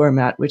ELISA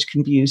format, which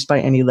can be used by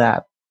any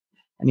lab.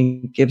 And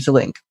he gives a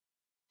link.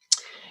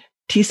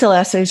 T-cell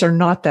assays are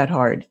not that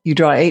hard. You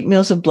draw 8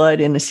 mL of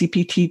blood in a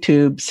CPT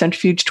tube,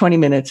 centrifuge 20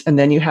 minutes, and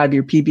then you have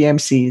your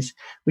PBMCs,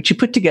 which you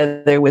put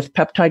together with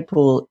peptide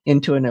pool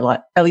into an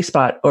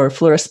ELISpot or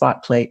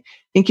fluorospot plate,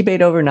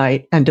 incubate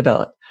overnight, and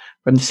develop.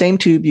 From the same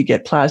tube, you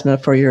get plasma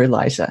for your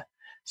ELISA.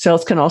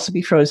 Cells can also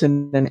be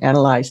frozen and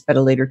analyzed at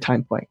a later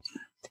time point.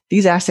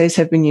 These assays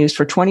have been used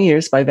for 20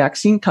 years by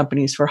vaccine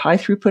companies for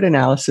high-throughput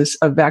analysis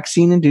of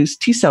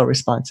vaccine-induced T-cell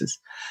responses.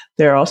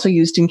 They are also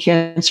used in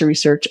cancer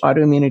research,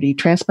 autoimmunity,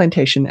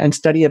 transplantation, and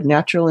study of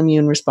natural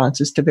immune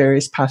responses to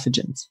various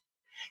pathogens.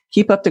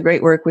 Keep up the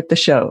great work with the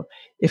show.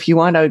 If you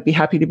want, I would be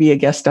happy to be a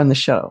guest on the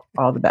show.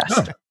 All the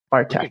best.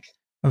 Bartek.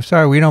 I'm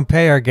sorry, we don't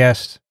pay our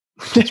guests.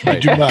 I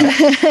do not.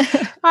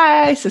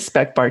 I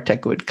suspect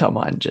Bartek would come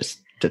on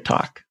just to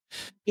talk.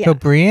 Yeah. So,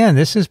 Brianne,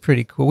 this is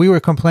pretty cool. We were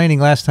complaining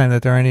last time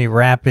that there aren't any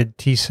rapid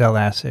T-cell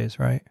assays,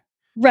 right?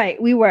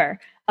 Right, we were.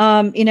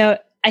 I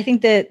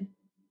think that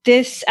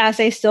this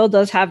assay still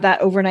does have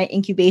that overnight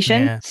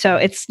incubation, so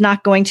it's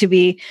not going to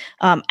be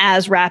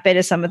as rapid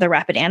as some of the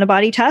rapid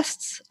antibody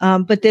tests.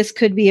 But this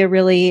could be a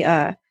really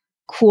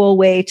cool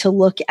way to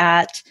look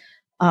at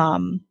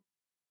the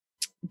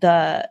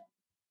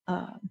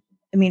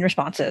immune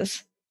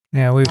responses.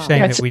 Yeah, we've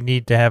saying that we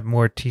need to have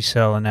more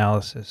T-cell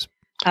analysis.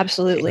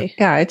 Absolutely.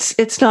 Yeah,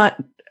 it's not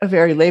a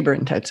very labor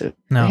intensive.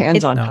 No.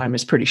 Hands-on time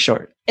is pretty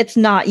short. It's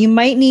not. You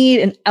might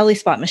need an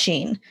ELISpot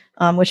machine,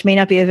 which may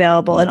not be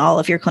available in all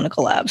of your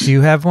clinical labs. Do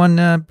you have one,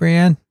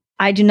 Brianne?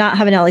 I do not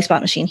have an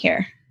ELISpot machine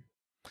here.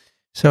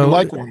 So, I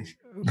like one.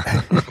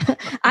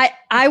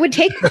 I would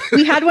take.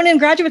 We had one in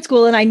graduate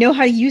school, and I know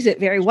how to use it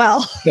very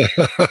well.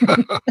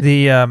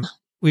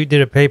 We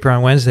did a paper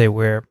on Wednesday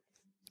where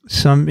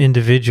some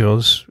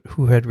individuals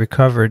who had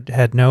recovered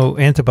had no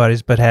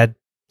antibodies, but had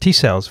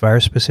T-cells,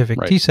 virus-specific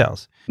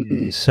T-cells.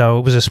 Mm-hmm. So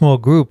it was a small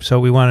group. So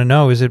we want to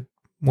know, is it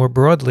more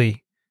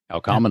broadly? How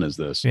common is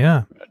this?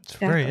 Yeah, it's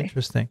very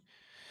interesting.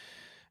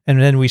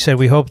 And then we said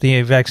we hope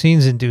the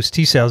vaccines induce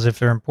T cells if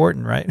they're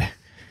important, right?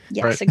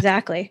 Yes, Right.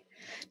 exactly.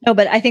 No,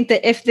 but I think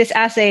that if this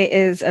assay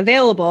is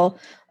available,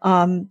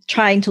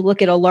 trying to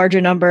look at a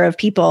larger number of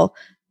people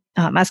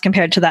as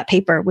compared to that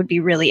paper would be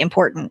really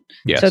important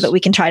so that we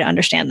can try to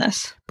understand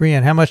this.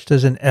 Brianne, how much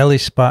does an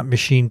ELISpot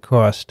machine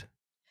cost?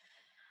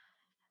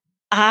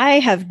 I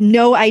have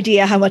no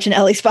idea how much an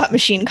ELISpot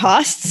machine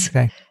costs.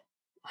 Okay.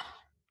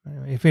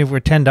 If it were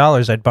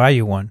 $10, I'd buy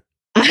you one.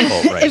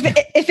 Oh, right.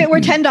 if it were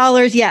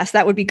 $10, yes,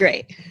 that would be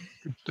great.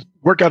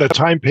 Work out a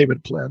time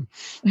payment plan.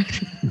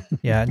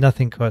 Yeah,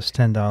 nothing costs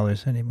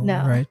 $10 anymore,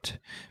 No. right?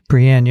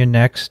 Brianne, you're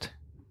next.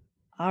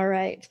 All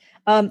right.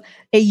 A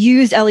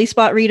used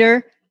ELISpot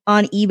reader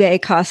on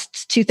eBay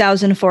costs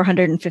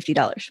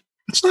 $2,450.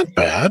 It's not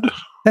bad.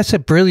 That's a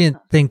brilliant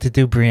thing to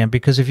do, Brianne,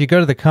 because if you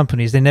go to the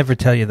companies, they never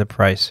tell you the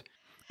price.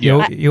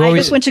 Yeah. You I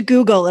always just went to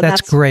Google, and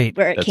that's great.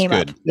 where it That's came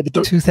good. up. Yeah,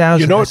 but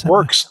 2,000. you know that's it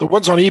works. The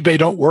ones on eBay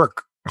don't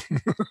work.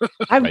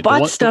 I've Right,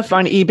 bought stuff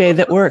on eBay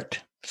that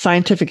worked.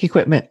 Scientific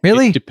equipment.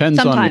 Really? It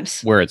depends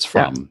Sometimes. on where it's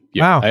from.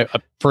 Yeah. Wow.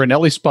 For an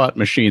ELISpot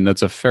machine,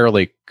 that's a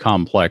fairly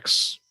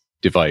complex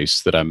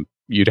device that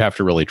you'd have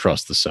to really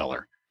trust the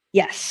seller.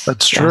 Yes.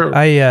 That's true.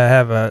 I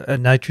have a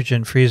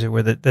nitrogen freezer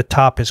where the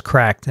top is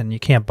cracked and you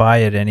can't buy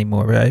it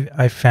anymore.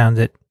 I found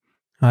it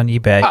on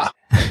eBay. Ah.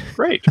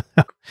 Great.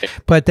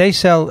 But they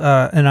sell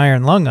an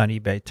iron lung on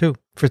eBay too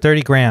for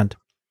 $30,000.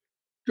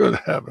 Good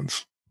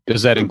heavens.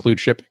 Does that include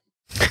shipping?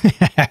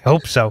 I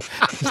hope so.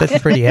 'Cause that's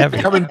pretty heavy.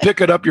 Come and pick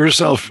it up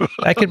yourself.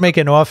 I could make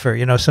an offer.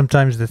 You know,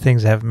 sometimes the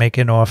things have make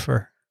an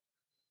offer.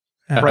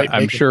 Right.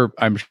 I'm sure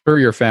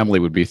your family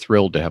would be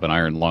thrilled to have an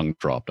iron lung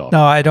dropped off.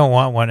 No, I don't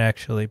want one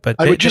actually. But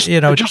I would just,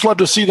 I'd just love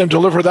to see them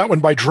deliver that one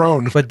by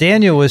drone. But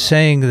Daniel was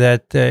saying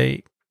that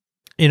the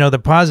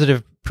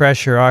positive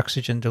pressure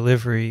oxygen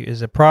delivery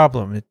is a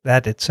problem.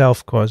 That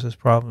itself causes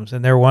problems,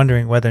 and they're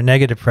wondering whether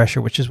negative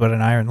pressure, which is what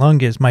an iron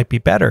lung is, might be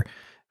better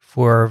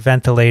for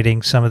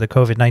ventilating some of the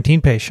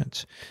COVID-19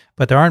 patients.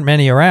 But there aren't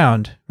many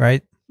around,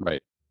 right?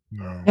 Right.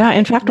 No. Yeah,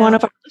 in fact, one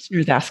of our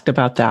listeners asked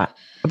about that,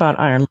 about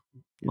iron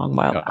lung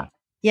while back.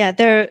 Yeah,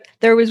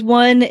 there was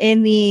one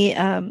in the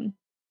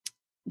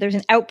there's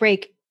an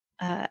outbreak.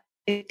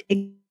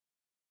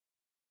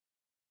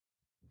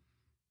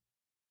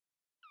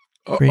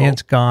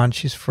 Brianne's gone.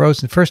 She's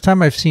frozen. First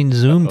time I've seen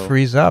Zoom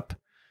freeze up.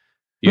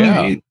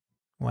 Yeah.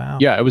 Wow.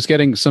 Yeah, I was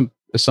getting some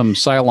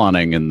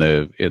siloning in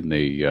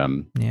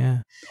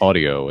the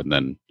audio, and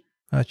then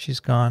she's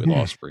gone. we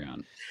lost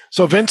Brianne.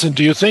 So, Vincent,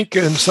 do you think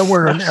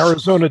somewhere in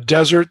Arizona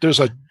desert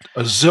there's a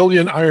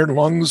zillion iron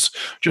lungs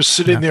just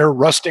sitting there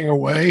rusting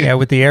away? Yeah,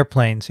 with the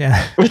airplanes.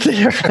 Yeah. With the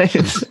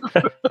airplanes.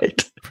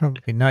 Right.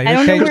 Probably not. I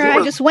don't know where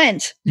I just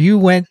went. You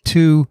went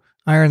to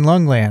Iron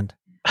Lung Land.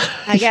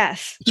 I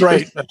guess. That's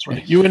right. That's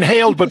right. You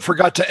inhaled but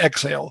forgot to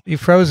exhale. You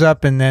froze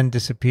up and then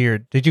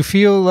disappeared. Did you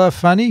feel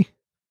funny?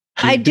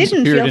 I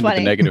didn't feel into funny.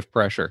 The negative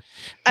pressure.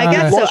 I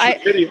guess so.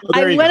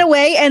 I went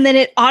away and then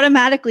it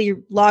automatically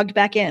logged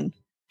back in.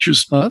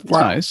 Just that's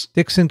nice.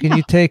 Dixon, can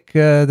you take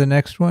the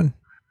next one?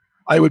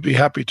 I would be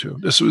happy to.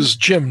 This was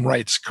Jim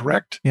writes,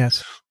 correct?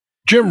 Yes.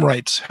 Jim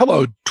writes,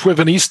 hello,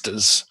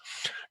 Twivanistas.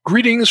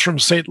 Greetings from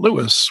St.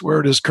 Louis, where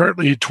it is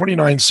currently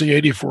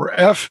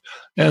 29°C84F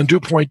and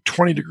dew point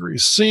 20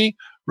 degrees C,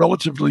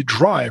 relatively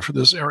dry for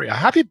this area.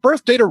 Happy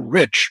birthday to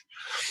Rich.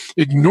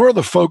 Ignore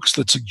the folks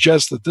that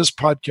suggest that this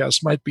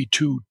podcast might be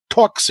too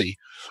talksy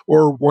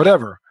or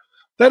whatever.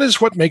 That is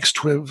what makes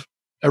TWiV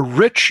a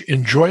rich,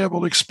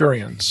 enjoyable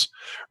experience.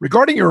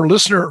 Regarding your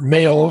listener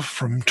mail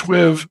from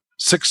TWiV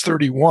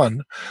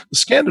 631, the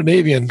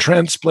Scandinavian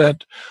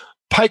transplant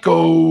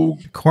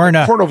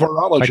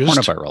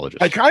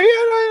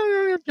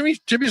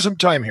picornavirologist. Give me some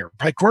time here.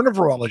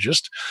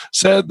 Picornavirologist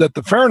said that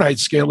the Fahrenheit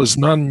scale is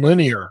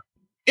nonlinear.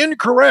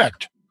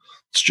 Incorrect.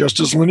 It's just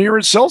as linear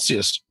as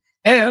Celsius.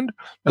 And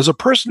as a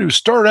person who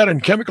started out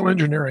in chemical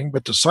engineering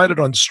but decided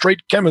on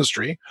straight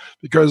chemistry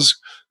because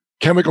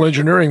chemical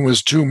engineering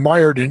was too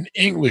mired in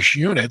English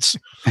units,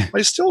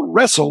 I still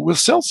wrestle with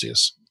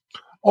Celsius.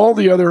 All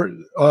the other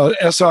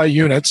SI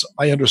units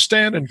I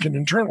understand and can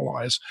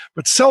internalize,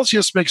 but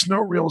Celsius makes no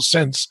real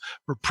sense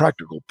for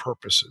practical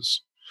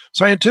purposes.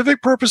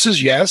 Scientific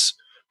purposes, yes.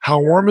 How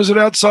warm is it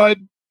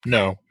outside?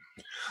 No.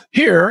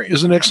 Here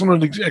is an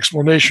excellent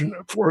explanation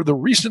for the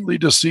recently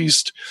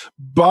deceased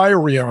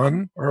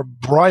Brian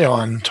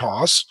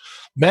Toss,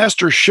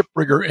 master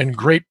shipbrigger and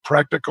great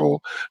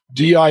practical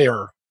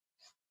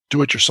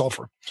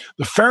do-it-yourselfer.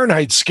 The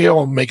Fahrenheit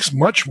scale makes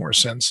much more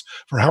sense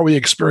for how we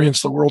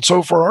experience the world.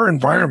 So for our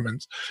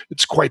environment,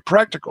 it's quite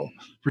practical.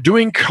 For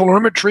doing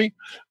calorimetry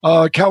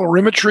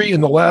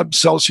in the lab,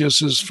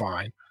 Celsius is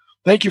fine.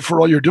 Thank you for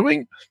all you're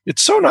doing.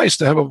 It's so nice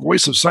to have a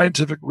voice of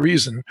scientific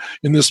reason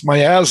in this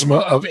miasma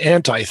of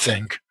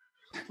anti-think.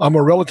 I'm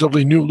a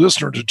relatively new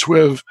listener to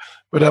TWiV,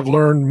 but have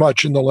learned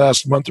much in the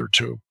last month or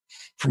two.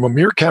 From a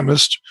mere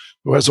chemist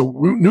who has a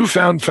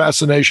newfound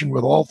fascination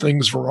with all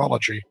things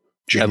virology.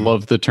 I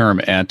love the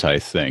term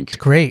anti-think.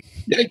 Great.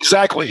 Yeah,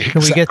 exactly.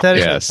 Can we get that?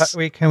 Yes.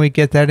 Can we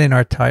get that in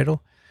our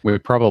title? We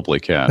probably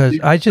can. 'Cause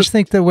I just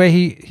think the way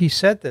he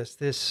said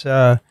this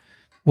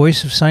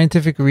voice of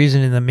scientific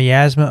reason in the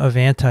miasma of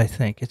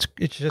anti-think. It's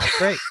just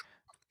great.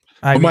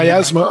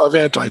 Miasma of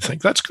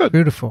anti-think. That's good.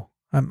 Beautiful.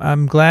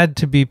 I'm glad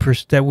to be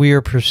that we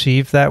are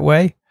perceived that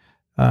way.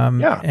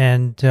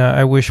 And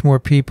I wish more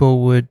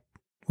people would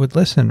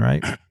listen.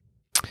 Right,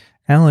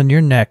 Alan,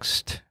 you're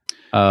next.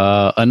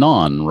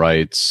 Anon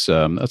writes,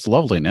 that's a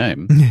lovely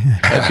name.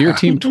 Dear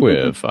Team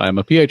TWiV, I'm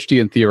a PhD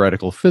in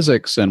theoretical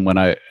physics, and when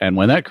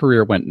that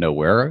career went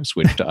nowhere, I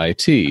switched to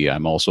IT.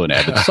 I'm also an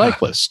avid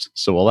cyclist,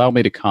 so allow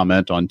me to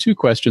comment on 2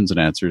 questions and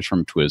answers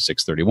from TWiV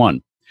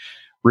 631.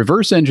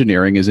 Reverse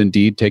engineering is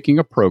indeed taking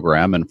a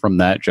program and from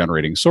that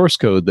generating source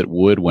code that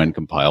would, when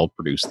compiled,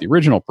 produce the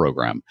original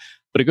program.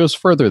 But it goes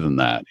further than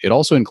that. It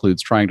also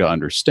includes trying to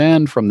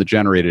understand from the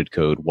generated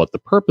code what the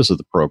purpose of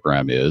the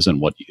program is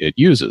and what it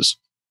uses.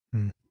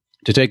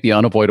 To take the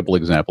unavoidable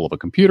example of a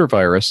computer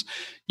virus,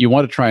 you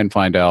want to try and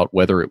find out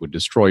whether it would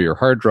destroy your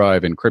hard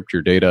drive, encrypt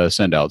your data,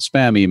 send out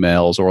spam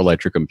emails, or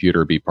let your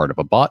computer be part of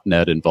a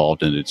botnet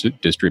involved in a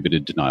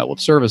distributed denial of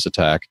service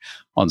attack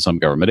on some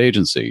government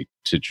agency,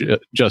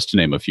 just to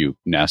name a few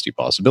nasty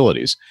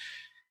possibilities.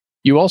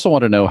 You also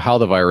want to know how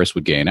the virus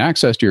would gain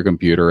access to your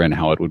computer and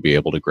how it would be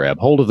able to grab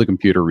hold of the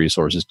computer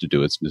resources to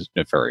do its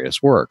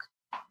nefarious work.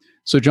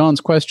 So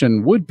John's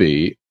question would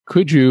be,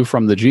 could you,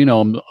 from the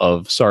genome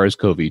of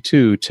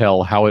SARS-CoV-2,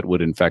 tell how it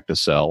would infect a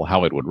cell,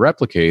 how it would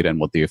replicate, and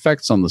what the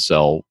effects on the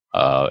cell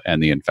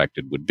and the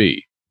infected would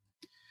be?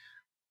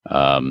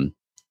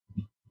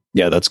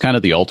 Yeah, that's kind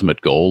of the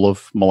ultimate goal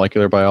of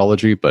molecular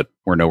biology, but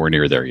we're nowhere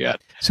near there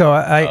yet. So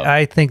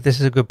I think this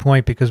is a good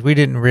point because we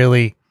didn't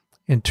really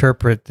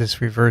interpret this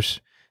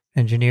reverse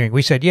engineering.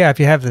 We said, yeah, if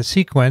you have the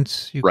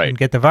sequence, you can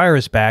get the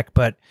virus back,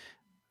 but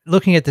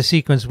looking at the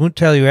sequence won't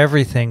tell you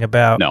everything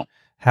about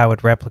how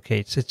it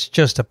replicates. It's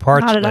just a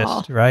parts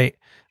list, right?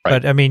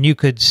 But I mean, you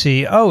could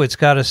see, oh, it's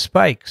got a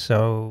spike,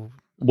 so...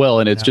 Well,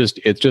 and it's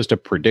just a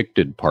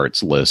predicted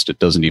parts list. It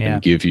doesn't even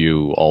give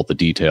you all the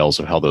details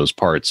of how those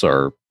parts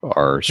are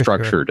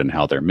structured and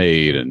how they're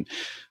made. And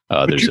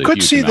there's you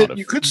could see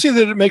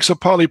that it makes a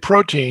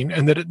polyprotein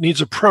and that it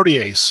needs a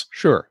protease.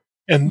 Sure.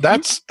 And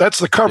that's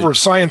the cover of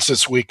Science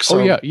this week. So.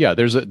 Oh yeah.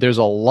 There's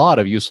a lot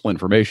of useful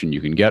information you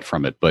can get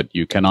from it, but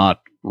you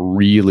cannot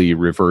really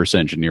reverse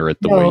engineer it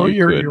the way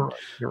you could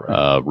you're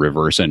right.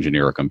 Reverse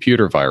engineer a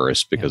computer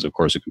virus, because of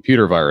course a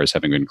computer virus,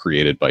 having been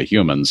created by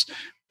humans,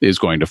 is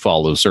going to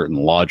follow certain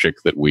logic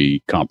that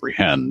we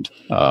comprehend,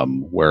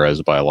 whereas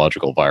a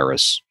biological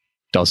virus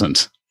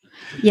doesn't.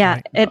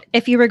 Yeah,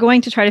 if you were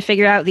going to try to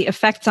figure out the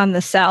effects on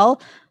the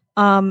cell,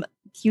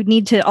 you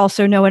need to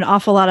also know an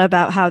awful lot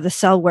about how the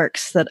cell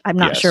works that I'm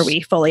not sure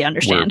we fully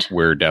understand.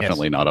 We're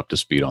definitely not up to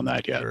speed on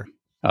that yet. Sure.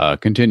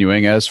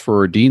 Continuing, as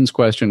for Dean's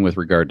question with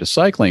regard to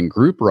cycling,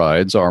 group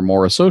rides are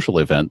more a social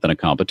event than a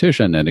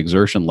competition, and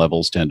exertion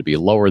levels tend to be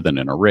lower than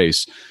in a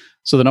race,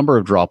 so the number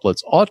of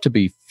droplets ought to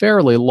be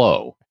fairly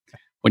low.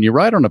 When you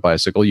ride on a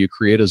bicycle, you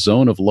create a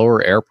zone of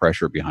lower air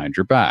pressure behind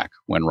your back.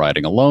 When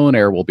riding alone,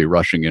 air will be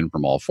rushing in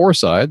from all 4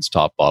 sides,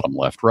 top, bottom,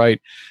 left, right,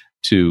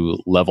 to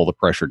level the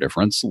pressure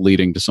difference,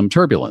 leading to some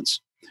turbulence.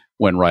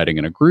 When riding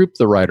in a group,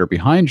 the rider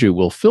behind you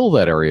will fill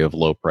that area of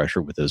low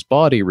pressure with his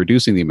body,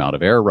 reducing the amount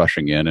of air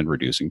rushing in and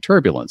reducing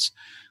turbulence.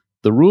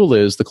 The rule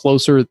is the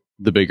closer,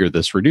 the bigger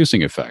this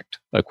reducing effect.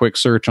 A quick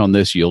search on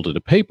this yielded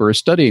a paper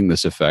studying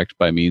this effect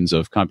by means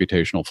of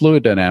computational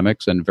fluid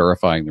dynamics and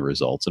verifying the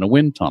results in a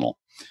wind tunnel.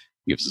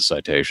 Gives a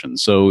citation.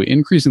 So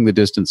increasing the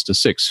distance to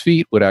 6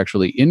 feet would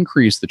actually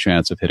increase the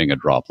chance of hitting a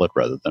droplet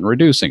rather than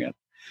reducing it.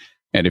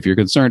 And if you're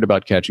concerned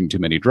about catching too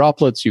many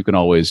droplets, you can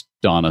always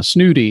don a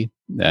snooty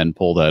and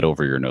pull that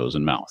over your nose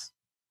and mouth.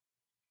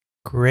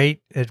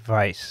 Great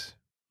advice.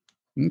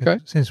 Okay.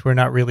 Since we're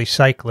not really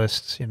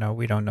cyclists,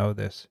 we don't know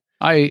this.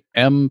 I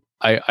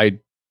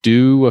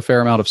do a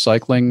fair amount of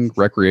cycling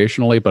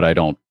recreationally, but I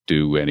don't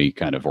do any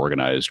kind of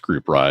organized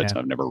group rides.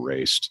 I've never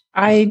raced.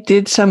 I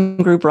did some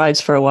group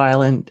rides for a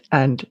while,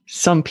 and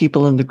some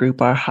people in the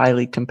group are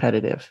highly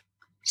competitive.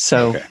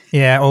 So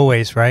yeah,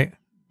 always, right?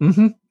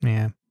 Mm-hmm.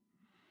 Yeah.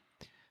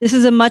 This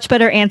is a much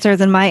better answer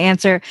than my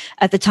answer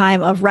at the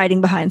time of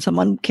riding behind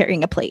someone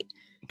carrying a plate.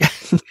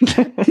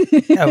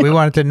 Yeah, we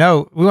wanted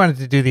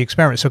to do the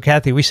experiment. So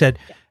Kathy, we said,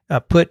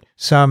 put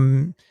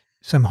some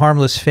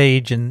harmless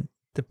phage in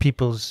the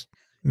people's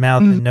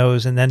mouth and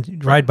nose, and then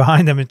ride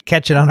behind them and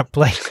catch it on a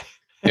plate.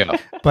 Yeah.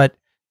 But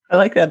I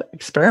like that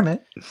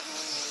experiment.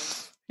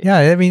 Yeah,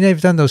 I mean, they've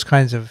done those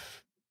kinds of,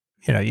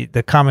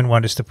 the common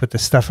one is to put the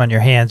stuff on your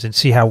hands and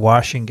see how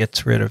washing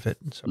gets rid of it.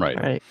 And so,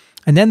 right.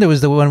 And then there was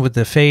the one with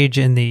the phage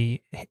on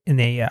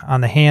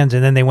the hands,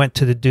 and then they went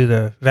to do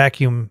the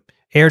vacuum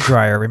air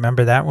dryer.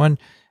 Remember that one?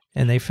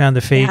 And they found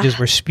the phages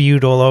were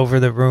spewed all over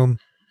the room.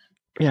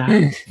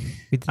 Yeah.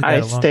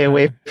 I stay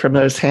away from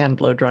those hand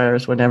blow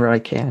dryers whenever I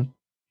can.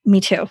 Me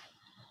too.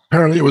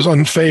 Apparently it was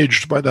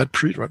unphaged by that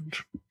treatment.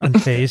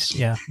 Unphased,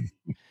 yeah.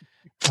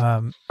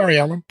 Sorry,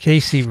 Alan.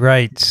 Casey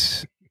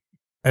writes,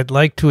 I'd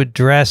like to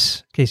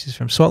address, Casey's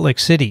from Salt Lake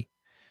City.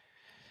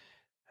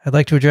 I'd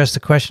like to address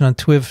the question on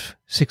TWiV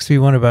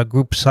 631 about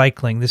group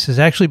cycling. This has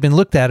actually been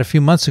looked at a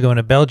few months ago in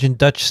a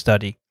Belgian-Dutch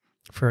study,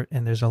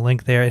 and there's a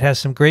link there. It has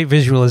some great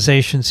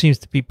visualization, seems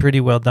to be pretty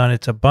well done.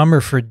 It's a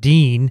bummer for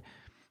Dean,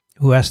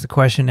 who asked the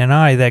question, and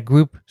that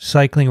group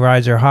cycling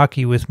rides or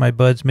hockey with my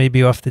buds may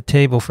be off the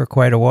table for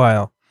quite a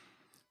while.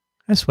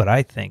 That's what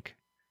I think.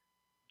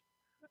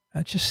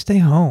 Just stay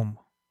home.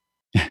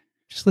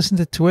 Just listen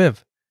to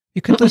TWiV.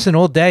 You could listen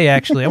all day,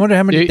 actually. I wonder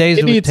how many days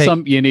it would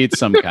take. You need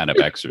some kind of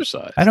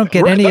exercise. I don't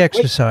get any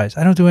exercise.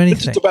 I don't do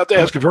anything. I'm just about to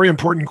ask a very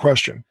important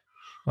question.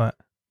 What?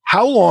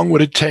 How long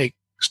would it take,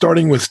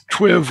 starting with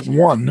TWiV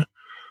 1,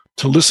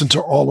 to listen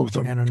to all of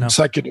them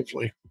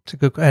consecutively? It's a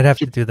good. I'd have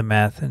to do the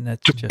math, and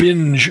that's to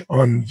binge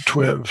on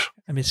TWiV.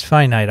 I mean, it's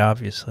finite,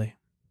 obviously.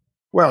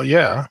 Well,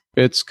 yeah,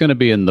 it's going to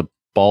be in the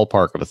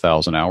ballpark of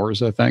 1,000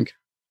 hours, I think.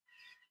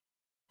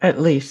 At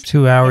least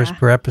 2 hours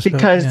per episode.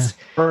 Because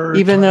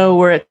even though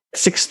we're at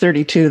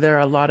 632, there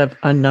are a lot of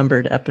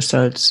unnumbered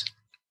episodes.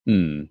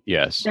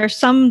 Yes. There are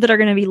some that are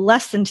going to be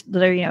less than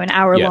that are, an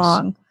hour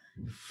long,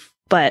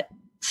 but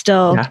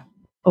still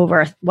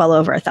well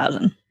over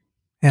 1,000.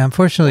 Yeah,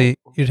 unfortunately,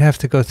 you'd have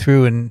to go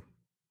through and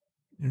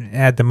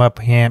add them up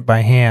by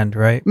hand,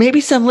 right?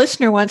 Maybe some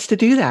listener wants to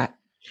do that.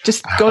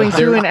 Just going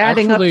through and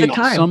adding up the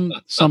time.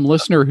 Some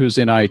listener who's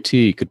in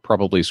IT could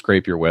probably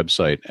scrape your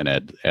website and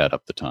add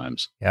up the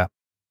times. Yeah.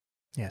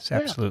 Yes,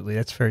 absolutely.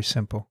 That's very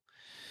simple.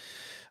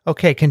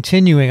 Okay,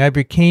 continuing. I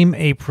became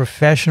a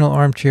professional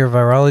armchair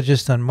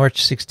virologist on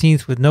March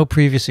 16th with no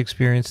previous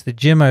experience. The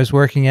gym I was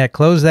working at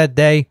closed that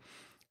day,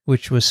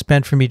 which was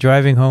spent for me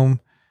driving home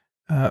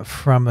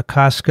from a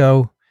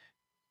Costco,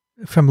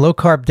 from Low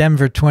Carb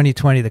Denver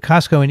 2020. The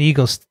Costco in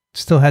Eagle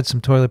still had some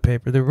toilet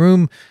paper. The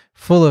room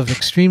full of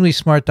extremely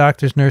smart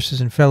doctors, nurses,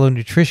 and fellow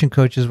nutrition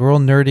coaches were all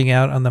nerding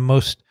out on the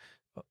most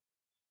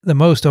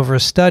over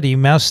a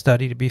mouse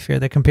study, to be fair,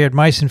 that compared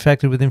mice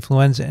infected with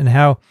influenza and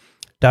how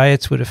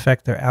diets would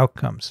affect their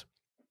outcomes.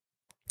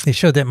 They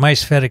showed that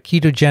mice fed a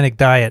ketogenic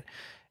diet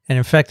and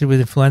infected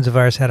with influenza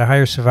virus had a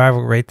higher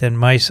survival rate than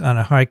mice on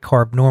a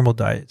high-carb normal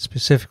diet.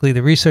 Specifically,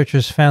 the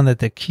researchers found that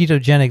the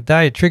ketogenic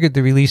diet triggered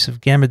the release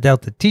of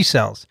gamma-delta T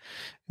cells,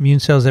 immune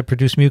cells that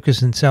produce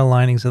mucus and cell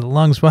linings of the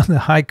lungs, while the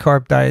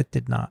high-carb diet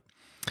did not.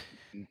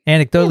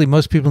 Anecdotally,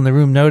 most people in the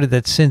room noted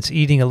that since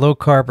eating a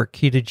low-carb or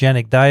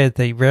ketogenic diet,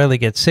 they rarely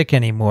get sick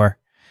anymore.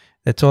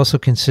 That's also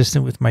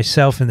consistent with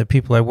myself and the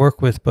people I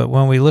work with. But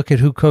when we look at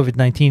who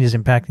COVID-19 is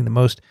impacting the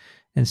most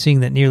and seeing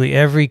that nearly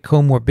every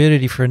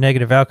comorbidity for a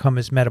negative outcome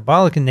is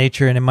metabolic in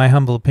nature and, in my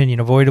humble opinion,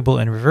 avoidable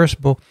and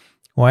reversible,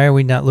 why are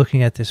we not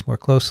looking at this more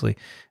closely?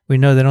 We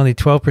know that only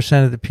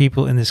 12% of the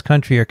people in this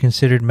country are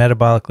considered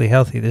metabolically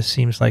healthy. This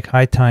seems like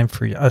high time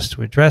for us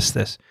to address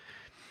this.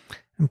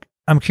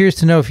 I'm curious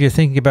to know if you're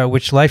thinking about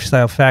which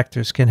lifestyle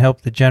factors can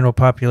help the general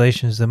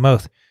populations the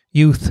most.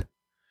 Youth.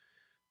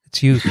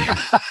 It's youth.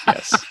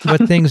 Yes.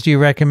 What things do you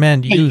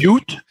recommend?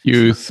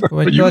 Youth.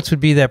 My thoughts would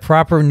be that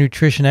proper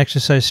nutrition,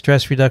 exercise,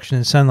 stress reduction,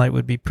 and sunlight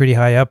would be pretty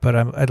high up, but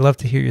I'd love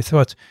to hear your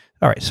thoughts.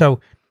 All right. So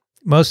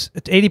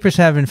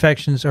 80% of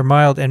infections are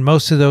mild, and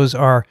most of those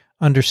are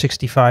under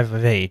 65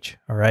 of age.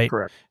 All right.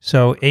 Correct.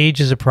 So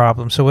age is a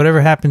problem. So whatever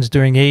happens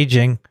during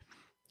aging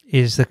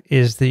is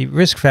the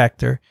risk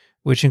factor,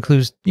 which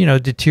includes,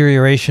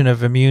 deterioration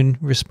of immune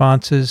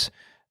responses,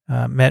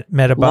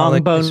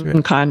 metabolic long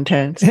bone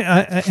contents,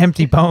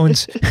 empty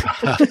bones,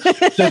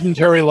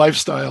 sedentary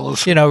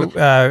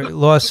lifestyles,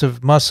 loss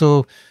of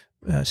muscle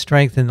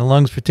strength in the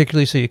lungs,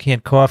 particularly, so you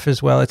can't cough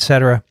as well,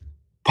 etc.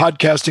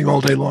 Podcasting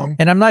all day long.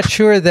 And I'm not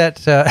sure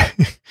that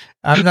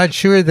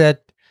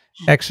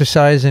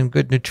exercise and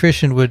good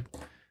nutrition would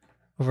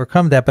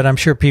overcome that, but I'm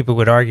sure people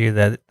would argue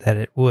that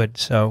it would.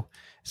 So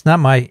it's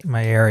not my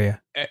area.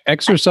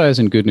 Exercise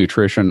and good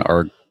nutrition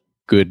are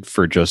good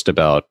for just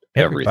about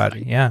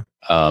everybody. Yeah.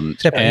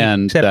 Except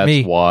that's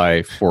me.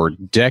 Why for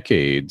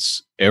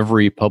decades,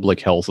 every public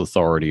health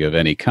authority of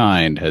any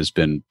kind has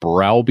been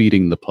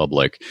browbeating the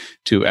public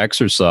to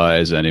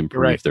exercise and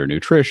improve their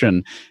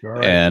nutrition.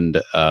 Right.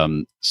 And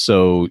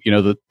so,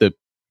 the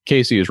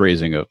Casey is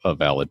raising a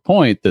valid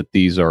point that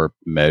these are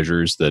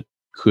measures that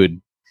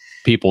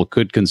people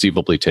could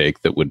conceivably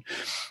take that would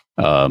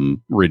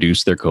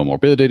reduce their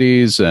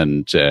comorbidities,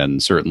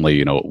 and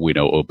certainly, we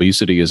know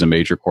obesity is a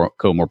major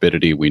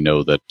comorbidity. We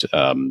know that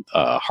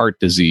heart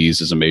disease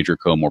is a major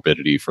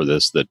comorbidity for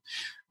this that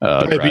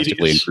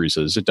drastically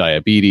increases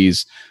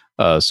diabetes.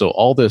 So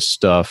all this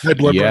stuff,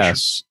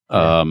 yes,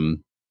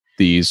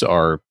 these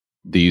are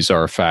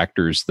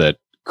factors that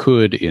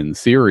could, in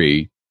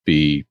theory,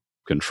 be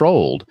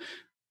controlled.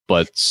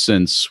 But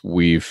since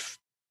we've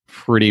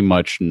pretty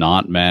much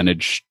not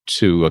managed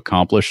to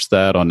accomplish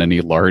that on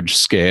any large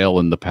scale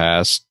in the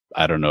past,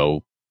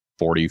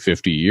 40,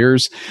 50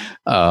 years.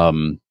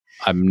 I'm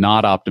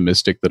not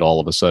optimistic that all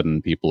of a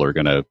sudden people are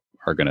going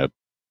to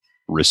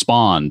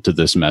respond to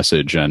this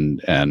message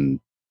and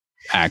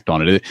act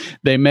on it.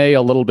 They may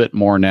a little bit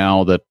more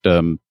now that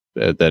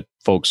that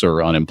folks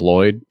are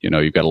unemployed.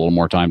 You've got a little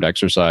more time to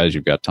exercise,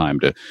 you've got time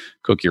to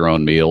cook your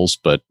own meals,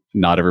 but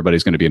not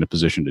everybody's going to be in a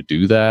position to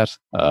do that.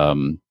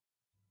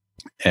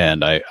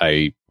 And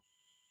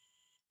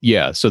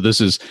so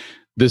this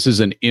is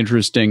an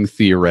interesting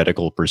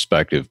theoretical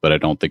perspective, but I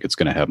don't think it's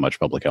going to have much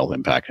public health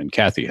impact. And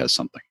Kathy has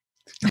something.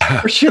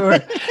 For sure.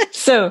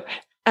 So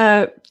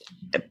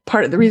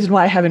part of the reason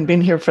why I haven't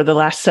been here for the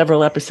last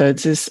several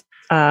episodes is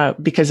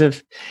because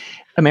of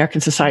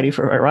American Society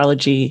for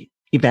Virology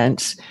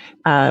events,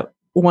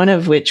 one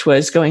of which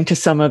was going to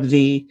some of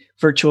the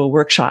virtual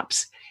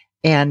workshops.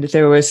 And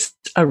there was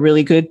a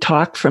really good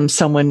talk from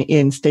someone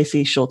in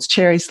Stacy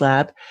Schultz-Cherry's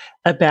lab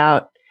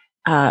about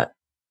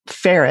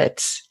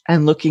ferrets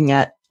and looking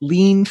at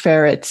lean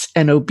ferrets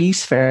and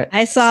obese ferrets.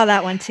 I saw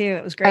that one too.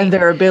 It was great. And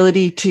their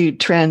ability to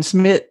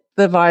transmit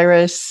the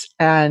virus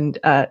and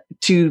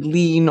to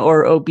lean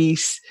or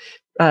obese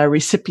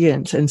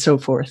recipients and so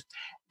forth.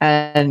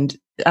 And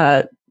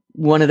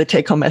one of the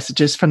take-home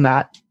messages from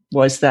that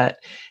was that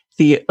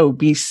the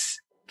obese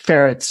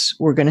ferrets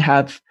were going to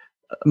have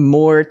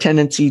more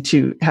tendency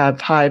to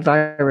have high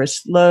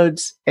virus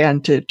loads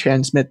and to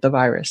transmit the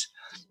virus.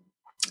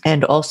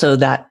 And also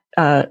that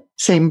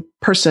same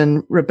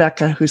person,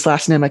 Rebecca, whose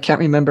last name I can't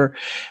remember,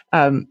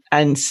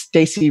 and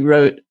Stacy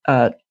wrote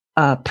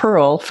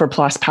Pearl for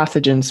PLOS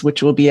Pathogens,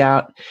 which will be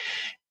out.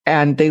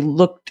 And they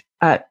looked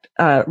at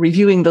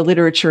reviewing the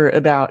literature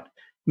about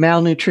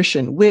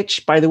malnutrition,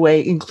 which, by the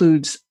way,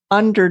 includes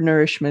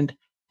undernourishment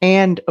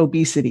and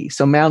obesity.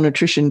 So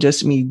malnutrition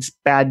just means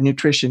bad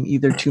nutrition,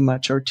 either too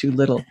much or too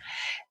little.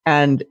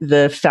 And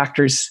the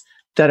factors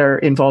that are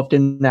involved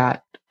in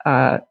that,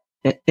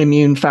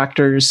 immune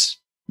factors,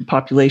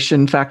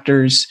 population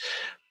factors,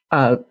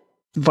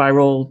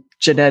 viral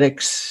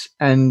genetics,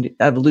 and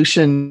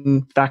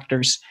evolution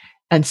factors.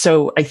 And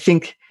so I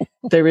think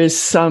there is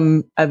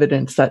some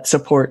evidence that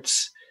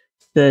supports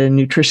the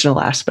nutritional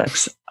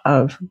aspects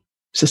of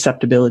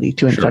susceptibility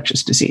to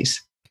infectious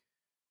disease.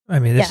 I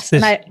mean,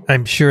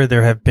 I'm sure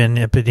there have been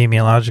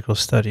epidemiological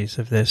studies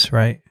of this,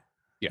 right?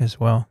 Yeah. As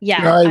well.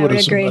 Yeah, I would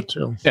agree. that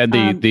too.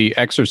 And the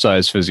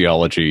exercise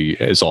physiology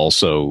is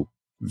also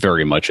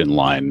very much in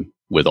line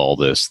with all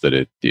this, that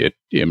it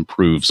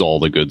improves all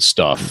the good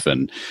stuff.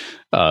 And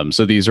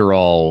so these are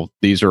all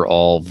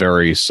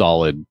very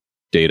solid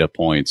data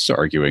points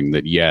arguing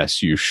that,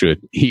 yes, you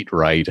should eat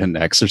right and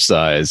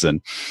exercise.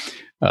 And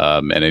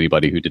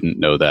anybody who didn't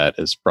know that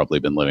has probably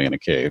been living in a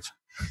cave.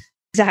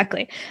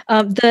 Exactly.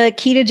 The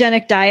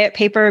ketogenic diet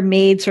paper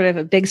made sort of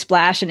a big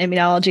splash in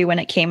immunology when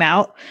it came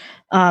out.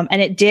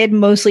 And it did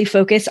mostly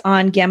focus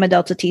on gamma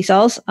delta T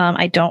cells.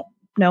 I don't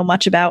know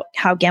much about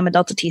how gamma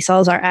delta T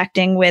cells are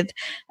acting with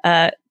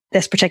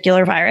this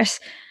particular virus.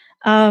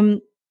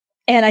 And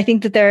I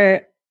think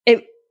that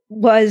it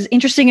was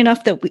interesting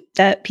enough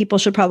that people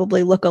should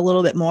probably look a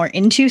little bit more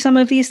into some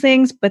of these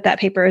things, but that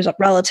paper is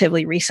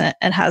relatively recent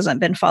and hasn't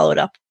been followed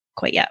up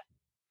quite yet.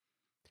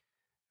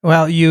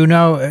 Well, you're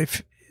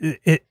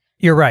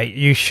right.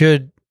 You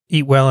should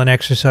eat well and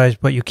exercise,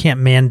 but you can't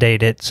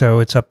mandate it. So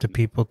it's up to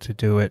people to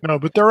do it. No,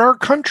 but there are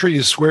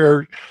countries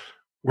where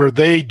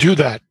they do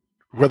that,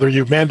 whether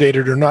you mandate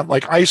it or not,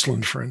 like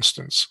Iceland, for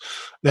instance.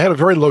 They had a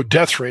very low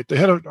death rate. They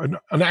had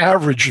an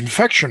average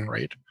infection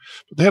rate,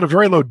 but they had a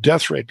very low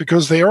death rate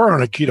because they are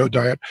on a keto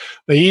diet.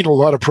 They eat a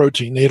lot of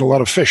protein. They eat a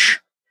lot of fish.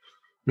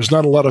 There's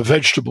not a lot of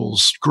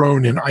vegetables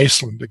grown in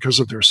Iceland because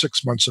of their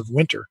 6 months of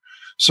winter.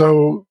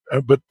 So,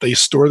 but they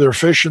store their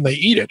fish and they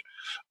eat it.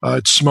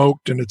 It's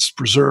smoked and it's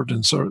preserved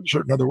in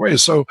certain other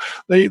ways. So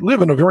they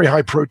live in a very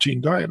high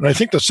protein diet. And I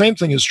think the same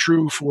thing is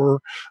true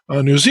for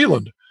New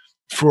Zealand,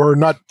 for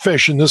not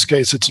fish. In this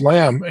case, it's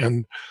lamb.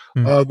 And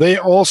they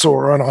also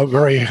are on a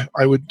very,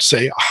 I would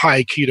say,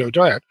 high keto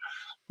diet.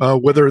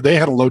 Whether they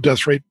had a low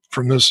death rate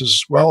from this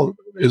as well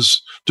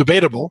is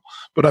debatable.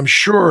 But I'm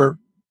sure,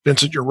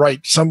 Vincent, you're right.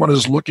 Someone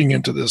is looking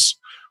into this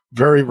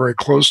very, very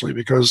closely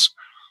because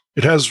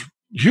it has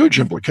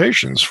huge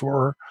implications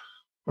for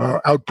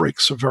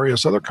outbreaks of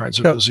various other kinds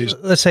of diseases.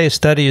 Let's say a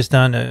study is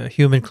done, a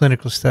human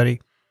clinical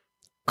study,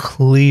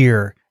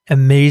 clear,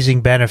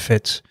 amazing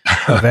benefits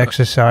of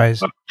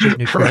exercise.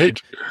 Right.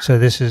 So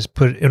this is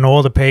put in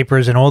all the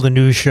papers and all the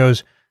news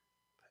shows.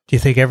 Do you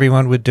think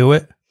everyone would do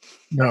it?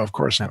 No, of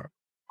course not. Of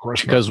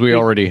course because not. We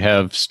already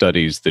have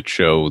studies that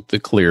show the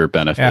clear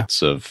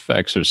benefits of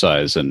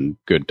exercise and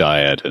good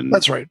diet. And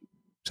that's right.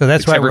 So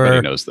that's why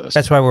everybody knows this.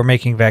 That's why we're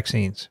making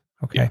vaccines.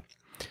 Okay. Yeah.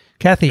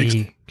 Kathy,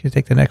 can you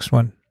take the next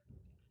one?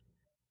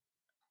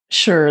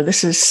 Sure.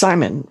 This is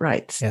Simon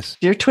writes. Yes.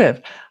 Dear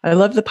TWiV, I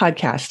love the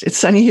podcast. It's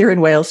sunny here in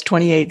Wales,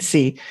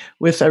 28C,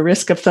 with a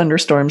risk of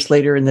thunderstorms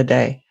later in the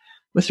day.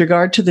 With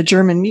regard to the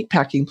German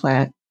meatpacking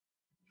plant,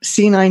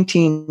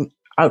 COVID-19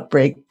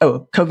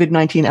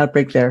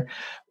 outbreak there.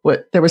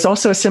 There was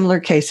also a similar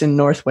case in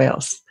North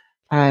Wales.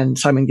 And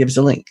Simon gives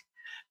a link.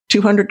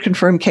 200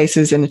 confirmed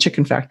cases in a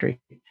chicken factory.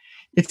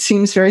 It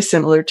seems very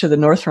similar to the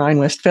North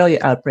Rhine-Westphalia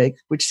outbreak,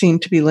 which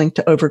seemed to be linked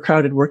to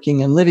overcrowded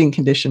working and living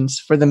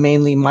conditions for the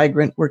mainly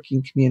migrant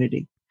working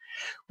community.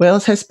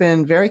 Wales has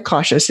been very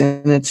cautious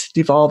in its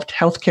devolved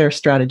healthcare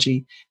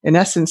strategy, in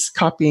essence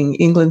copying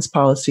England's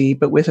policy,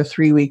 but with a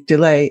 3-week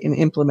delay in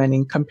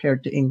implementing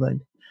compared to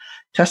England.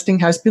 Testing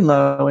has been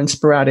low and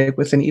sporadic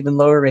with an even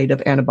lower rate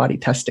of antibody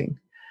testing.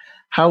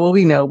 How will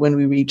we know when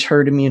we reach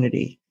herd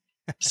immunity?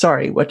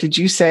 Sorry, what did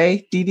you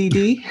say,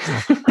 DDD?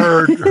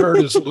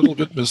 Herd is a little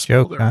bit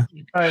misspelled there.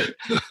 Right.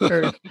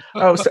 Herd.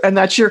 Oh, and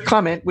that's your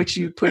comment, which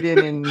you put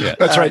in. Yeah,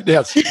 that's right.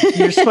 Yes,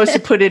 you're supposed to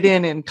put it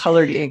in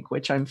colored ink,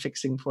 which I'm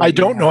fixing for you. I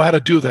don't know how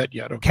to do that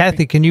yet. Okay.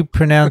 Kathy, can you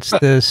pronounce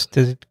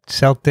the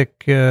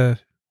Celtic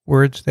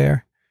words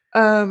there?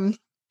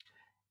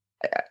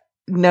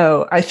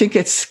 No, I think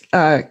it's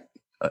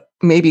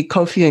maybe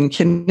Kofi and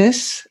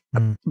Kinnis,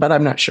 but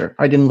I'm not sure.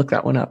 I didn't look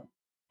that one up.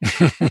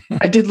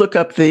 I did look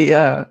up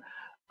the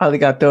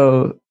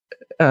Arigato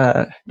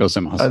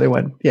other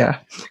one. Yeah.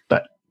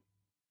 But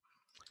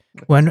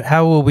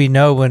how will we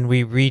know when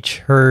we reach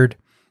herd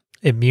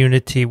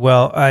immunity?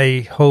 Well,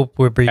 I hope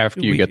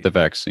after you get the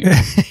vaccine.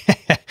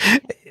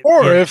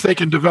 Or if they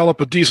can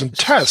develop a decent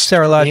test.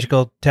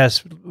 Serological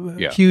test.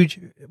 Yeah. Huge.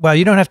 Well,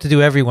 you don't have to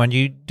do everyone.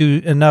 You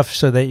do enough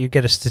so that you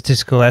get a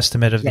statistical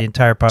estimate of the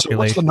entire population. So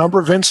what's the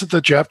number, Vincent,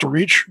 that you have to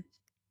reach?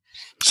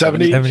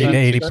 70 to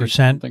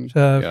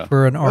 80%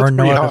 for an R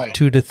naught of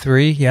 2 to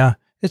 3. Yeah.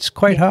 It's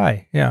quite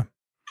high. Yeah.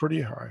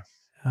 Pretty high.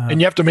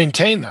 And you have to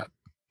maintain that.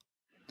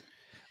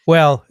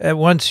 Well,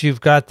 once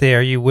you've got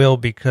there, you will,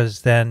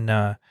 because then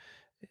the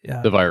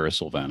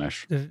virus will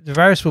vanish. The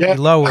virus will be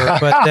lower,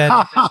 but then...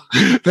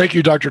 Thank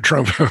you, Dr.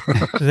 Trump.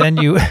 Then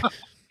you...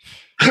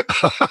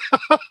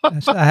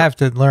 I have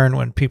to learn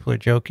when people are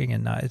joking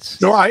and not.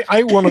 No,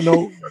 I want to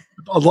know.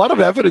 A lot of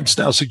evidence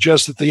now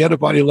suggests that the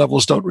antibody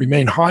levels don't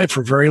remain high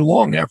for very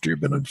long after you've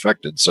been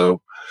infected.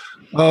 So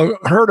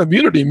herd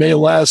immunity may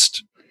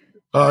last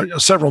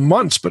several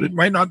months, but it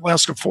might not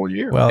last a full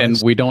year. Well,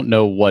 and we don't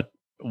know what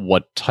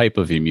type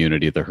of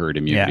immunity the herd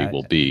immunity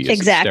will be.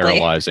 Exactly.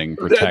 Sterilizing,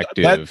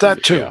 protective.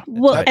 That too. Yeah.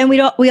 Well, and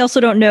we also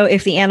don't know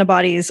if the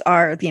antibodies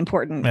are the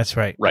important That's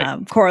right.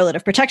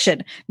 Correlative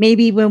protection.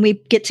 Maybe when we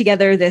get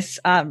together this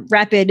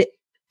rapid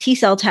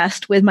T-cell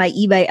test with my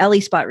eBay Ellie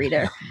spot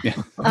reader,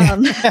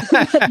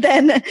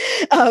 then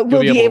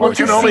we'll be able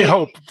to can only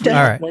hope. All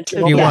right.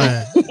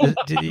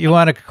 You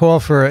want to call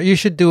for you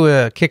should do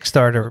a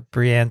Kickstarter,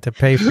 Brianne, to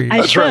pay for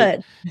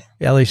your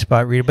Ellie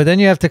spot reader. But then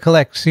you have to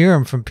collect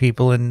serum from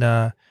people and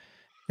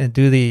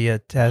do the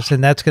test,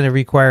 and that's going to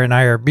require an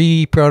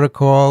IRB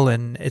protocol,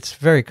 and it's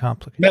very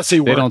complicated. Messy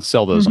work. They don't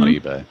sell those on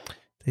eBay.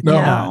 They do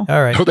not.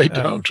 All right. No, they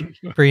don't.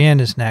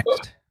 Brianne is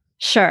next.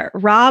 Sure.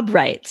 Rob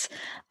writes,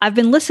 I've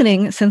been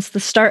listening since the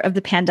start of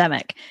the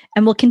pandemic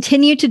and will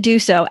continue to do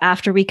so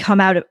after we come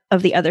out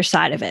of the other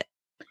side of it.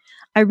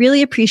 I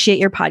really appreciate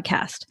your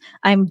podcast.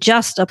 I'm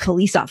just a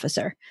police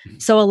officer,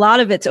 so a lot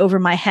of it's over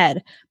my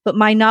head, but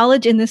my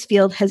knowledge in this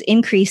field has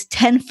increased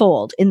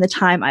tenfold in the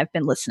time I've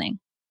been listening.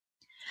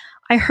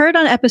 I heard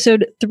on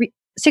episode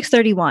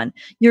 631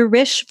 your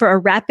wish for a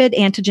rapid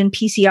antigen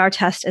PCR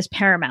test as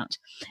paramount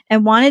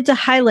and wanted to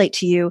highlight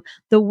to you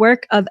the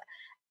work of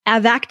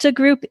Avacta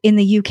Group in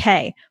the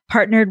UK,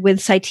 partnered with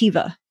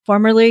TWiV,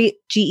 formerly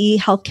GE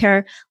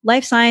Healthcare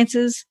Life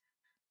Sciences,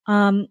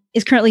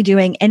 is currently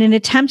doing in an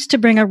attempt to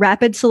bring a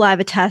rapid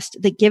saliva test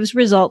that gives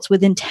results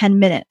within 10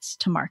 minutes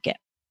to market.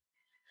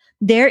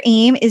 Their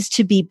aim is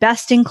to be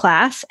best in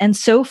class, and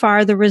so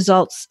far the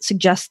results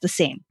suggest the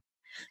same.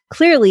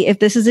 Clearly, if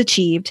this is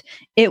achieved,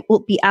 it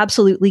will be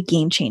absolutely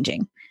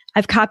game-changing.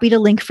 I've copied a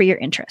link for your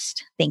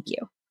interest. Thank you.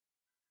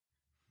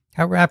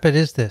 How rapid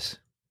is this?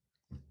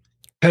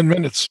 10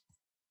 minutes.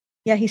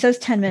 Yeah, he says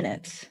 10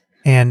 minutes.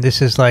 And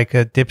this is like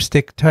a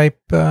dipstick type?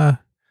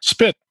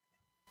 Spit.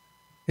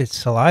 It's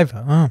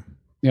saliva. Oh.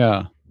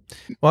 Yeah.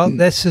 Well,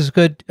 this is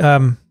good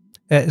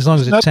as long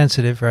as it's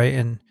sensitive, right?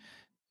 And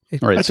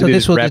so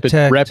this will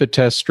detect rapid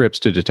test strips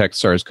to detect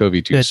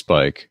SARS-CoV-2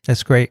 spike.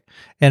 That's great.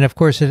 And of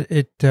course,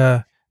 it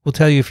will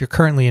tell you if you're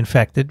currently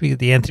infected, because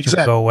the antigen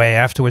will go away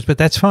afterwards, but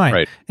that's fine.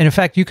 Right. And in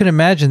fact, you can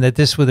imagine that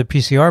this with a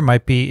PCR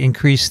might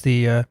increase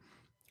the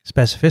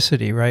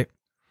specificity, right?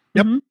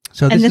 Yep.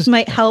 So this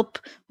might help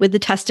with the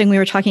testing we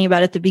were talking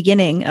about at the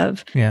beginning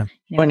of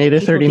 20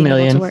 to 30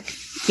 million.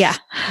 Yeah.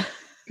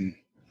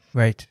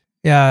 Right.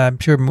 Yeah, I'm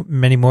sure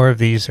many more of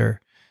these are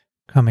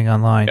coming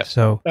online. Yes,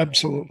 so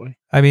absolutely.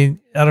 I mean,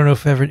 I don't know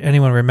if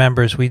anyone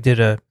remembers, we did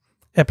a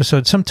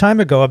episode some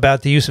time ago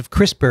about the use of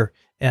CRISPR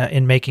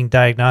in making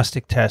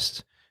diagnostic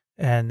tests,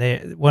 and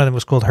one of them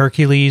was called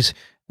Hercules,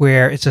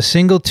 where it's a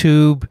single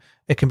tube.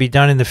 It can be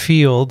done in the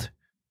field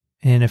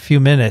in a few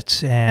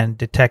minutes and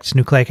detects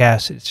nucleic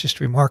acid. It's just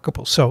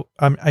remarkable. So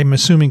I'm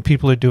assuming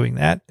people are doing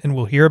that, and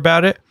we'll hear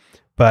about it.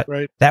 But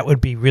that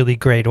would be really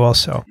great,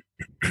 also.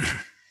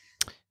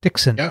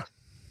 Dixon. Yeah,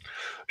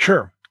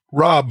 sure.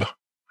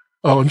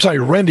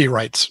 Randy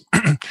writes,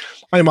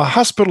 I am a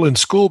hospital and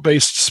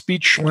school-based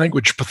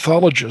speech-language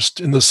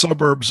pathologist in the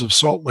suburbs of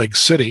Salt Lake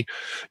City,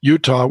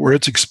 Utah, where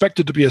it's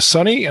expected to be a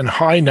sunny and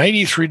high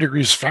 93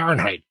 degrees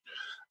Fahrenheit,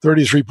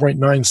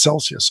 33.9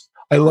 Celsius.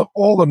 I love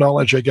all the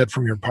knowledge I get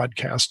from your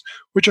podcast,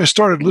 which I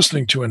started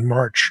listening to in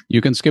March.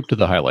 You can skip to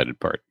the highlighted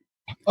part.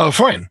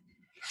 Fine.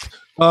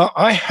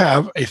 I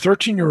have a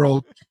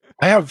 13-year-old.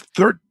 I have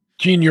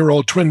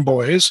 14-year-old twin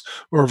boys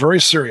who are very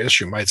serious,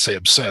 you might say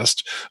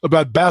obsessed,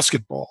 about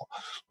basketball.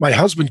 My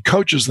husband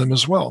coaches them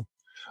as well.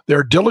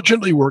 They're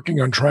diligently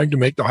working on trying to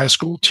make the high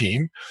school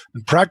team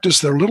and practice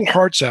their little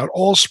hearts out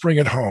all spring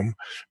at home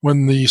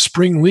when the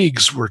spring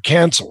leagues were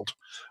canceled.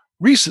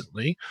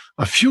 Recently,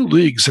 a few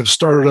leagues have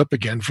started up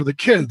again for the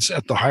kids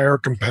at the higher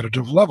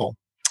competitive level.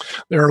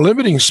 They are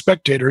limiting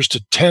spectators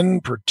to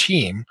 10 per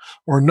team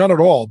or none at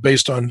all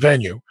based on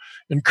venue,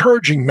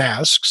 encouraging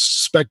masks,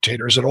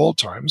 spectators at all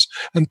times,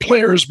 and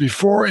players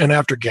before and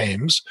after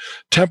games,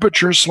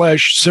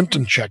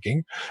 temperature/symptom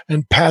checking,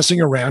 and passing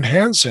around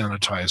hand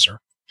sanitizer.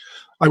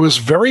 I was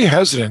very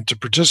hesitant to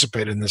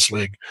participate in this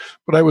league,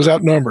 but I was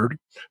outnumbered,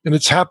 and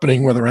it's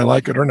happening whether I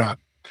like it or not.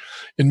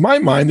 In my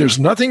mind, there's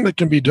nothing that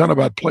can be done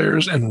about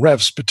players and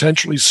refs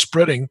potentially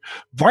spreading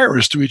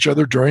virus to each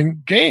other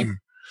during game.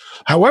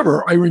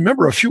 However, I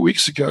remember a few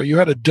weeks ago you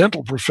had a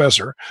dental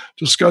professor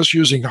discuss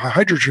using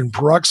hydrogen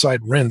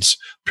peroxide rinse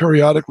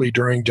periodically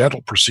during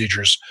dental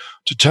procedures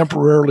to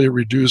temporarily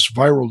reduce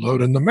viral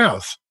load in the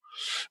mouth.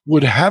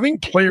 Would having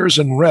players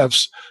and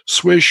refs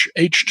swish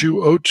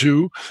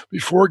H2O2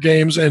 before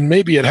games and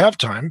maybe at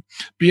halftime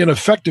be an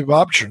effective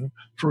option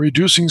for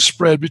reducing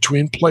spread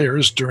between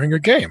players during a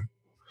game?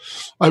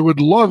 I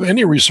would love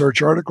any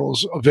research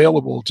articles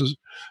available to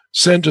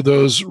send to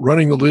those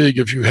running the league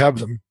if you have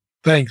them.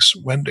 Thanks,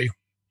 Wendy.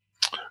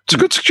 It's a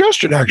good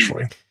suggestion,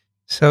 actually.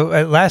 So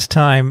last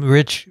time,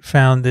 Rich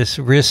found this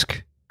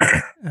risk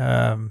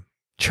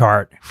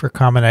chart for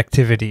common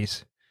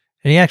activities.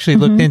 And he actually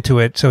looked into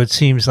it, so it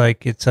seems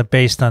like it's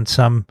based on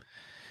some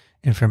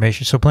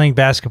information. So playing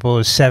basketball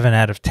is 7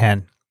 out of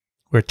 10,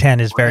 where 10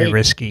 is very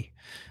risky.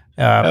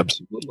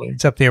 Absolutely.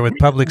 It's up there with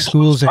public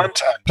schools and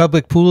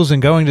public pools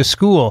and going to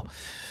school.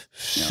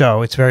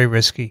 So it's very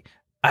risky.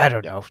 I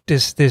don't know.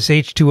 This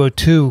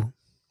H2O2,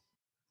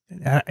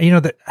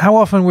 how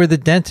often were the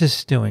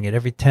dentists doing it?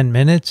 Every 10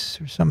 minutes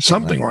or something?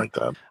 Something like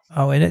that.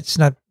 Oh, and it's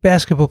not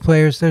basketball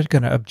players. They're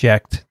going to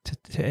object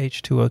to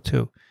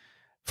H2O2.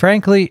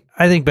 Frankly,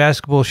 I think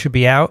basketball should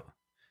be out.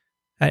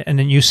 And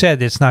then you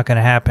said it's not going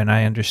to happen.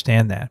 I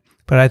understand that.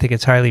 But I think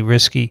it's highly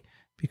risky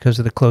because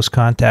of the close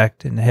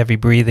contact and the heavy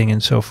breathing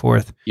and so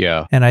forth.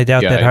 Yeah. And I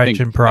doubt that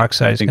hydrogen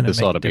peroxide is going to make a difference.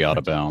 I think this ought to be out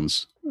of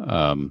bounds.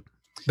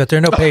 But there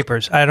are no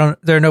papers.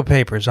 There are no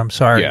papers. I'm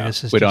sorry. Yeah,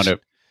 this is don't have.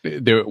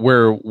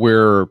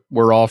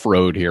 We're off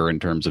road here in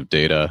terms of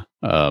data.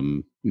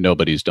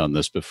 Nobody's done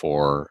this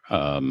before.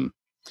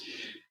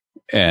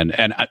 And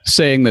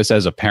saying this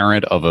as a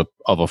parent of a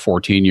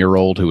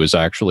 14-year-old who is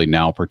actually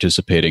now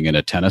participating in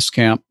a tennis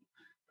camp,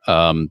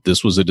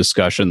 this was a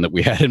discussion that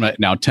we had.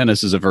 Now,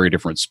 tennis is a very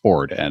different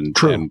sport, and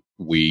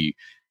we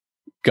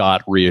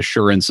got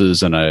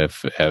reassurances, and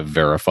have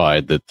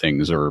verified that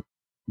things are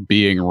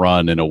being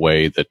run in a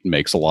way that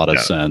makes a lot of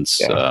sense.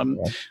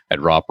 I'd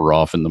drop her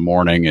off in the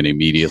morning, and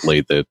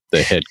immediately the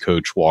head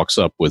coach walks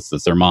up with the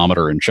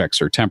thermometer and checks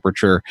her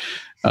temperature.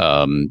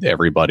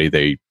 Everybody,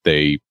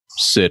 they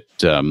sit.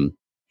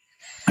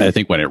 I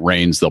think when it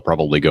rains, they'll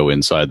probably go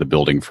inside the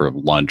building for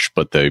lunch,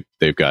 but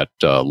they've got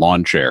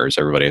lawn chairs.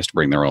 Everybody has to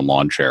bring their own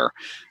lawn chair.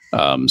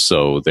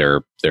 So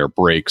their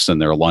breaks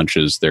and their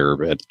lunches,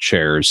 they're at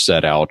chairs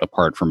set out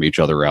apart from each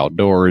other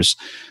outdoors.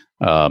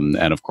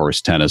 And of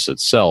course, tennis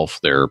itself,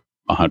 they're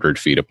 100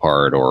 feet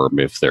apart, or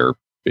if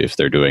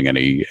they're doing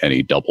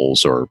any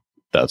doubles or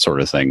that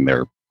sort of thing,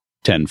 they're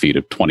 10 feet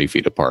to 20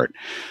 feet apart.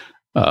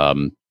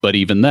 But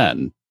even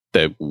then,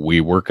 that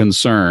we were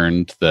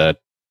concerned that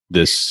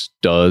this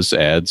does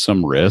add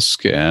some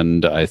risk,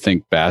 and I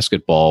think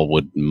basketball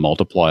would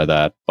multiply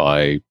that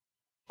by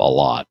a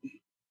lot.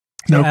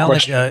 No Alan,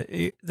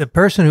 question. The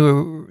person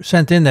who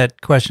sent in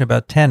that question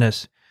about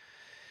tennis,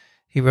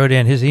 he wrote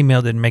in, his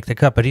email didn't make the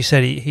cut, but he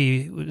said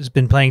he has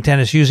been playing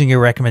tennis using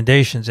your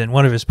recommendations, and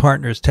one of his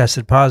partners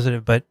tested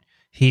positive, but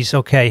he's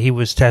okay. He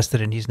was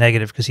tested and he's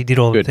negative because he did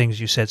all the things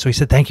you said. So he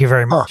said, thank you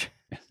very much.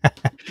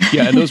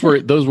 Yeah, and those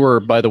were,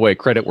 by the way,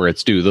 credit where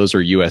it's due. Those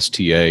are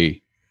USTA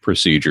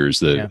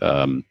procedures that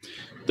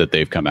that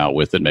they've come out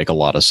with that make a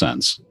lot of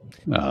sense.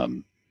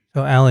 So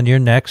Alan, you're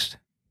next.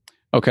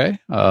 Okay.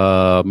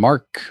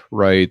 Mark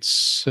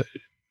writes,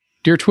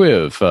 Dear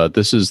TWiV,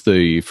 this is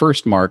the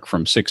first mark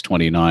from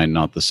 629,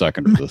 not the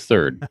second or the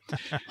third.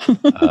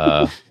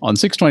 On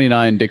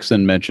 629,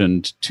 Dixon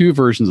mentioned 2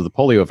 versions of the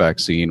polio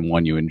vaccine,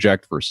 one you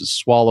inject versus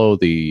swallow.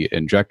 The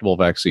injectable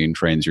vaccine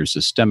trains your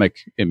systemic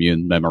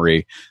immune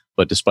memory,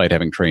 but despite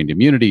having trained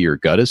immunity, your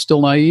gut is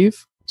still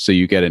naive, so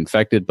you get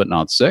infected but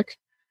not sick.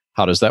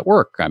 How does that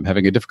work? I'm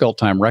having a difficult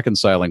time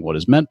reconciling what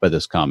is meant by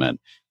this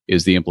comment.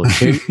 Is the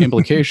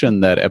implication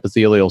that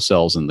epithelial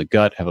cells in the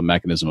gut have a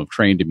mechanism of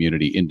trained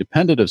immunity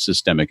independent of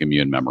systemic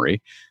immune memory?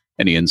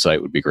 Any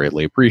insight would be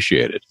greatly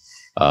appreciated.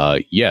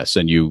 Yes,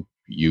 and you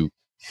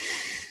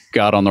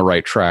got on the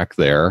right track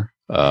there.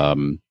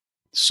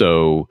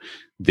 So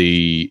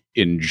the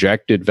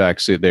injected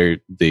vaccine,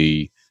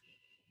 the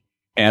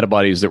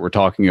antibodies that we're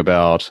talking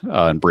about,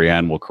 and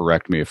Brianne will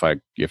correct me if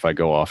I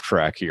go off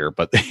track here,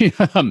 but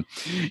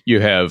you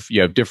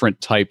have different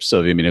types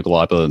of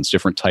immunoglobulins,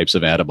 different types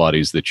of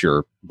antibodies that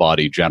your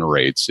body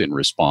generates in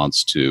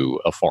response to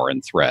a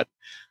foreign threat.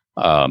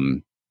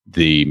 The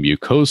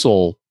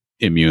mucosal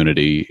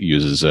immunity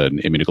uses an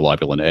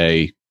immunoglobulin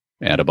A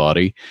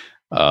antibody.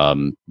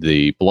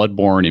 The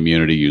bloodborne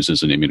immunity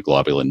uses an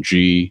immunoglobulin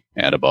G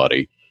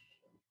antibody.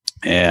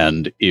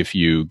 And if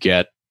you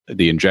get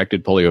the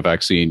injected polio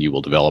vaccine, you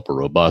will develop a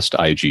robust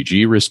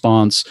IgG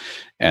response,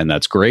 and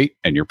that's great.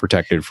 And you're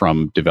protected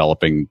from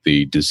developing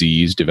the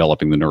disease,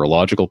 developing the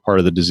neurological part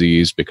of the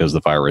disease, because the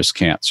virus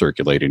can't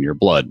circulate in your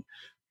blood.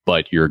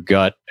 But your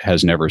gut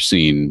has never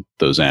seen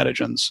those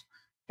antigens.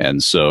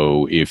 And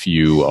so if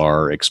you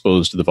are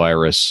exposed to the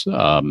virus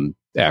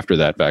after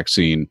that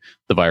vaccine,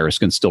 the virus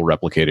can still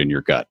replicate in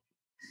your gut.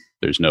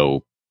 There's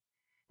no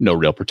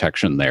real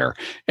protection there.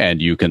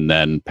 And you can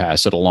then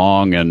pass it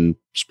along and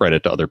spread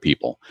it to other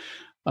people.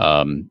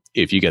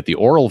 If you get the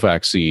oral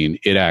vaccine,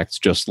 it acts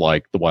just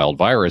like the wild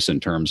virus in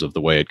terms of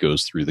the way it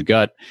goes through the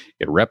gut.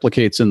 It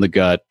replicates in the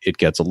gut. It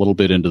gets a little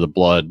bit into the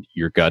blood.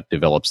 Your gut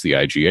develops the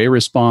IgA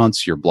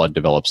response. Your blood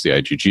develops the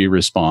IgG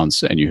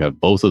response. And you have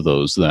both of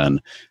those then.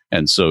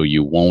 And so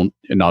you won't,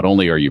 not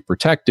only are you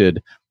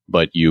protected,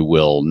 but you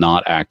will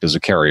not act as a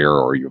carrier,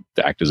 or you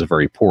act as a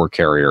very poor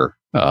carrier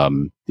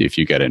if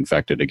you get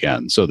infected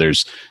again. So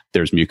there's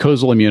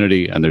mucosal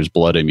immunity and there's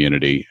blood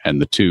immunity, and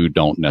the two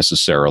don't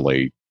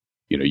necessarily,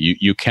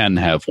 you can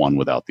have one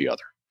without the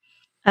other.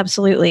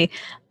 Absolutely.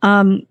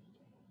 And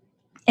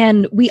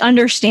we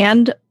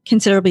understand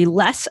considerably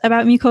less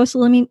about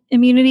mucosal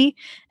immunity,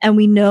 and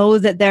we know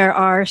that there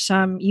are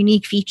some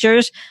unique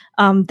features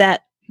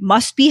that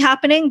must be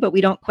happening, but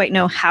we don't quite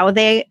know how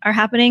they are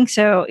happening.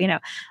 So,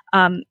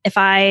 if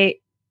I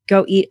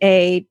go eat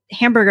a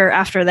hamburger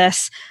after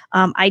this,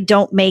 I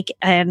don't make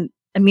an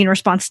immune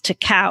response to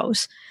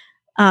cows.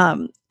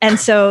 And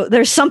so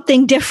there's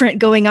something different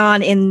going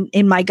on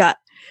in my gut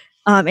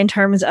in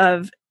terms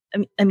of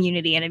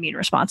immunity and immune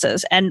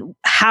responses. And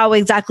how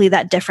exactly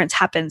that difference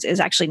happens is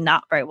actually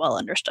not very well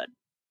understood.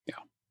 Yeah.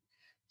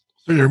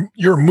 So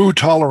you're moo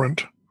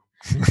tolerant.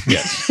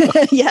 Yes.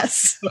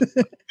 Yes.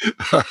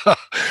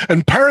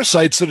 And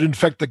parasites that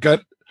infect the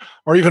gut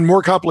are even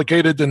more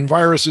complicated than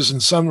viruses in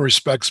some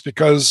respects,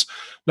 because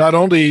not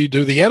only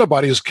do the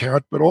antibodies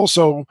count, but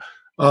also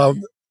a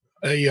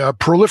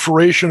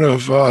proliferation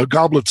of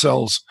goblet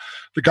cells.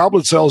 The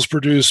goblet cells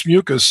produce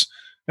mucus,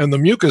 and the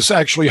mucus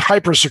actually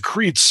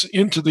hypersecretes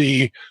into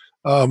the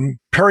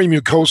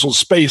perimucosal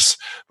space,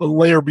 the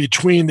layer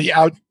between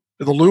the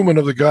lumen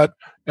of the gut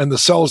and the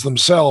cells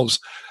themselves.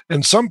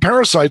 And some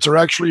parasites are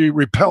actually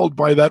repelled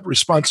by that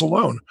response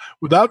alone,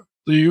 without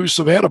the use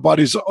of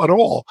antibodies at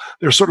all.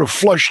 They're sort of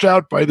flushed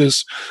out by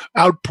this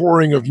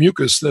outpouring of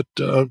mucus that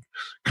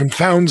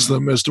confounds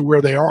them as to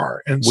where they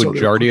are. And would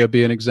Giardia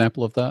be an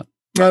example of that?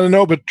 I don't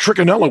know, but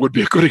Trichinella would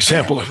be a good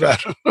example of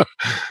that.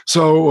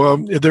 So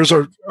there's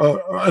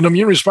an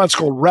immune response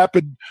called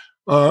rapid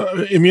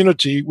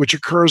immunity, which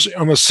occurs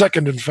on the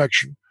second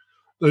infection.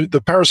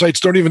 The parasites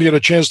don't even get a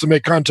chance to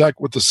make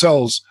contact with the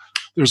cells.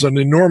 There's an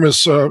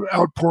enormous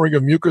outpouring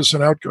of mucus,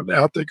 and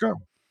out they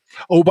go.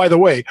 Oh, by the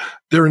way,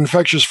 they're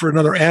infectious for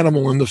another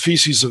animal in the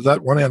feces of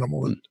that one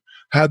animal that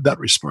had that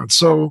response.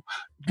 So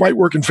it might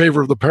work in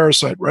favor of the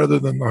parasite rather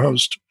than the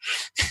host.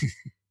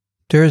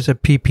 There's a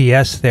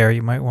PPS there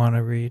you might want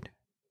to read.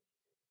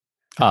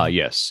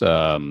 Yes.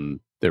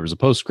 There was a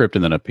postscript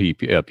and then a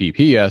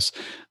PPS.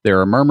 There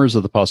are murmurs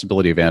of the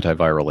possibility of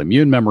antiviral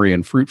immune memory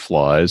in fruit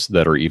flies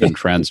that are even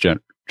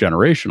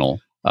transgenerational.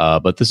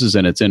 But this is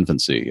in its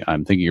infancy.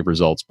 I'm thinking of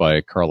results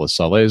by Carla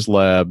Saleh's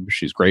lab.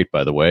 She's great,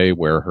 by the way,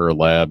 where her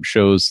lab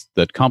shows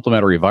that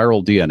complementary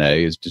viral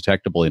DNA is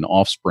detectable in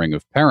offspring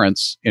of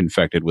parents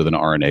infected with an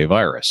RNA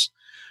virus.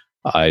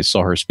 I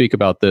saw her speak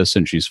about this,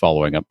 and she's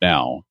following up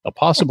now. A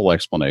possible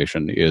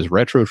explanation is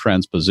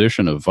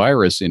retrotransposition of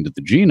virus into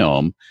the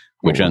genome,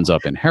 which ends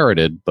up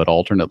inherited, but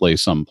alternately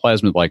some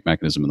plasmid-like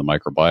mechanism in the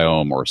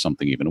microbiome or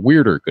something even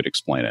weirder could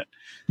explain it.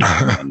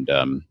 And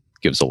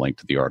gives a link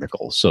to the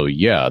article. So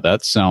yeah,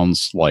 that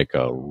sounds like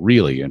a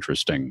really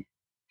interesting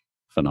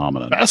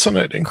phenomenon.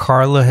 Fascinating.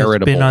 Carla has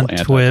been on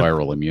TWiV.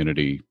 Antiviral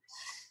immunity.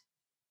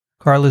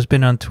 Carla's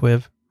been on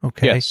TWiV.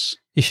 Okay. Yes.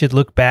 You should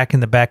look back in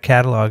the back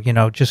catalog.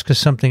 Just because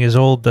something is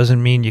old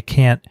doesn't mean you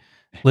can't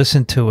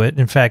listen to it.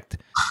 In fact,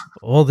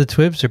 all the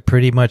TWiVs are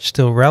pretty much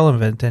still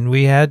relevant. And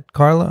we had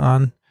Carla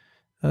on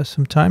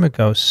some time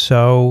ago.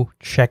 So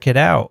check it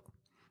out.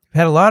 We've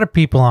had a lot of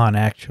people on,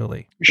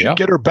 actually. We should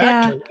get her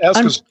back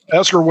to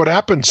ask her what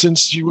happened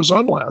since she was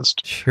on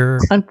last. Sure.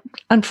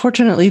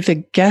 Unfortunately, the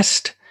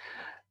guest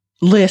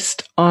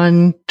list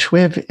on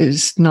TWiV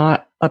is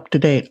not up to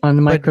date on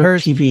the Micro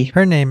TV.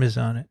 Her name is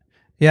on it.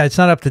 Yeah, it's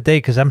not up to date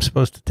because I'm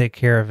supposed to take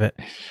care of it.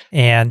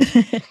 And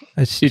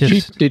it's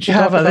did she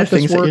have talk other about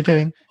things this that you're work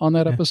doing on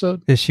that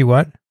episode? Is she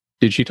what?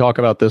 Did she talk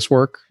about this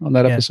work on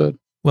that episode?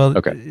 Well,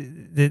 okay.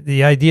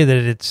 The idea that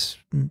it's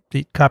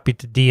copied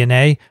to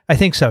DNA, I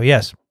think so,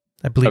 yes.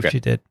 I believe she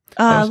did.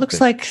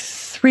 Looks like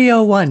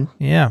 301.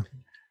 Yeah.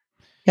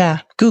 Yeah.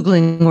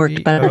 Googling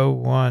worked better.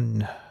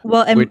 301.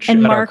 Well, Which and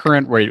at Mark, our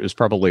current rate was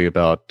probably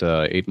about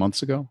 8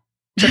 months ago.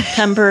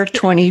 September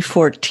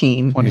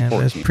 2014. Yeah,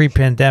 that's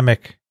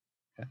pre-pandemic.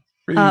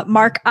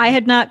 Mark, I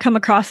had not come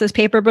across this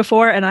paper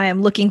before, and I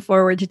am looking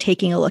forward to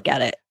taking a look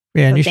at it.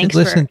 Yeah, and So you should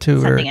listen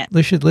to her.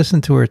 You should listen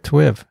to her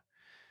TWiV.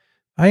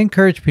 I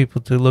encourage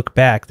people to look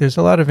back. There's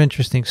a lot of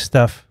interesting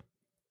stuff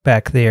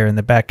back there in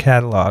the back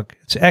catalog.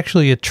 It's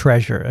actually a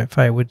treasure, if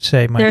I would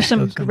say. There's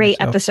some great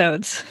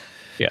episodes.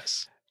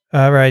 Yes.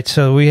 All right,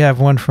 so we have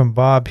one from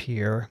Bob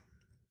here.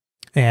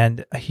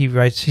 And he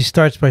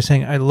starts by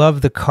saying, I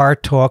love the car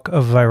talk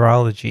of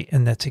virology.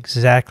 And that's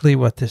exactly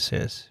what this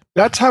is.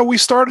 That's how we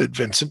started,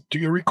 Vincent. Do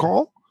you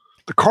recall?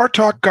 The car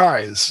talk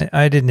guys.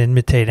 I didn't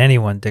imitate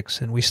anyone,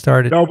 Dixon. We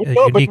started a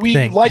unique but we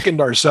thing.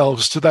 likened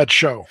ourselves to that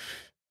show.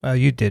 Well,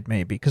 you did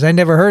maybe, because I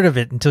never heard of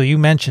it until you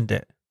mentioned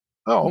it.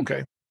 Oh,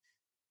 okay.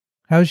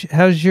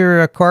 How's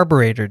your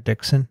carburetor,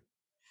 Dixon?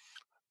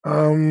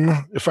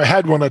 If I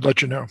had one, I'd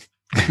let you know.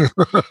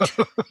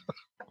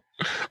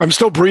 I'm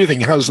still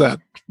breathing. How's that?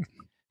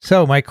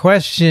 So my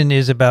question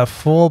is about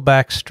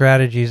fallback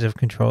strategies of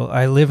control.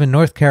 I live in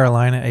North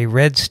Carolina, a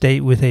red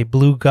state with a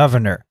blue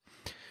governor.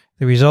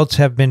 The results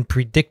have been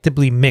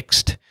predictably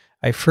mixed.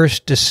 I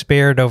first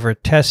despaired over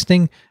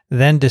testing,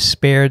 then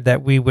despaired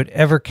that we would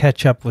ever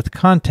catch up with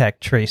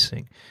contact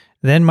tracing.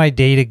 Then my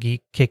data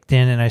geek kicked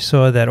in and I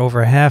saw that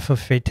over half of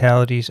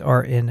fatalities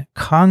are in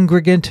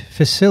congregant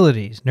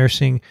facilities,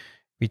 nursing,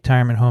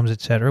 retirement homes,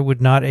 etc.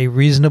 Would not a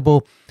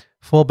reasonable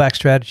fallback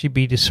strategy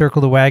be to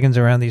circle the wagons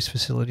around these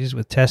facilities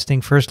with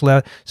testing,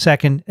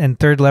 second, and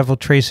third level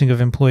tracing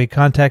of employee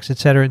contacts,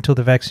 etc., until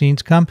the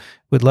vaccines come?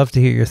 Would love to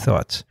hear your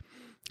thoughts.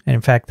 And in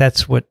fact,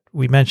 that's what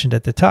we mentioned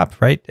at the top,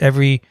 right?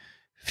 Every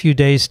few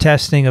days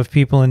testing of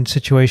people in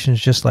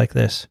situations just like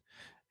this.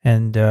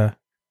 And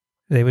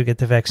they would get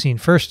the vaccine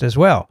first as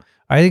well.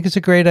 I think it's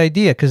a great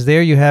idea because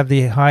there you have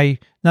the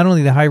not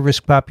only the high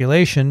risk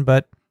population,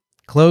 but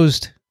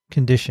closed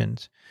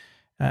conditions.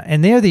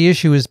 And there the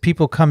issue is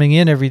people coming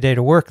in every day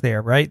to work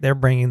there, right? They're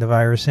bringing the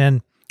virus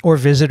in, or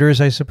visitors,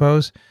 I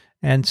suppose.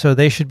 And so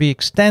they should be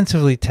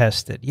extensively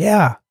tested.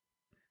 Yeah.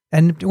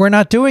 And we're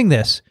not doing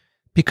this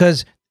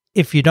because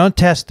if you don't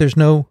test, there's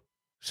no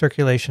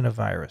circulation of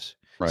virus.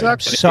 Right.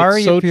 Exactly.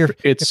 Sorry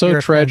it's so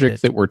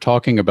tragic that we're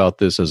talking about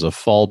this as a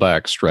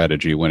fallback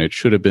strategy when it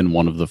should have been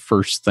one of the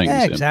first things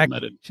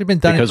implemented. Should have been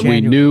done because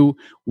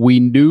we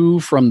knew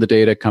from the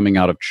data coming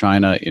out of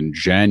China in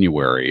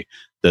January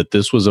that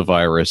this was a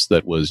virus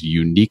that was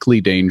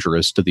uniquely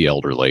dangerous to the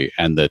elderly,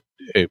 and that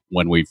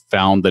when we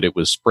found that it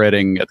was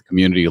spreading at the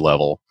community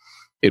level,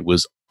 it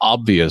was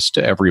obvious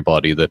to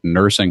everybody that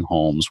nursing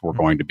homes were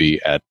going to be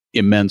at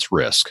immense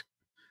risk.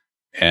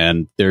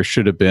 And there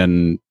should have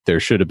been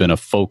a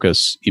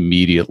focus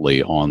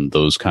immediately on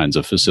those kinds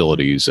of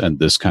facilities and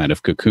this kind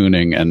of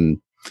cocooning, and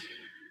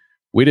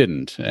we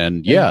didn't.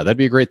 And yeah, that'd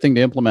be a great thing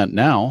to implement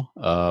now.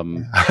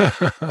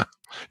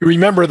 You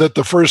remember that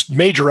the first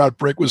major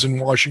outbreak was in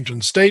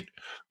Washington State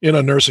in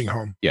a nursing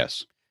home.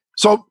 Yes.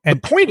 So the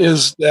point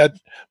is that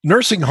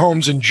nursing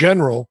homes in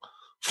general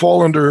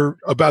fall under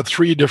about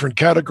three different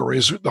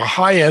categories: the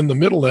high end, the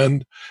middle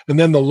end, and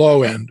then the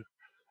low end.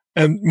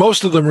 And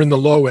most of them are in the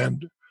low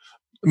end.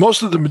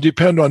 Most of them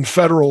depend on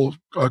federal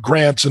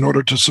grants in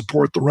order to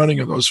support the running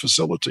of those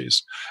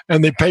facilities.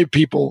 And they pay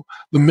people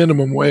the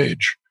minimum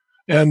wage.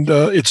 And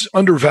it's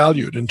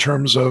undervalued in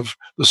terms of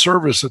the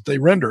service that they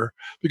render,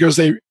 because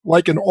they,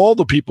 like in all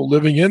the people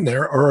living in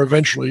there, are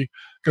eventually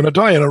going to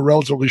die in a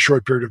relatively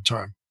short period of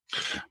time.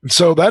 And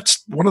so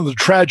that's one of the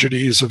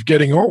tragedies of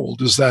getting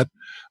old, is that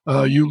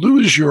you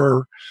lose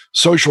your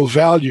social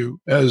value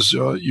as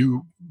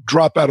you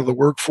drop out of the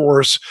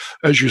workforce,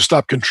 as you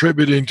stop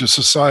contributing to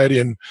society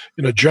in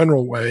a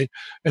general way.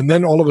 And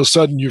then all of a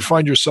sudden you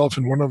find yourself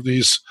in one of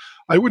these,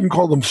 I wouldn't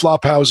call them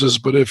flop houses,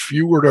 but if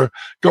you were to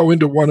go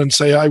into one and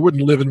say, I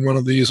wouldn't live in one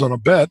of these on a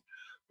bet,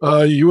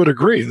 you would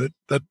agree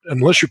that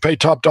unless you pay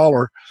top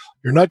dollar,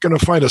 you're not going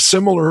to find a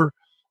similar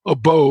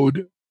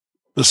abode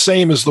the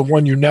same as the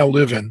one you now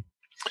live in.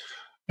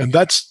 And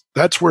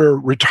that's where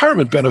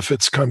retirement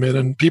benefits come in,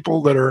 and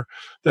people that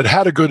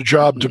had a good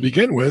job to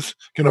begin with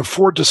can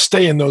afford to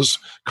stay in those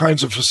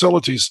kinds of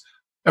facilities.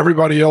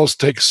 Everybody else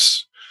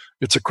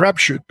it's a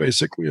crapshoot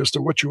basically as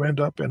to what you end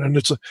up in, and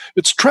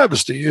it's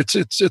travesty.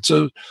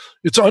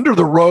 It's under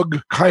the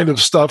rug kind of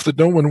stuff that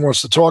no one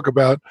wants to talk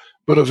about,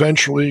 but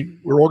eventually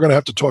we're all going to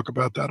have to talk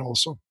about that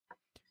also.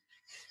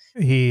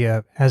 He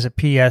has a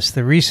PS.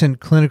 The recent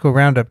clinical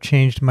roundup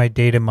changed my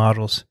data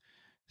models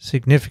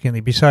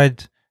significantly.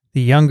 Besides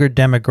the younger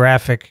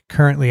demographic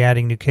currently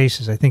adding new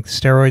cases, I think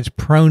steroids,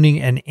 proning,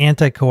 and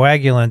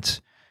anticoagulants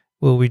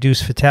will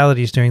reduce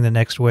fatalities during the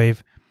next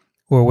wave,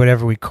 or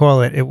whatever we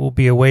call it. It will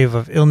be a wave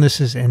of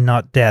illnesses and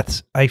not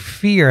deaths. I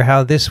fear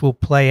how this will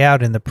play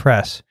out in the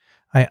press.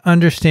 I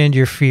understand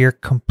your fear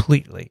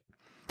completely.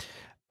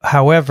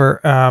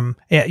 However,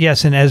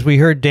 yes, and as we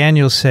heard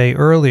Daniel say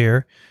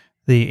earlier,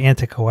 the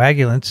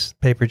anticoagulants,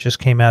 paper just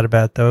came out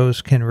about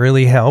those, can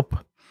really help.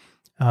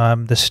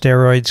 The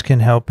steroids can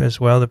help as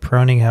well. The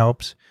proning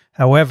helps.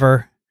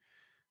 However,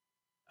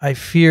 I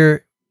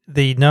fear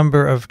the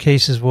number of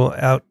cases will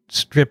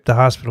outstrip the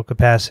hospital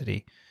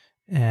capacity,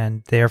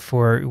 and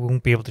therefore we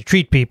won't be able to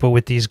treat people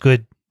with these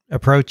good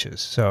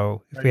approaches.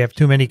 So if we have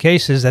too many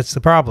cases, that's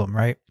the problem,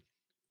 right?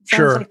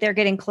 Sounds like they're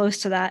getting close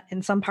to that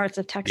in some parts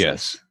of Texas.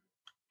 Yes.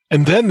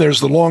 And then there's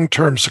the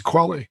long-term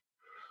sequelae.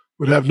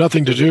 Would have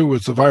nothing to do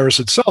with the virus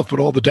itself, but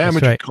all the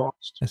damage it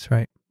caused. That's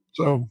right.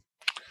 So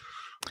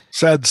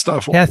sad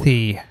stuff.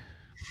 Kathy.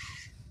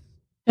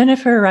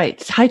 Jennifer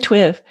writes, "Hi,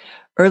 TWiV.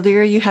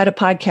 Earlier you had a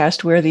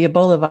podcast where the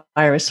Ebola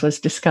virus was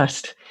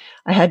discussed.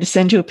 I had to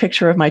send you a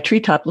picture of my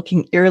treetop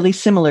looking eerily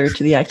similar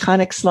to the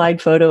iconic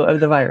slide photo of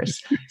the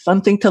virus.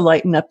 Something to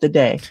lighten up the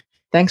day.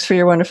 Thanks for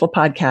your wonderful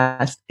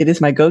podcast. It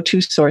is my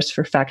go-to source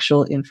for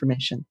factual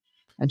information."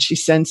 And she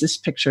sends this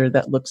picture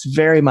that looks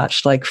very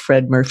much like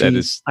Fred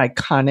Murphy's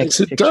iconic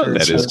picture.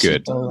 That is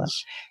good. Ebola.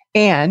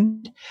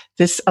 And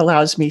this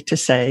allows me to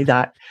say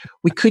that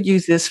we could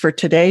use this for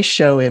today's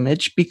show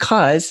image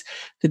because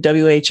the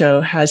WHO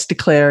has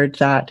declared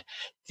that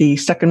the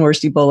second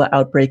worst Ebola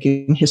outbreak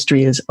in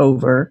history is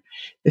over.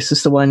 This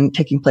is the one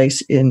taking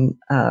place in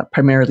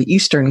primarily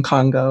Eastern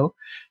Congo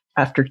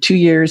after 2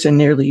 years and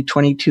nearly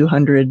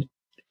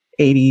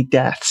 2,280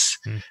 deaths.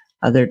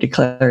 They're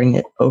declaring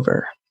it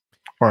over.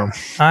 Wow.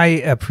 I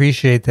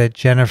appreciate that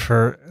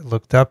Jennifer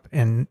looked up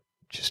and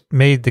just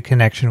made the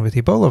connection with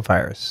Ebola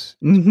virus.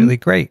 It's really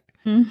great.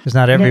 Because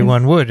not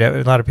everyone would.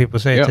 A lot of people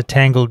say it's a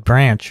tangled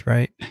branch,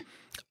 right?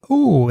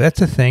 Ooh,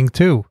 that's a thing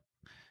too.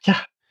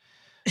 Yeah.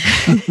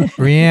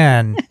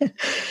 Brianne.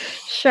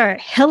 Sure.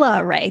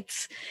 Hilla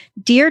writes,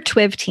 "Dear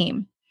TWiV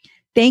team,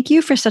 thank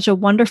you for such a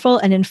wonderful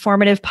and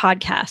informative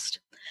podcast.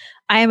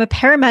 I am a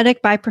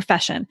paramedic by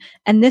profession,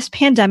 and this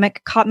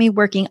pandemic caught me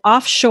working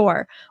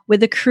offshore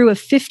with a crew of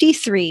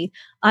 53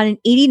 on an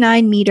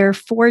 89-meter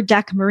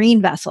 4-deck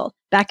marine vessel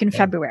back in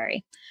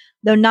February,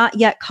 though not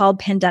yet called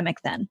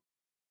pandemic then.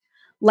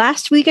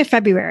 Last week of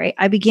February,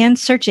 I began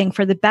searching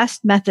for the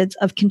best methods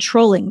of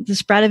controlling the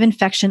spread of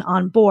infection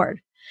on board,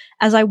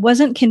 as I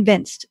wasn't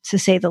convinced, to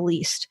say the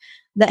least,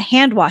 that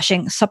hand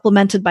washing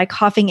supplemented by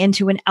coughing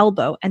into an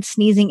elbow and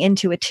sneezing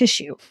into a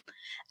tissue,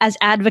 as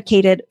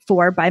advocated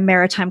for by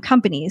maritime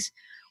companies,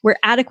 were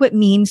adequate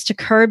means to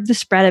curb the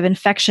spread of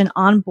infection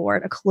on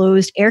board a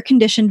closed,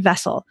 air-conditioned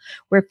vessel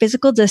where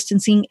physical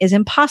distancing is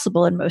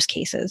impossible in most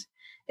cases,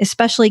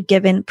 especially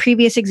given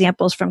previous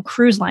examples from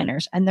cruise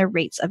liners and their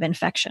rates of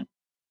infection.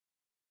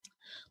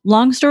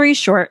 Long story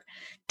short,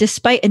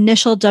 despite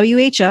initial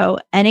WHO,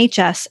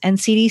 NHS, and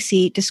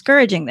CDC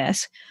discouraging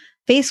this,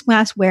 face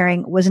mask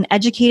wearing was an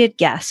educated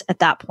guess at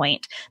that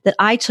point that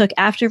I took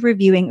after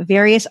reviewing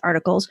various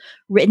articles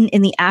written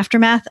in the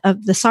aftermath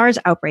of the SARS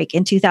outbreak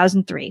in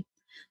 2003,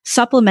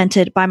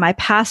 supplemented by my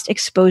past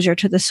exposure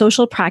to the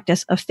social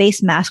practice of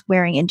face mask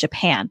wearing in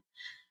Japan.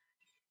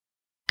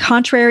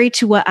 Contrary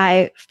to what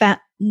I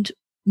found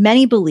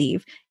many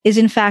believe is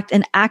in fact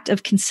an act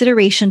of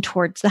consideration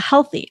towards the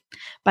healthy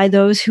by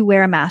those who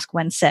wear a mask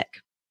when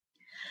sick.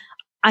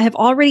 I have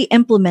already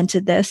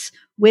implemented this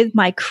with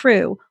my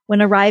crew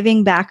when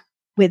arriving back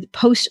with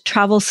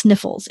post-travel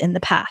sniffles in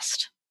the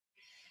past.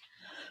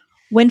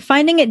 When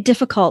finding it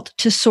difficult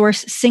to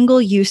source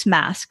single-use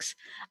masks,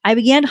 I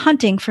began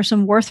hunting for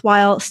some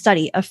worthwhile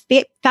study of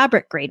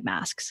fabric-grade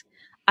masks.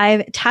 I've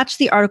attached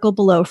the article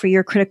below for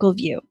your critical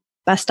view,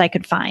 best I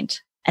could find,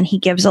 and he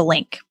gives a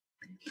link.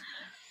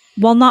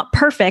 While not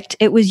perfect,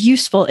 it was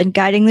useful in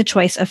guiding the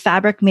choice of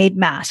fabric-made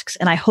masks,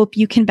 and I hope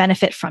you can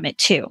benefit from it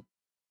too.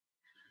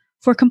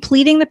 For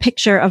completing the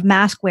picture of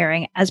mask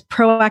wearing as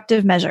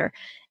proactive measure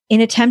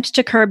in attempt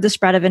to curb the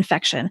spread of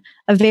infection,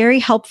 a very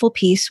helpful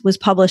piece was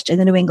published in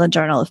the New England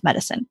Journal of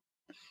Medicine.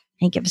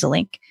 He gives a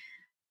link.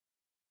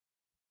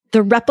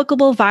 The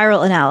replicable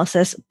viral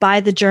analysis by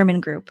the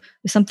German group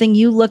was something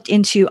you looked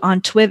into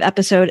on TWiV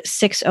episode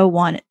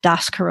 601,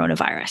 Das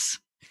Coronavirus.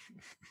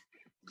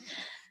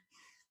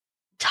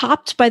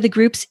 Topped by the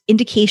group's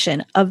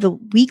indication of the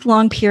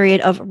week-long period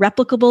of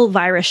replicable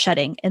virus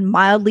shedding in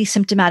mildly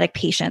symptomatic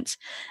patients,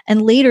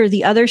 and later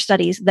the other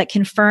studies that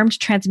confirmed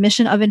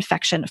transmission of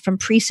infection from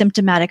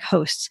pre-symptomatic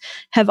hosts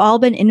have all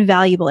been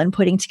invaluable in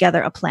putting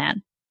together a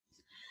plan.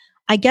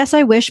 I guess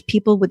I wish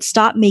people would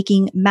stop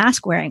making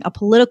mask wearing a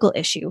political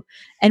issue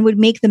and would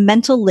make the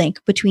mental link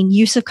between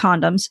use of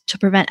condoms to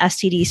prevent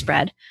STD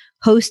spread,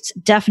 hosts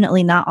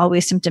definitely not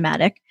always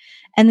symptomatic,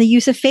 and the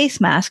use of face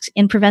masks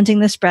in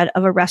preventing the spread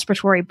of a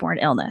respiratory-borne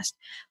illness.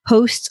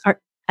 Hosts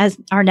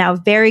are now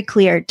very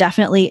clear,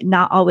 definitely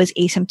not always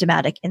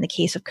asymptomatic in the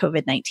case of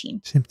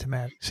COVID-19.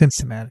 Symptomatic,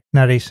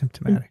 not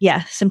asymptomatic.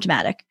 Yeah,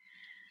 symptomatic.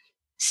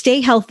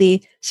 Stay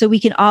healthy so we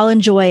can all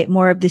enjoy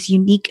more of this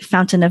unique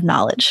fountain of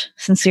knowledge.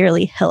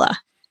 Sincerely, Hilla.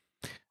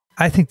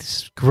 I think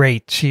this is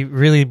great. She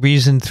really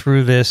reasoned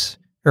through this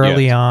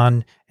early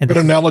on. And good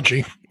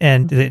analogy.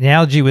 And the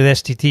analogy with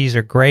STTs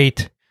are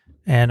great.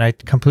 And I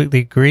completely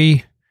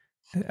agree.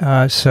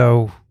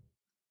 So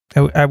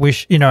I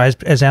wish,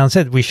 as Alan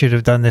said, we should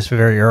have done this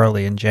very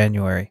early in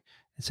January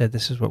and said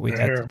this is what we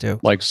had to do.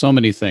 Like so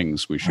many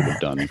things we should have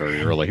done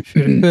very early.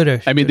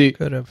 I mean,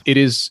 it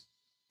is.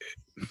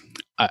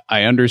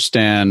 I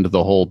understand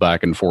the whole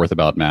back and forth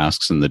about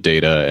masks and the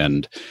data,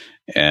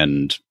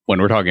 and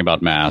when we're talking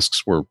about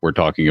masks, we're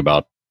talking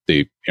about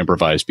the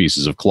improvised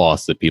pieces of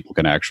cloth that people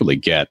can actually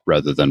get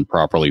rather than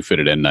properly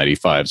fitted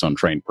N95s on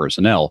trained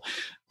personnel.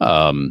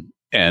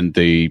 And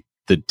the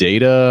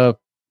data,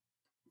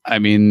 I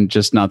mean,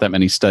 just not that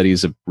many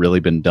studies have really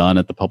been done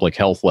at the public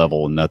health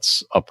level, and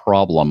that's a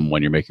problem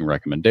when you're making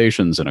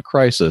recommendations in a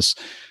crisis.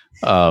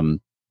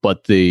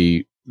 But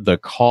the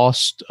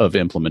cost of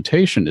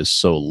implementation is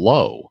so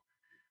low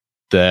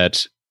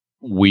that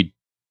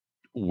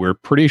we're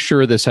pretty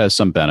sure this has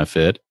some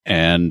benefit,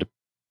 and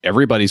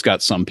everybody's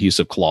got some piece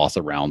of cloth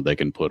around they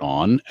can put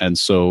on, and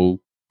so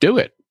do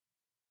it.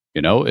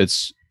 You know,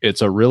 it's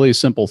a really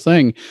simple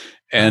thing,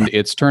 and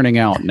it's turning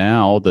out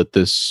now that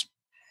this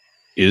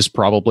is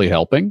probably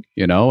helping,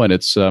 you know, and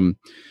it's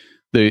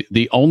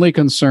the only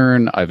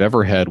concern I've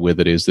ever had with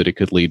it is that it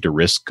could lead to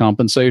risk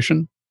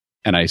compensation.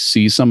 And I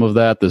see some of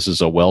that. This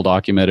is a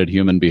well-documented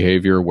human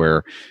behavior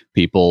where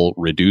people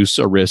reduce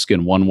a risk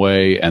in one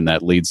way, and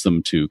that leads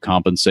them to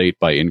compensate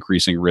by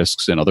increasing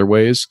risks in other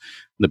ways.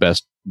 The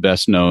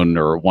best known,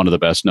 or one of the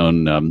best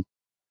known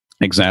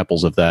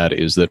examples of that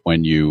is that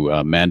when you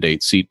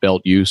mandate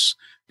seatbelt use,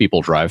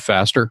 people drive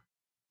faster.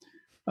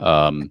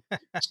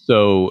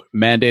 So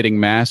mandating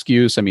mask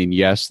use, I mean,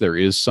 yes, there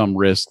is some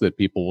risk that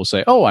people will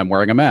say, "Oh, I'm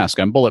wearing a mask.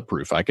 I'm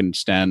bulletproof. I can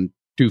stand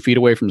 2 feet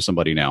away from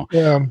somebody now."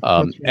 Yeah,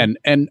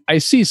 and I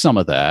see some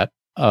of that.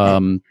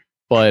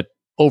 But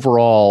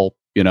overall,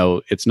 you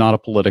know, it's not a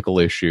political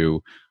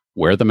issue.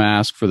 Wear the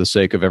mask for the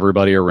sake of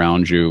everybody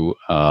around you.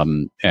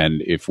 And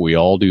if we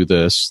all do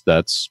this,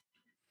 that's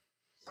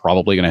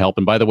probably going to help.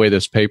 And by the way,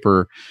 this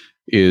paper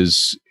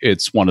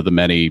it's one of the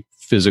many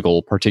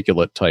physical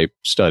particulate type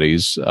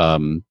studies.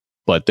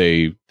 But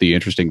the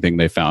interesting thing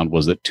they found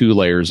was that 2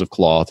 layers of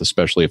cloth,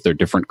 especially if they're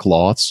different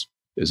cloths,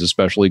 is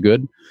especially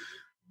good.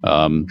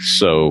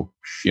 So,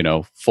 you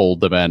know,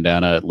 fold the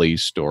bandana at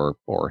least, or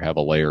have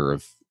a layer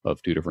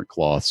of 2 different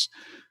cloths.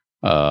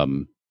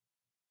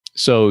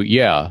 So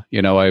yeah,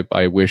 you know,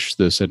 I wish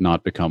this had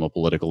not become a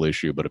political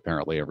issue, but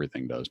apparently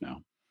everything does now.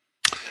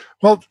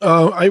 Well,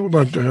 I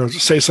want to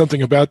say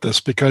something about this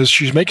because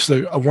she makes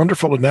a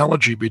wonderful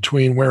analogy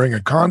between wearing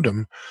a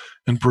condom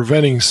and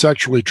preventing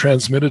sexually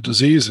transmitted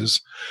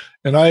diseases.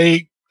 And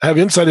I have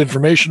inside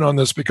information on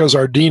this because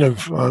our Dean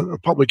of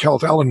Public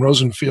Health, Alan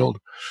Rosenfield,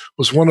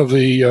 was one of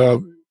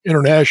the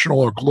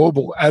international or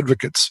global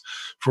advocates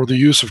for the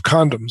use of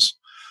condoms.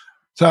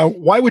 So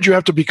why would you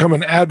have to become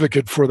an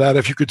advocate for that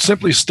if you could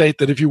simply state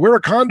that if you wear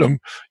a condom,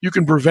 you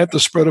can prevent the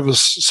spread of a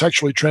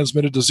sexually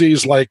transmitted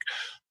disease like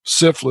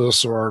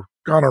syphilis or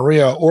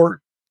gonorrhea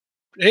or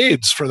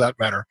AIDS, for that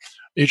matter,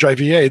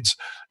 HIV/AIDS.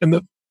 And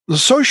the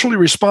socially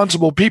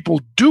responsible people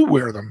do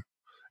wear them,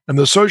 and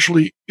the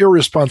socially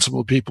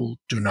irresponsible people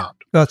do not.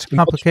 Well, it's a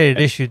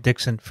complicated issue,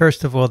 Dixon.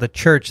 First of all, the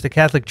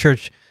Catholic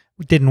Church,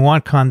 didn't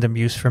want condom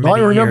use for many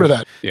years. I remember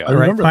that. Yeah. I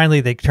remember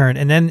Finally, they turned.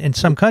 And then in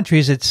some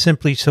countries, it's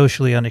simply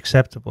socially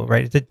unacceptable,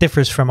 right? It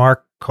differs from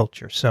our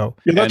culture. So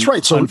yeah, that's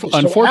right. So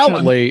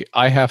unfortunately,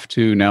 I have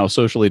to now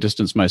socially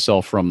distance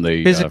myself from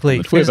the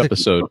TWiV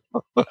episode.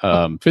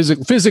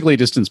 Physically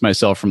distance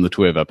myself from the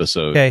TWiV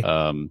episode. Okay.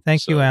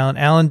 Thank you, Alan.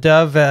 Alan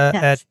Dove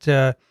at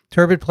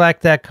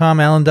turbidplaque.com.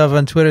 Alan Dove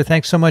on Twitter.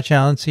 Thanks so much,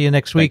 Alan. See you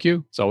next week. Thank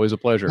you. It's always a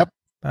pleasure. Yep.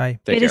 Bye.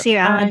 Good to see you,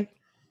 Alan.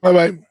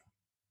 Bye-bye.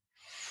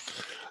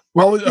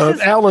 Well,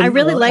 Alan, I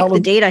really like the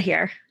data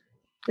here.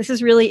 This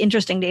is really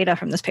interesting data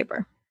from this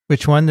paper.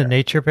 Which one? The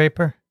Nature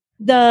paper?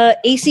 The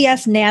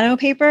ACS Nano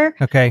paper.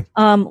 Okay.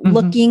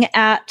 Looking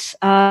at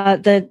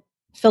the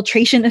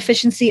filtration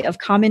efficiency of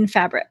common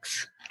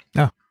fabrics.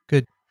 Oh,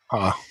 good.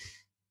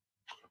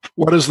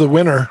 What is the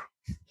winner?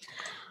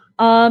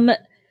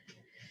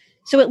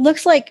 So it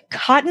looks like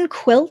cotton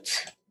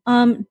quilt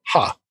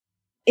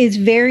is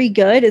very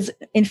good. Is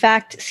in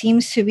fact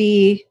seems to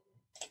be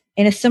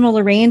in a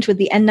similar range with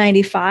the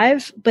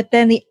N95. But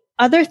then the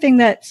other thing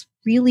that's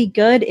really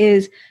good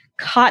is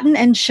cotton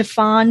and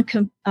chiffon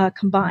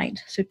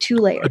combined. So 2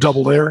 layers. A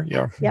double layer,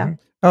 yeah. Yeah.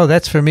 Oh,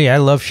 that's for me. I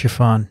love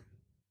chiffon.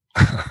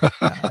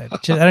 I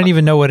don't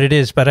even know what it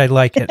is, but I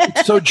like it.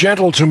 It's so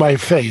gentle to my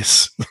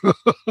face.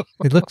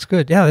 It looks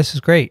good. Yeah, this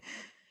is great.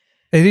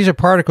 These are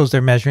particles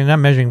they're measuring. They're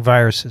not measuring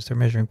viruses. They're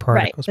measuring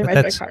particles. Right, they're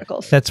measuring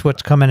particles. That's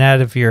what's coming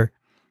out of your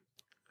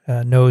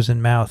nose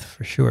and mouth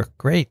for sure.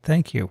 Great.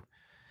 Thank you.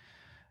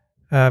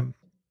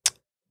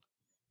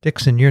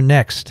 Dixon, you're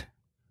next.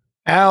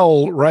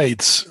 Al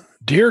writes,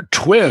 "Dear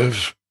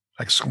TWiV, !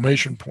 I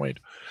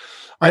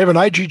have an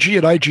IgG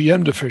and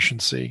IgM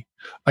deficiency.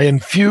 I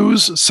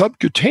infuse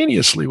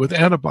subcutaneously with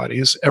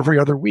antibodies every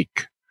other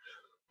week.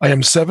 I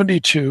am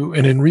 72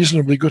 and in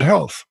reasonably good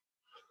health.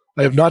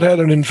 I have not had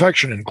an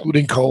infection,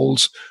 including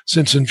colds,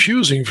 since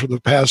infusing for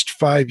the past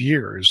 5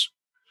 years.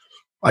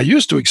 I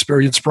used to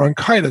experience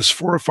bronchitis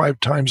 4 or 5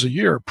 times a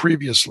year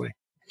previously.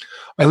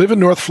 I live in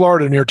North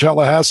Florida near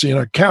Tallahassee in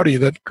a county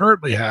that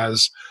currently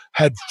has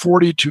had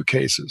 42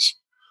 cases.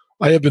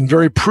 I have been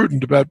very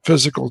prudent about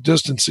physical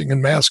distancing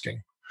and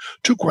masking.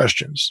 2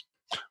 questions.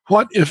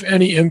 What, if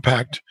any,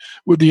 impact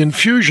would the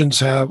infusions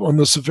have on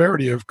the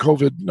severity of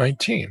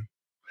COVID-19?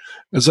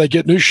 As I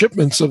get new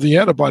shipments of the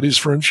antibodies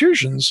for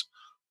infusions,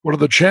 what are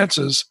the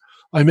chances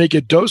I may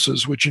get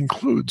doses which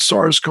include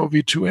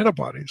SARS-CoV-2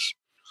 antibodies?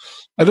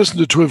 I listen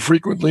to TWiV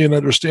frequently and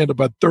understand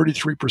about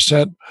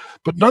 33%,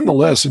 but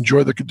nonetheless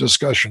enjoy the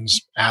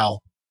discussions.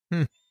 Al.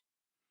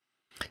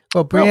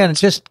 Well, Brianna,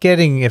 just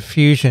getting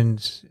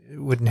infusions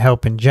wouldn't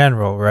help in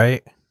general,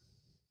 right?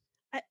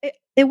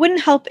 It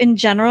wouldn't help in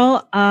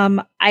general.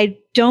 I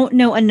don't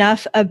know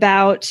enough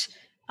about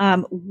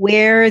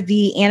where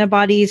the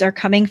antibodies are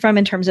coming from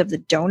in terms of the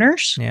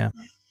donors. Yeah.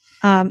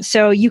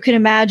 So you can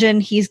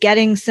imagine he's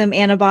getting some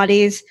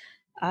antibodies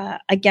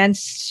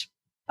against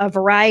a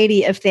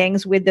variety of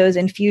things with those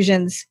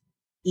infusions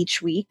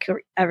each week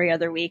or every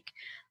other week.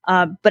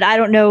 But I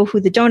don't know who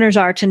the donors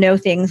are to know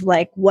things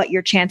like what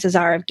your chances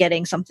are of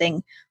getting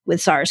something with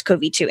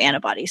SARS-CoV-2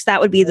 antibodies. That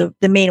would be the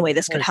main way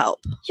this could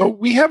help. So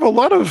we have a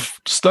lot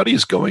of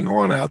studies going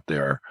on out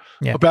there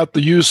about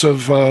the use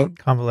of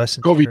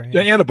convalescent COVID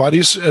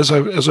antibodies as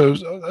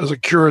a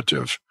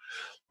curative.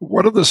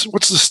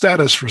 What's the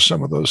status for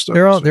some of those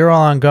studies? They're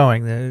all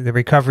ongoing. The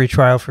recovery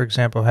trial, for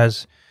example,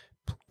 has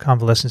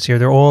convalescents here.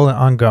 They're all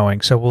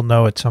ongoing, so we'll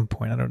know at some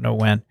point. I don't know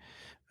when.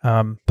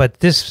 But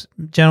this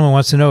gentleman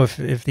wants to know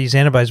if these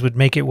antibodies would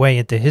make it way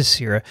into his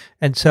sera.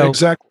 And so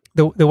exactly.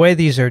 The way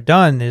these are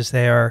done is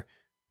they're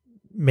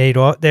made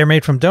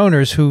from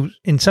donors who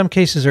in some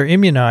cases are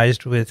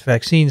immunized with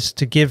vaccines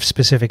to give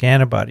specific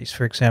antibodies,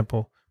 for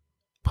example,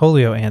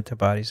 polio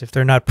antibodies, if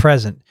they're not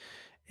present.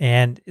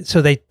 And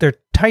so they're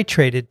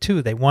titrated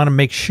too. They want to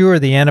make sure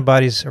the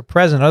antibodies are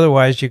present.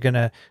 Otherwise, you're going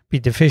to be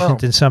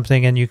deficient in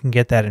something and you can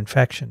get that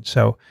infection.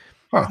 So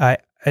I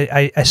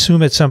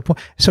assume at some point.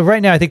 So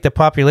right now, I think the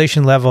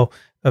population level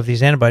of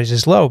these antibodies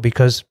is low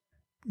because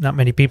not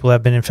many people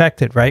have been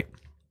infected, right?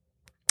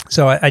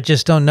 So I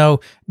just don't know.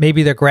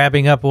 Maybe they're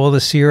grabbing up all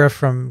the sera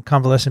from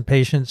convalescent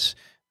patients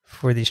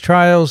for these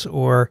trials,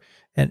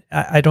 and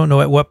I don't know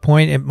at what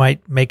point it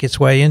might make its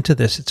way into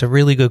this. It's a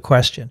really good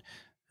question.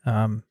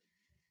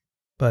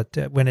 But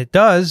when it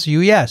does,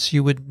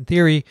 you would, in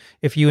theory,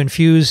 if you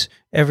infuse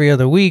every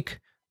other week,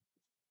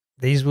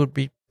 these would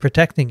be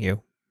protecting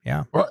you.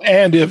 Yeah. Well,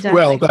 and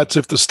that's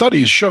if the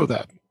studies show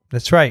that.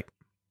 That's right.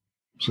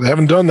 So they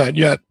haven't done that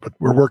yet, but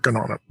we're working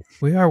on it.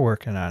 We are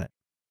working on it.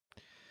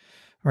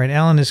 All right,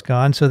 Alan is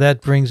gone, so that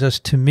brings us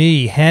to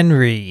me.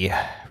 Henry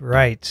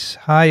writes,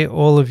 "Hi,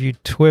 all of you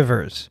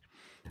TWivers.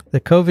 The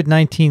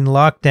COVID-19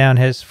 lockdown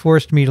has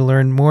forced me to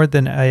learn more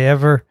than I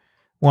ever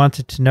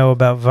wanted to know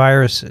about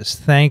viruses.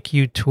 Thank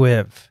you,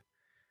 TWiV."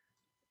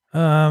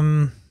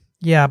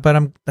 Yeah, but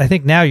I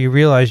think now you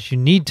realize you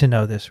need to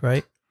know this,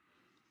 right?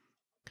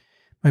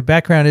 My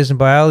background is in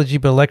biology,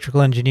 but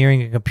electrical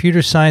engineering and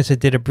computer science. I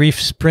did a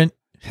brief stint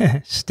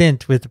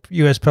with the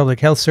U.S. Public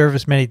Health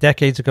Service many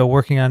decades ago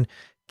working on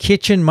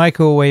kitchen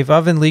microwave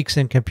oven leaks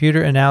and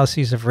computer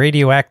analyses of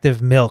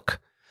radioactive milk.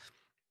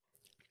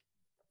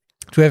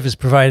 TWiV has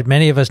provided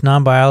many of us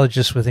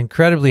non-biologists with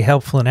incredibly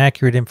helpful and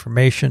accurate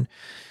information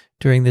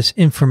during this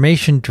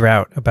information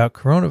drought about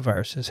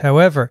coronaviruses.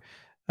 However,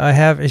 I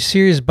have a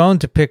serious bone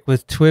to pick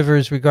with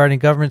TWivers regarding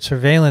government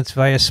surveillance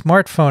via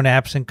smartphone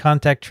apps and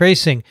contact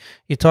tracing.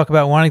 You talk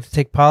about wanting to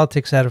take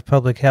politics out of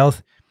public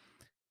health.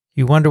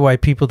 You wonder why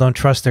people don't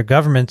trust their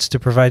governments to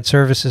provide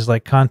services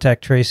like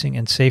contact tracing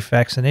and safe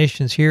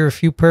vaccinations. Here are a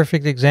few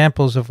perfect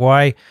examples of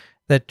why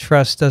that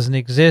trust doesn't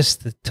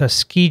exist. The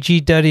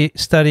Tuskegee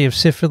study of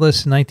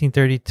syphilis in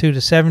 1932 to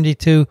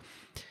 72,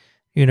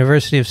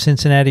 University of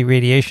Cincinnati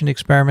radiation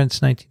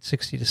experiments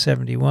 1960 to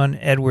 71,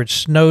 Edward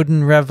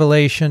Snowden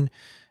revelation,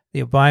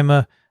 the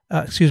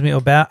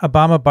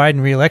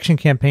Obama-Biden re-election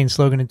campaign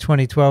slogan in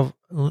 2012,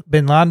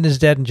 Bin Laden is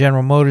dead and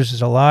General Motors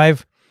is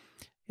alive.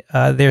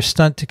 Their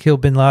stunt to kill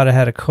Bin Laden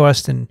had a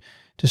cost in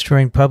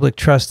destroying public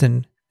trust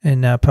in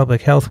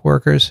public health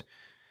workers.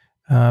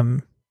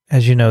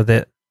 As you know,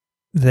 that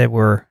they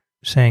were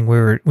saying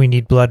we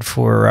need blood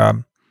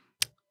for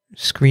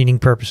screening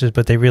purposes,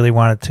 but they really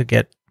wanted to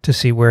get to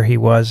see where he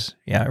was,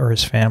 or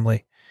his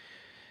family.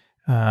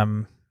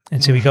 And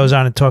so he goes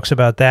on and talks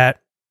about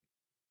that.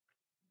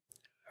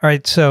 All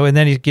right, so and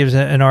then he gives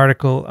an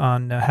article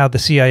on how the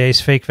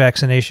CIA's fake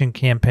vaccination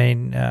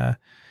campaign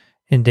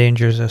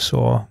endangers us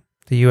all.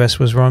 The U.S.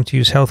 was wrong to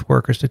use health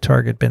workers to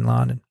target Bin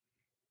Laden.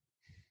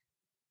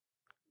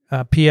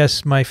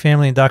 P.S. My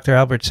family and Dr.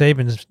 Albert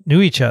Sabin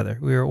knew each other.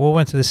 We all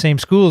went to the same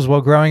schools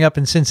while growing up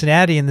in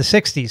Cincinnati in the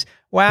 60s.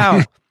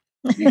 Wow.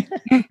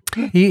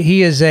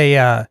 He is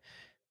an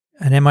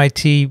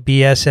MIT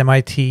BS,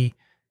 MIT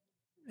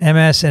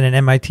MS, and an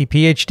MIT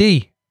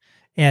PhD.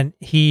 And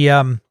he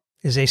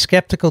is a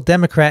skeptical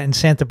Democrat in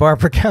Santa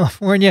Barbara,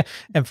 California.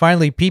 And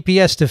finally,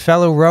 PPS to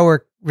fellow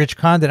rower Rich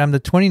Condon. I'm the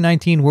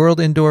 2019 World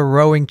Indoor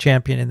Rowing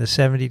Champion in the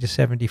 70 to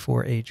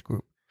 74 age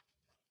group.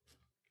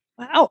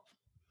 Wow.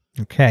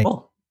 Okay.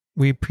 Cool.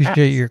 We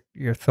appreciate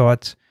your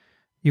thoughts.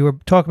 You were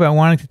talking about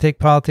wanting to take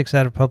politics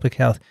out of public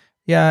health.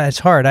 Yeah, it's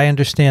hard. I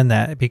understand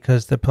that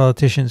because the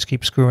politicians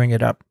keep screwing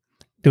it up,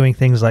 doing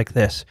things like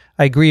this.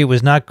 I agree it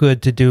was not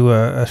good to do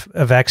a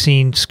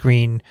vaccine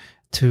screen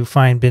to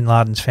find bin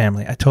Laden's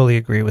family. I totally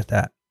agree with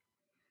that.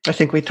 I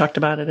think we talked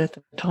about it at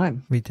the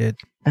time. We did.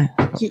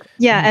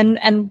 Yeah,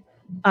 and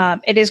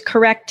it is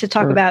correct to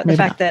talk about the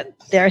fact that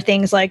there are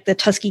things like the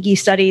Tuskegee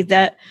study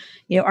that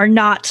are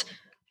not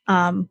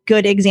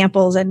good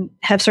examples and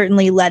have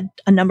certainly led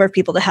a number of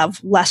people to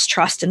have less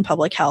trust in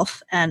public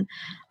health. And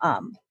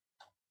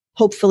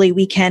hopefully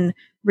we can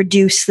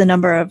reduce the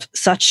number of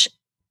such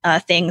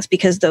things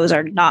because those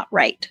are not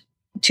right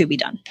to be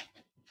done.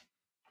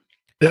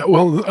 Yeah,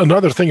 well,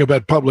 another thing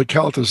about public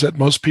health is that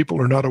most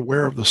people are not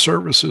aware of the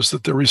services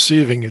that they're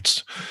receiving.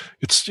 It's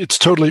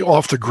totally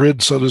off the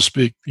grid, so to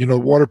speak.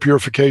 Water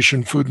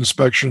purification, food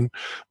inspection,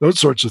 those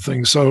sorts of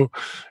things. So,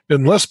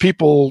 unless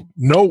people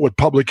know what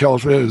public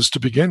health is to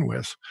begin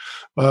with,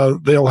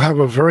 they'll have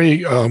a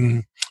very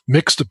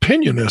mixed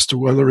opinion as to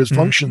whether it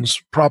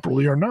functions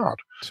properly or not.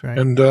 That's right.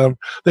 And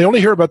they only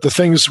hear about the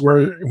things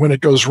when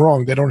it goes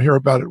wrong. They don't hear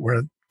about it when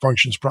it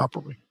functions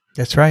properly.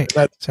 That's right.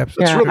 That's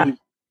really.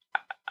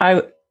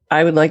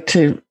 I would like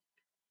to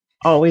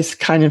always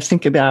kind of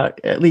think about,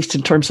 at least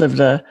in terms of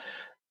the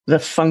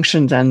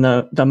functions and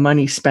the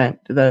money spent,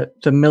 the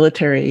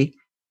military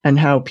and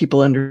how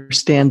people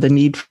understand the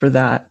need for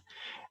that,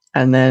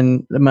 and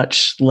then the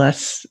much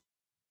less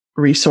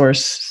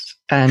resource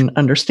and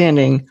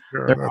understanding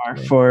there are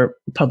for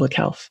public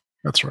health.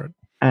 That's right.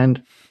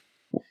 And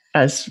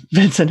as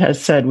Vincent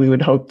has said, we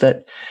would hope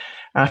that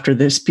after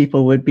this,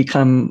 people would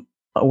become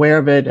aware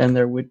of it and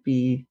there would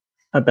be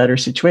a better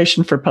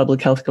situation for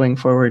public health going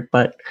forward,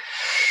 but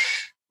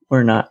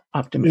we're not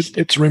optimistic.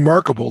 It's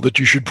remarkable that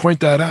you should point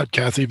that out,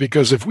 Kathy,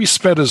 because if we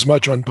spent as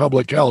much on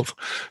public health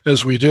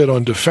as we did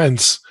on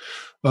defense,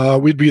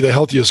 we'd be the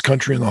healthiest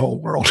country in the whole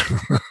world.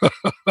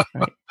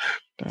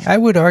 Right. I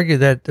would argue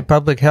that the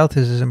public health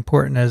is as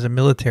important as a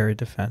military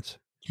defense.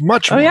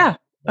 Much more. Oh, yeah.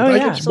 Oh,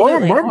 yeah. It's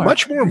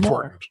much more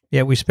important.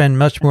 Yeah, we spend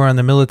much more on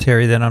the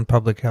military than on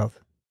public health.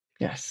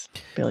 Yes,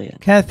 billion.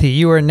 Kathy,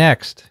 you are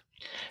next.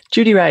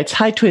 Judy writes,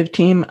 "Hi, TWiV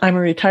team. I'm a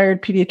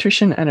retired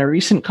pediatrician and a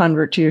recent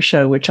convert to your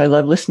show, which I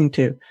love listening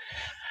to.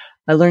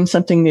 I learn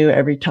something new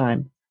every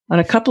time. On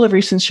a couple of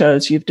recent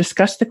shows, you've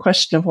discussed the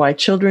question of why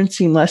children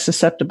seem less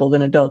susceptible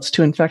than adults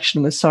to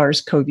infection with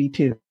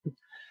SARS-CoV-2.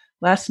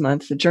 Last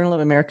month, the Journal of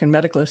American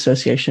Medical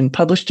Association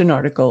published an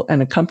article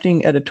and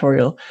accompanying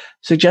editorial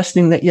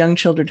suggesting that young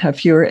children have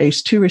fewer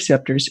ACE2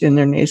 receptors in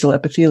their nasal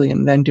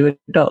epithelium than do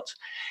adults,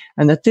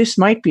 and that this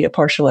might be a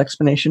partial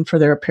explanation for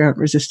their apparent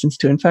resistance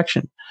to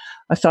infection.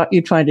 I thought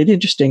you'd find it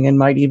interesting and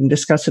might even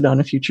discuss it on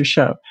a future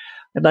show.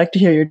 I'd like to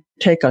hear your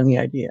take on the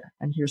idea.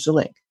 And here's the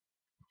link.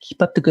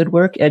 Keep up the good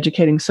work,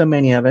 educating so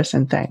many of us,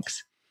 and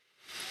thanks."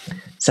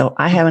 So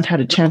I haven't had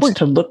a chance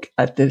to look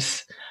at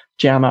this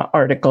JAMA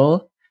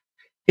article.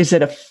 Is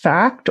it a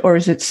fact or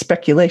is it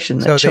speculation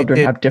that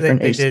children have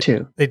different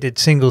ACE2? They did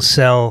single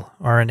cell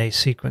RNA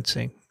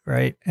sequencing,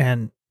 right?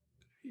 And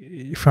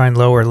you find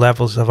lower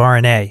levels of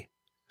RNA.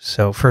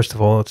 So first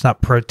of all, it's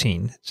not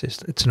protein.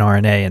 It's an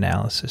RNA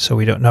analysis. So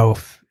we don't know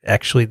if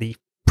actually the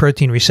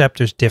protein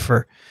receptors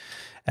differ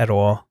at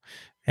all.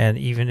 And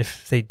even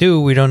if they do,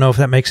 we don't know if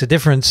that makes a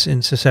difference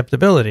in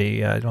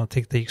susceptibility. I don't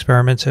think the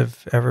experiments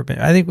have ever been.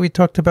 I think we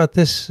talked about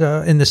this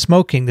in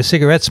the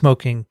cigarette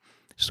smoking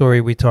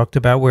story we talked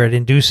about, where it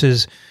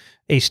induces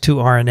ACE2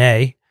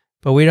 RNA,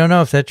 but we don't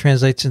know if that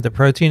translates into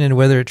protein and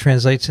whether it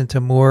translates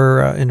into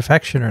more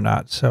infection or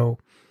not. So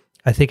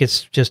I think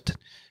it's just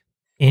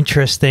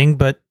interesting,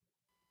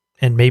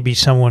 and maybe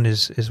someone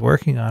is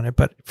working on it.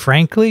 But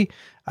frankly,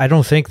 I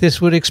don't think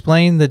this would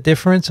explain the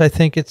difference. I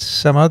think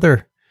it's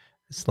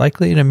it's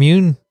likely an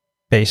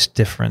immune-based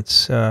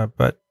difference.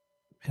 But,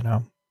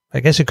 I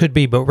guess it could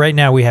be. But right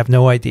now we have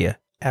no idea.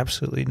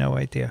 Absolutely no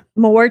idea.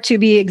 More to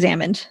be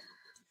examined.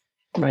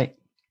 Right.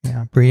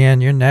 Yeah.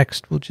 Brianne, you're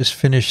next. We'll just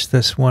finish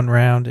this one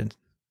round. And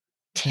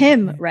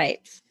Tim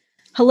writes,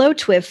 "Hello,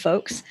 TWiV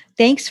folks.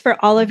 Thanks for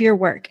all of your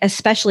work,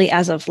 especially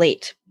as of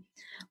late.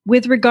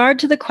 With regard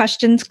to the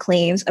question's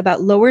claims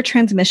about lower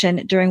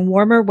transmission during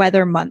warmer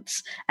weather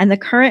months and the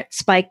current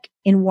spike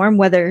in warm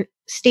weather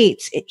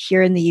states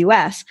here in the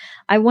US,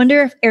 I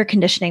wonder if air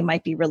conditioning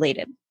might be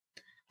related.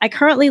 I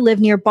currently live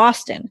near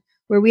Boston,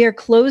 where we are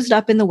closed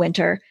up in the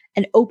winter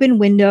and open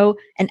window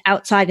and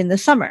outside in the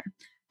summer.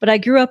 But I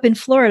grew up in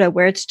Florida,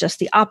 where it's just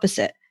the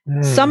opposite.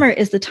 Summer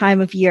is the time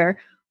of year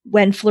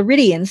when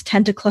Floridians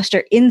tend to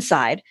cluster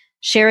inside,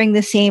 sharing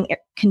the same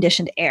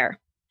conditioned air.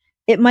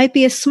 It might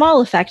be a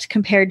small effect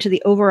compared to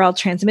the overall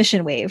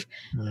transmission wave,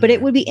 but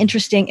it would be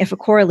interesting if a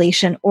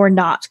correlation or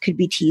not could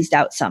be teased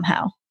out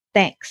somehow.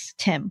 Thanks,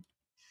 Tim."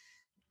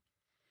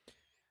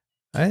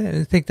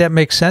 I think that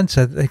makes sense.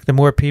 I think the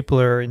more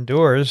people are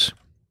indoors,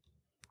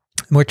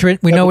 we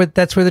know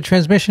that's where the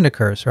transmission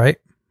occurs, right?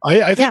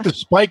 I think the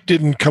spike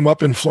didn't come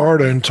up in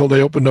Florida until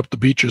they opened up the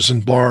beaches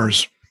and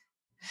bars.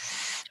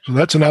 So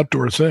that's an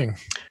outdoor thing.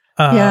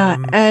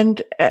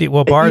 And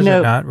bars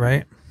are not,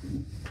 right?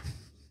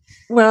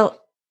 Well,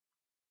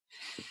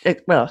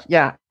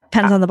 yeah.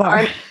 Depends on the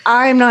bar.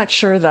 I'm not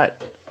sure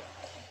that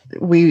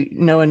we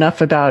know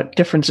enough about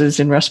differences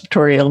in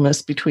respiratory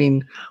illness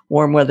between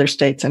warm weather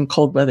states and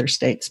cold weather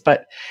states,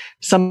 but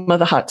some of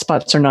the hot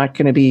spots are not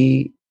going to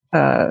be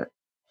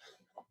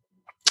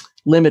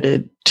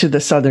limited to the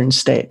southern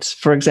states.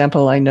 For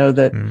example, I know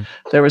that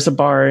there was a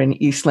bar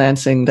in East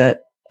Lansing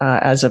that,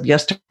 as of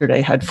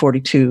yesterday, had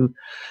 42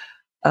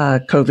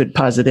 COVID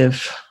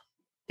positive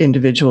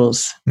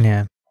individuals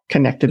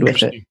connected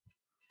with it.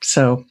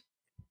 So,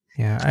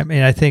 yeah, I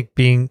mean, I think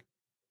being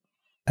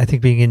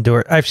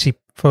indoor, I've seen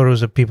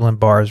photos of people in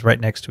bars right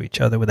next to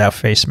each other without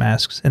face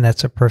masks, and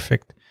that's a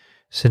perfect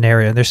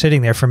scenario. They're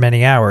sitting there for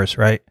many hours,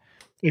 right?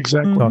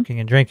 Exactly. Talking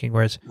and drinking.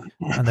 Whereas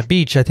on the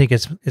beach, I think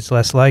it's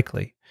less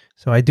likely.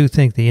 So I do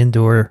think the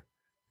indoor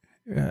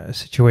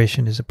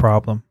situation is a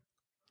problem.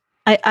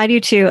 I do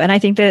too, and I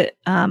think that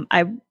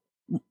I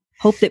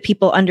hope that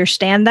people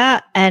understand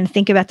that and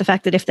think about the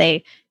fact that if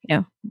they,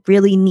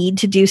 really need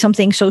to do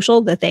something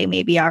social, that they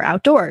maybe are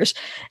outdoors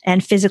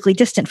and physically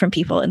distant from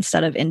people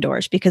instead of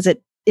indoors, because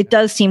it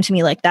does seem to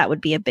me like that would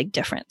be a big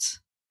difference.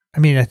 I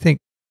mean,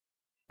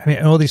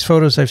 all these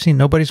photos I've seen,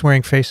 nobody's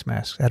wearing face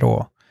masks at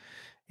all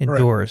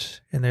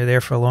indoors, and they're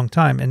there for a long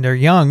time, and they're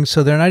young,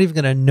 so they're not even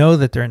going to know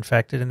that they're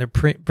infected, and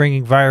they're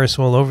bringing virus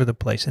all over the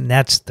place, and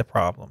that's the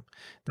problem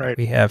that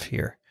we have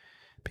here,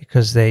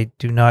 because they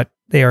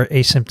are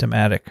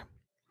asymptomatic.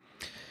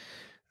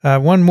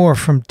 One more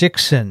from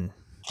Dixon.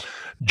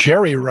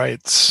 Jerry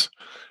writes,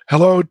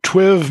 "Hello,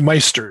 TWiV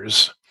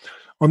Meisters.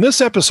 On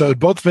this episode,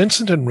 both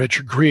Vincent and Rich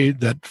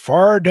agreed that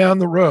far down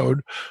the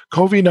road,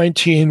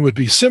 COVID-19 would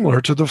be similar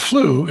to the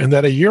flu and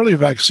that a yearly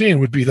vaccine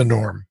would be the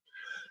norm.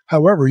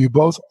 However, you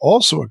both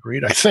also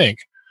agreed, I think,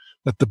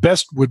 that the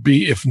best would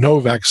be if no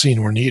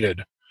vaccine were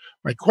needed.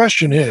 My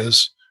question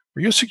is,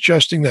 are you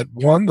suggesting that,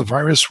 one, the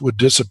virus would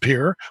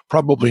disappear?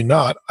 Probably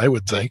not, I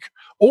would think.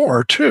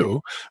 Or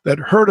two, that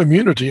herd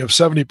immunity of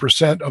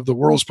 70% of the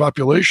world's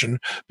population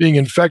being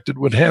infected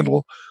would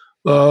handle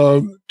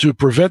to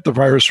prevent the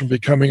virus from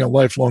becoming a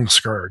lifelong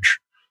scourge.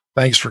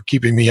 Thanks for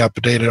keeping me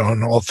updated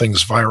on all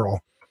things viral."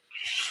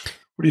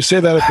 What do you say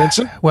to that,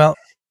 Vincent? Well,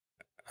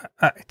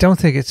 I don't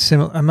think it's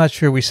similar. I'm not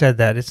sure we said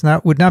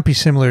that. Would not be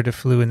similar to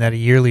flu in that a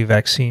yearly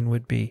vaccine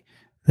would be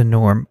the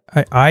norm.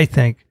 I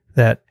think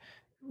that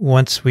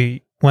once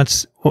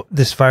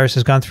this virus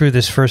has gone through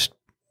this first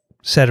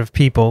set of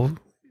people,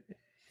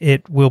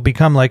 it will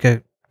become like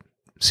a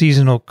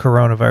seasonal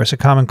coronavirus, a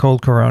common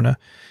cold corona,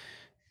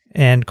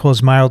 and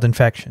cause mild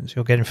infections.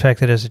 You'll get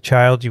infected as a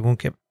child, you won't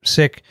get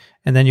sick,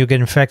 and then you'll get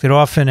infected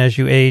often as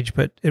you age,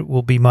 but it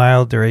will be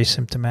mild or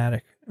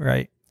asymptomatic,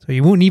 right? So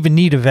you won't even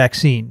need a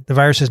vaccine. The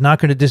virus is not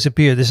going to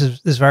disappear.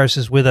 This virus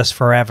is with us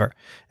forever,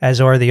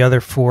 as are the other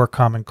 4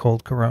 common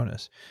cold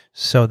coronas.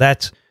 So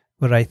that's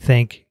what I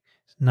think,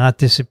 not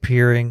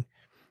disappearing.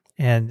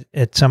 And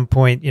at some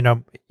point,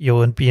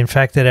 you'll be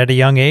infected at a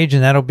young age,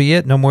 and that'll be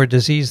it. No more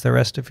disease the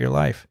rest of your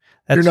life.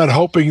 You're not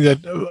hoping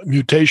that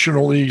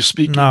mutationally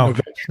speaking,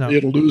 eventually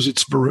it'll lose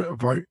its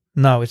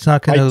no, it's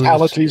not going to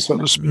vitality, so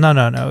to speak.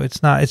 No,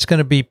 it's not. It's going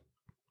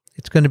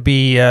to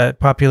be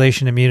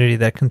population immunity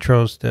that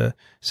controls the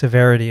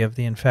severity of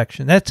the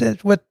infection. That's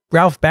what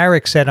Ralph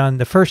Barrick said on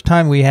the first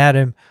time we had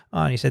him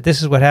on. He said,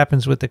 "This is what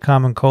happens with the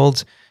common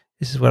colds.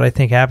 This is what I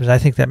think happens." I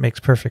think that makes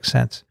perfect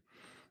sense.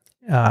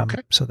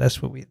 So that's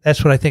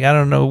what I think. I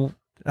don't know.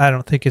 I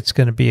don't think it's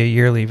going to be a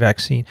yearly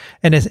vaccine.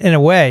 And in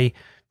a way,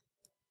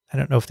 I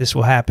don't know if this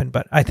will happen,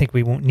 but I think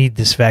we won't need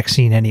this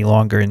vaccine any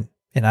longer in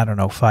I don't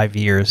know, 5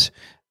 years,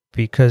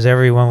 because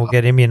everyone will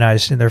get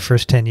immunized in their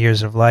first 10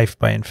 years of life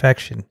by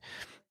infection,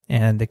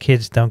 and the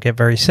kids don't get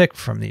very sick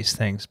from these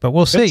things. But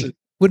we'll see.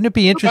 Wouldn't it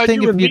be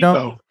interesting if you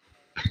don't?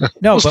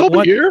 No,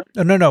 but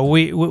no.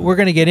 We're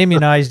going to get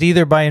immunized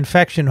either by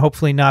infection,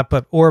 hopefully not,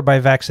 or by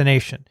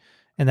vaccination.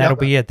 And that'll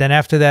be it. Then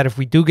after that, if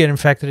we do get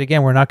infected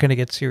again, we're not going to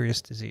get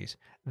serious disease.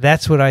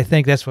 That's what I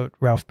think. That's what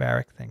Ralph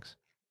Barrick thinks.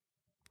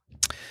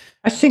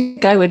 I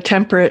think I would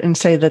temper it and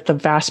say that the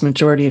vast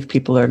majority of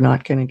people are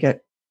not going to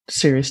get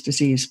serious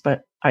disease.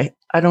 But I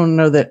don't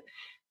know that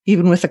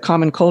even with the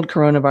common cold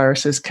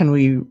coronaviruses, can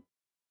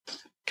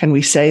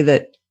we say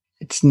that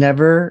it's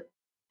never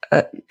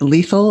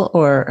lethal?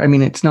 Or, I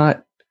mean, it's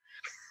not.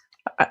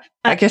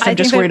 I guess I'm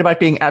just worried about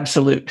being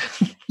absolute.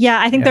 Yeah,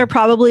 I think there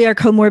probably are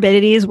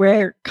comorbidities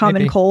where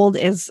common cold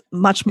is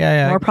much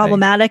more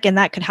problematic, and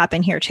that could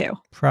happen here too.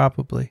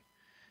 Probably.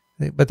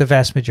 But the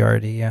vast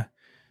majority, yeah,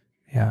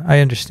 I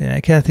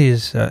understand. Kathy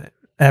is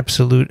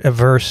absolute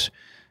averse,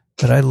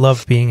 but I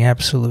love being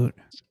absolute.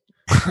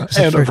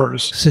 And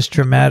averse. It's just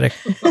dramatic.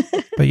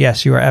 But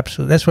yes, you are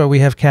absolute. That's why we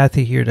have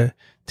Kathy here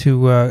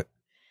to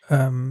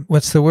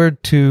what's the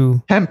word?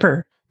 To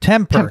temper. To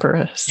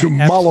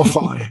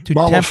mollify. To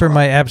temper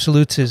my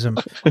absolutism.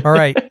 All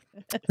right.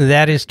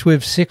 That is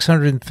TWiV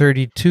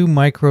 632,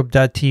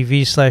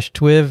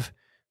 microbe.tv/TWiV.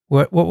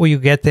 What will you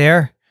get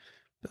there?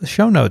 The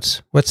show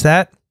notes. What's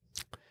that?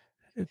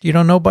 You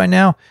don't know by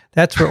now?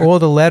 That's where all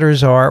the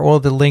letters are,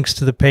 all the links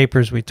to the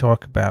papers we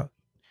talk about.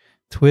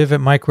 TWiV at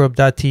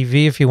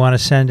microbe.tv if you want to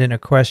send in a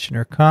question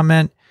or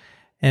comment.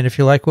 And if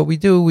you like what we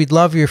do, we'd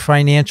love your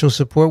financial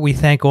support. We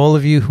thank all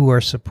of you who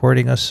are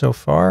supporting us so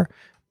far.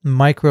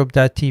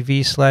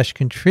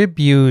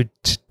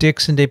 Microbe.tv/contribute,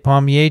 Dixon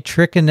Despommier,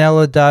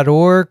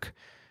 Trichinella.org,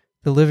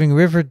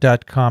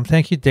 thelivingriver.com.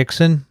 Thank you,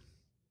 Dixon.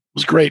 It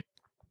was great.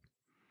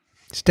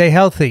 Stay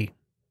healthy.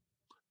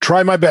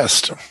 Try my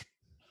best.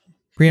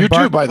 Brian you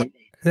too, by the way.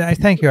 I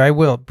thank you. I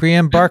will.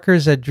 Brienne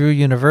Barker's at Drew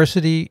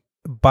University.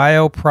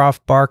 BioProf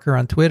Barker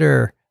on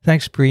Twitter.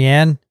 Thanks,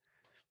 Brienne.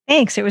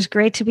 Thanks. It was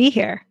great to be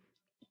here.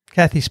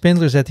 Kathy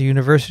Spindler's at the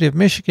University of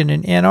Michigan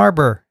in Ann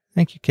Arbor.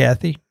 Thank you,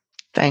 Kathy.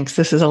 Thanks.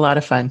 This is a lot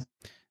of fun.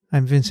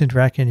 I'm Vincent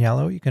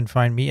Racaniello. You can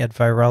find me at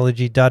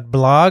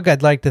virology.blog.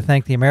 I'd like to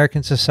thank the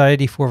American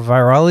Society for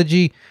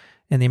Virology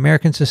and the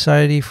American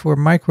Society for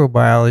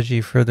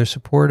Microbiology for their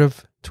support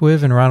of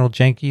TWiV, and Ronald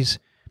Jenkins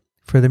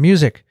for the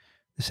music.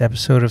 This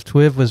episode of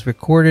TWiV was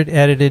recorded,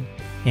 edited,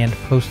 and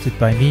posted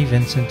by me,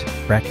 Vincent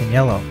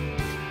Racaniello.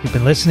 You've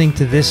been listening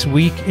to This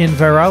Week in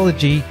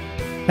Virology.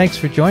 Thanks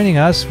for joining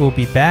us. We'll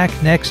be back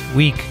next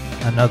week.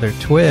 Another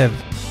TWiV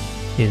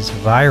is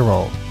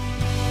viral.